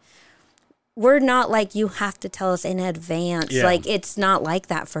just, we're not like, you have to tell us in advance. Yeah. Like, it's not like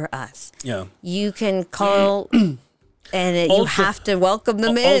that for us. Yeah. You can call and you Also- have to welcome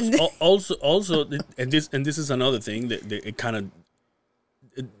them in. Also, and this is another thing that it kind of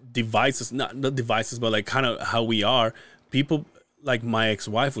divides, not divides us, but like kind of how we are. People like my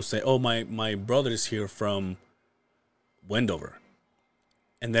ex-wife will say, "Oh, my brother is here from Wendover,"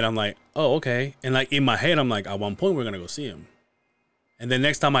 and then I'm like, "Oh, okay." And like in my head, I'm like, at one point we're gonna go see him, and then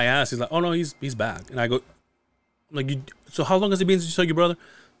next time I ask, he's like, "Oh no, he's back," and I go, "I'm like, so how long has it been since you saw your brother?"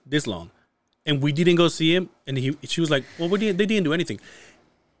 "This long." And we didn't go see him, and she was like, "Well, they didn't do anything."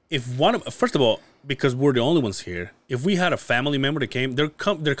 First of all, because we're the only ones here, if we had a family member that came,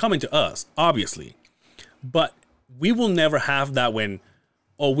 they're coming to us, obviously, but we will never have that when,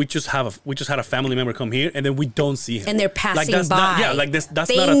 we just had a family member come here and then we don't see him And they're passing that's by. that's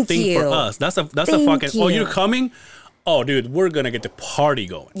not a Thank thing you. for us. That's a Thank fucking. Oh, you. you're coming. Oh, dude, we're gonna get the party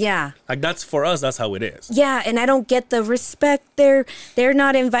going. Yeah. Like that's for us. That's how it is. Yeah, and I don't get the respect. They're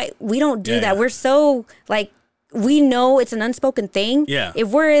not we don't do Yeah, that. yeah. We're so like, we know it's an unspoken thing. Yeah. If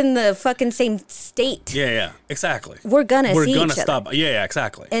we're in the fucking same state, Yeah, exactly. we're gonna see each other. stop. Yeah,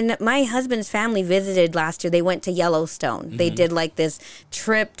 exactly. And my husband's family visited last year. They went to Yellowstone. They did like this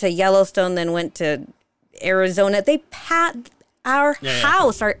trip to Yellowstone, then went to Arizona. They pat our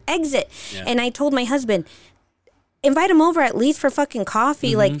house, our exit. Yeah. And I told my husband, invite him over at least for fucking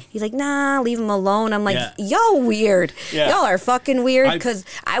coffee. Like, he's like, nah, leave him alone. I'm like, Yeah. y'all weird. Yeah. Y'all are fucking weird. I- Because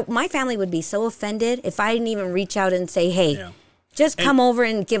my family would be so offended if I didn't even reach out and say, hey, Yeah. just come over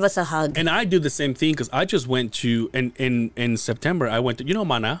and give us a hug. And I do the same thing because I just went to in September. I went to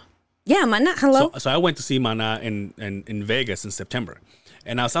Mana. Yeah, man, hello. So I went to see Mana in Vegas in September,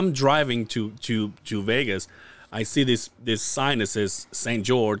 and as I'm driving to Vegas, I see this sign that says St.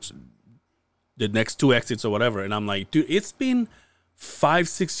 George, the next 2 exits or whatever, and I'm like, dude, it's been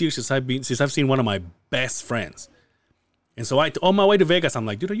 5-6 years since I've seen one of my best friends. And so on my way to Vegas, I'm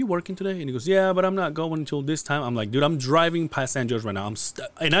like, dude, are you working today? And he goes, yeah, but I'm not going until this time. I'm like, dude, I'm driving past St. George right now.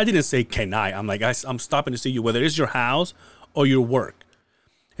 And I didn't say, can I? I'm like, I'm stopping to see you, whether it's your house or your work.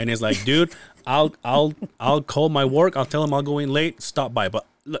 And he's like, dude, I'll call my work. I'll tell him I'll go in late. Stop by. But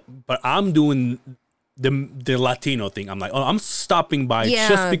I'm doing the Latino thing. I'm like, oh, I'm stopping by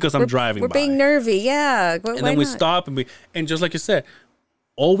just because I'm driving We're by. being nervy. Yeah. And then we stop and just like you said,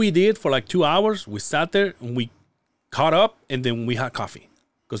 all we did for like 2 hours, we sat there and we caught up and then we had coffee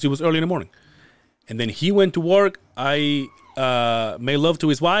because it was early in the morning. And then he went to work. I made love to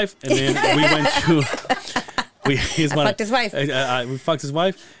his wife, and then we went to. fucked his wife. We fucked his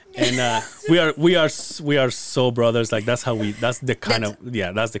wife, and we are so brothers. Like that's the kind of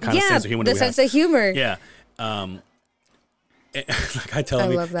sense of humor the that we sense have. of humor. Yeah. Like I tell I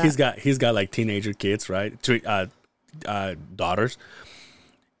him, love that. he's got like teenager kids, right? Daughters.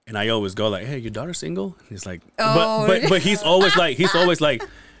 And I always go like, "Hey, your daughter single?" And he's like, Oh. but he's always like,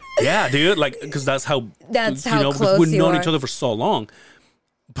 "Yeah, dude," like because that's how That's you how know, close we've you known are. each other for so long.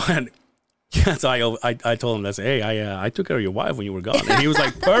 But yeah, so I told him, "Hey, I took care of your wife when you were gone," and he was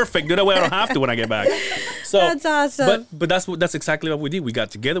like, "Perfect, do that way I don't have to when I get back." So That's awesome. But that's exactly what we did. We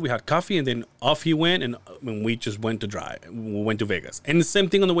got together, we had coffee, and then off he went, and we just went to drive. We went to Vegas, and the same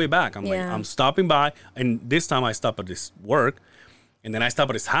thing on the way back. I'm like, Yeah. I'm stopping by, and this time I stop at this work. And then I stopped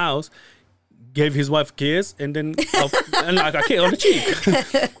at his house, gave his wife a kiss, and then and like a kiss on the cheek.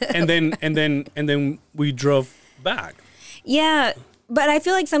 and then we drove back. Yeah, but I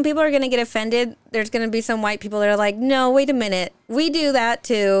feel like some people are going to get offended. There's going to be some white people that are like, "No, wait a minute. We do that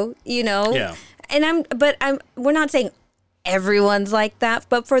too," you know? Yeah. And we're not saying everyone's like that,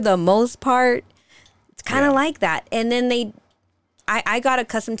 but for the most part, it's kind of like that. And then I got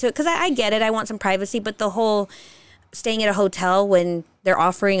accustomed to it because I get it. I want some privacy, but the whole staying at a hotel when they're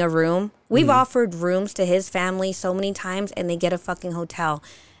offering a room, we've offered rooms to his family so many times and they get a fucking hotel.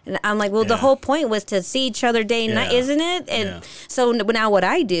 And I'm like, well, the whole point was to see each other day and night, isn't it? And so now what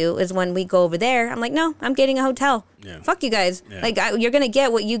I do is when we go over there, I'm like, no, I'm getting a hotel. Yeah. Fuck you guys. Yeah. Like, you're going to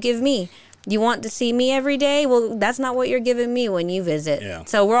get what you give me. You want to see me every day? Well, that's not what you're giving me when you visit. Yeah.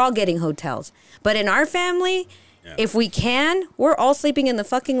 So we're all getting hotels. But in our family, if we can, we're all sleeping in the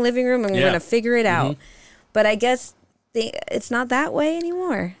fucking living room and we're going to figure it out. But I guess it's not that way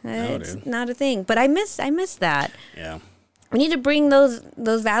anymore. It's not a thing. But I miss that. Yeah. We need to bring those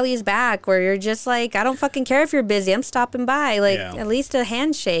values back where you're just like, I don't fucking care if you're busy. I'm stopping by. Like, at least a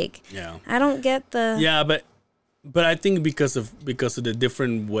handshake. Yeah. I don't get the... Yeah, but I think because of the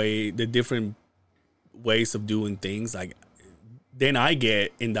different ways of doing things, like, then I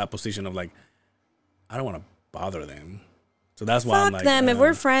get in that position of like, I don't want to bother them. So that's why I'm like... them. If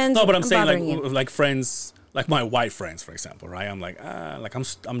we're friends, no, but I'm saying like friends, like my white friends, for example, right? I'm like,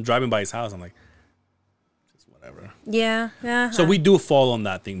 I'm driving by his house. I'm like, whatever. Yeah. So we do fall on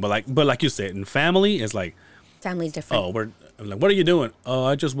that thing, but like you said, in family, it's like family's different. I'm like, what are you doing? Oh,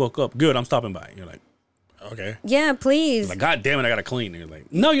 I just woke up. Good, I'm stopping by. You're like, okay. Yeah, please. I'm like, God damn it, I gotta clean. And you're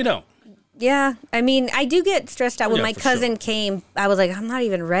like, no, you don't. Yeah, I mean, I do get stressed out when my cousin came. I was like, I'm not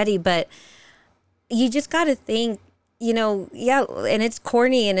even ready, but you just gotta think, and it's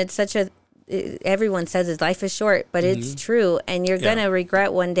corny and it's such a. Everyone says his life is short, but it's true. And you're going to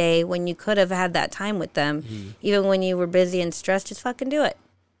regret one day when you could have had that time with them. Even when you were busy and stressed, just fucking do it.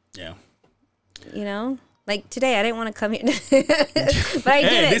 Yeah. Like today, I didn't want to come here. But I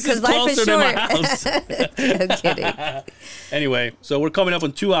did it because life is short. To my house. I'm kidding. Anyway, so we're coming up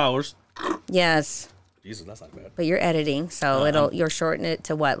on 2 hours. Yes. Jesus, that's not bad. But you're editing, so you'll shorten it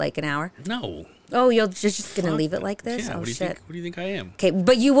to what, like an hour? No. Oh, you're just going to leave it like this? Yeah, what do you think I am? Okay,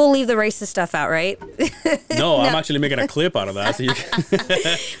 but you will leave the racist stuff out, right? No, I'm actually making a clip out of that. So you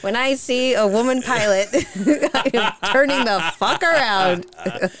can when I see a woman pilot, I'm turning the fuck around.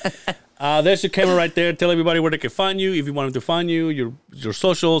 There's your camera right there. Tell everybody where they can find you. If you want them to find you, your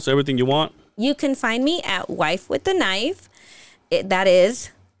socials, everything you want. You can find me at Wife with the Knife. That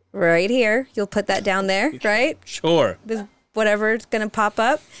is right here. You'll put that down there, right? Sure. Whatever is going to pop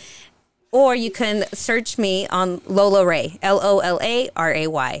up. Or you can search me on Lola Ray,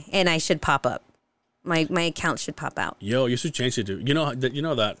 LOLARAY, and I should pop up. My account should pop out. Yo, you should change it to you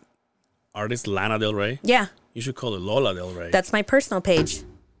know that artist Lana Del Rey? Yeah. You should call it Lola Del Rey. That's my personal page.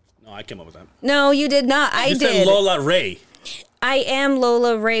 No, I came up with that. No, you did not. I did. You said Lola Ray. I am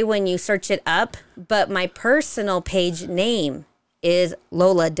Lola Ray when you search it up, but my personal page name is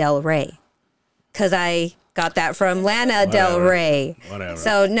Lola Del Rey because I got that from Lana Del Rey. Whatever.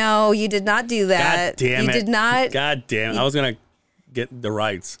 So no, you did not do that. God damn it. You did not. God damn it. I was going to get the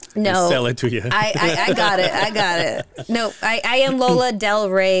rights and sell it to you. I got it. No, I am Lola Del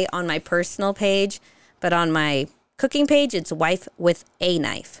Rey on my personal page, but on my cooking page, it's Wife with a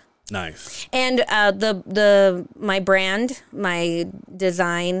Knife. Nice. And my brand, my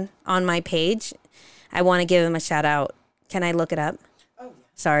design on my page, I want to give him a shout out. Can I look it up?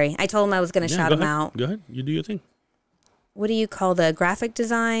 Sorry. I told him I was going to shout him out. Go ahead. You do your thing. What do you call the graphic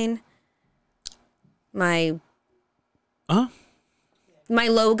design? My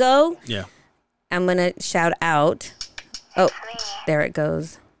logo? Yeah. I'm going to shout out. Oh, there it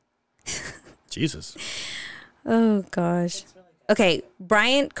goes. Jesus. Oh, gosh. Okay.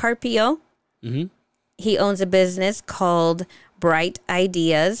 Bryant Carpio. Mm-hmm. He owns a business called Bright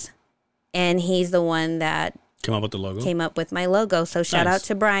Ideas. And he's the one that came up with the logo. Came up with my logo. So shout out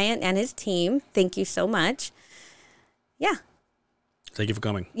to Bryant and his team. Thank you so much. Yeah. Thank you for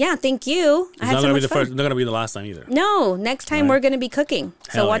coming. Yeah, thank you. It's not going to be the first. Not going to be the last time either. No, next time we're going to be cooking.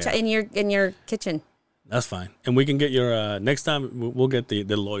 So watch out in your kitchen. That's fine. And we can get your next time. We'll get the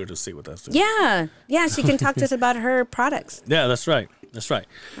lawyer to sit with us too. Yeah, she can talk to us about her products. Yeah, that's right.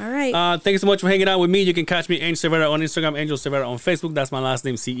 All right. Thank you so much for hanging out with me. You can catch me Angel Cervera on Instagram, Angel Cervera on Facebook. That's my last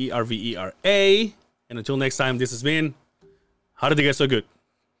name, Cervera. And until next time, this has been How Did They Get So Good?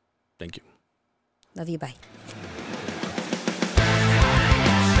 Thank you. Love you. Bye.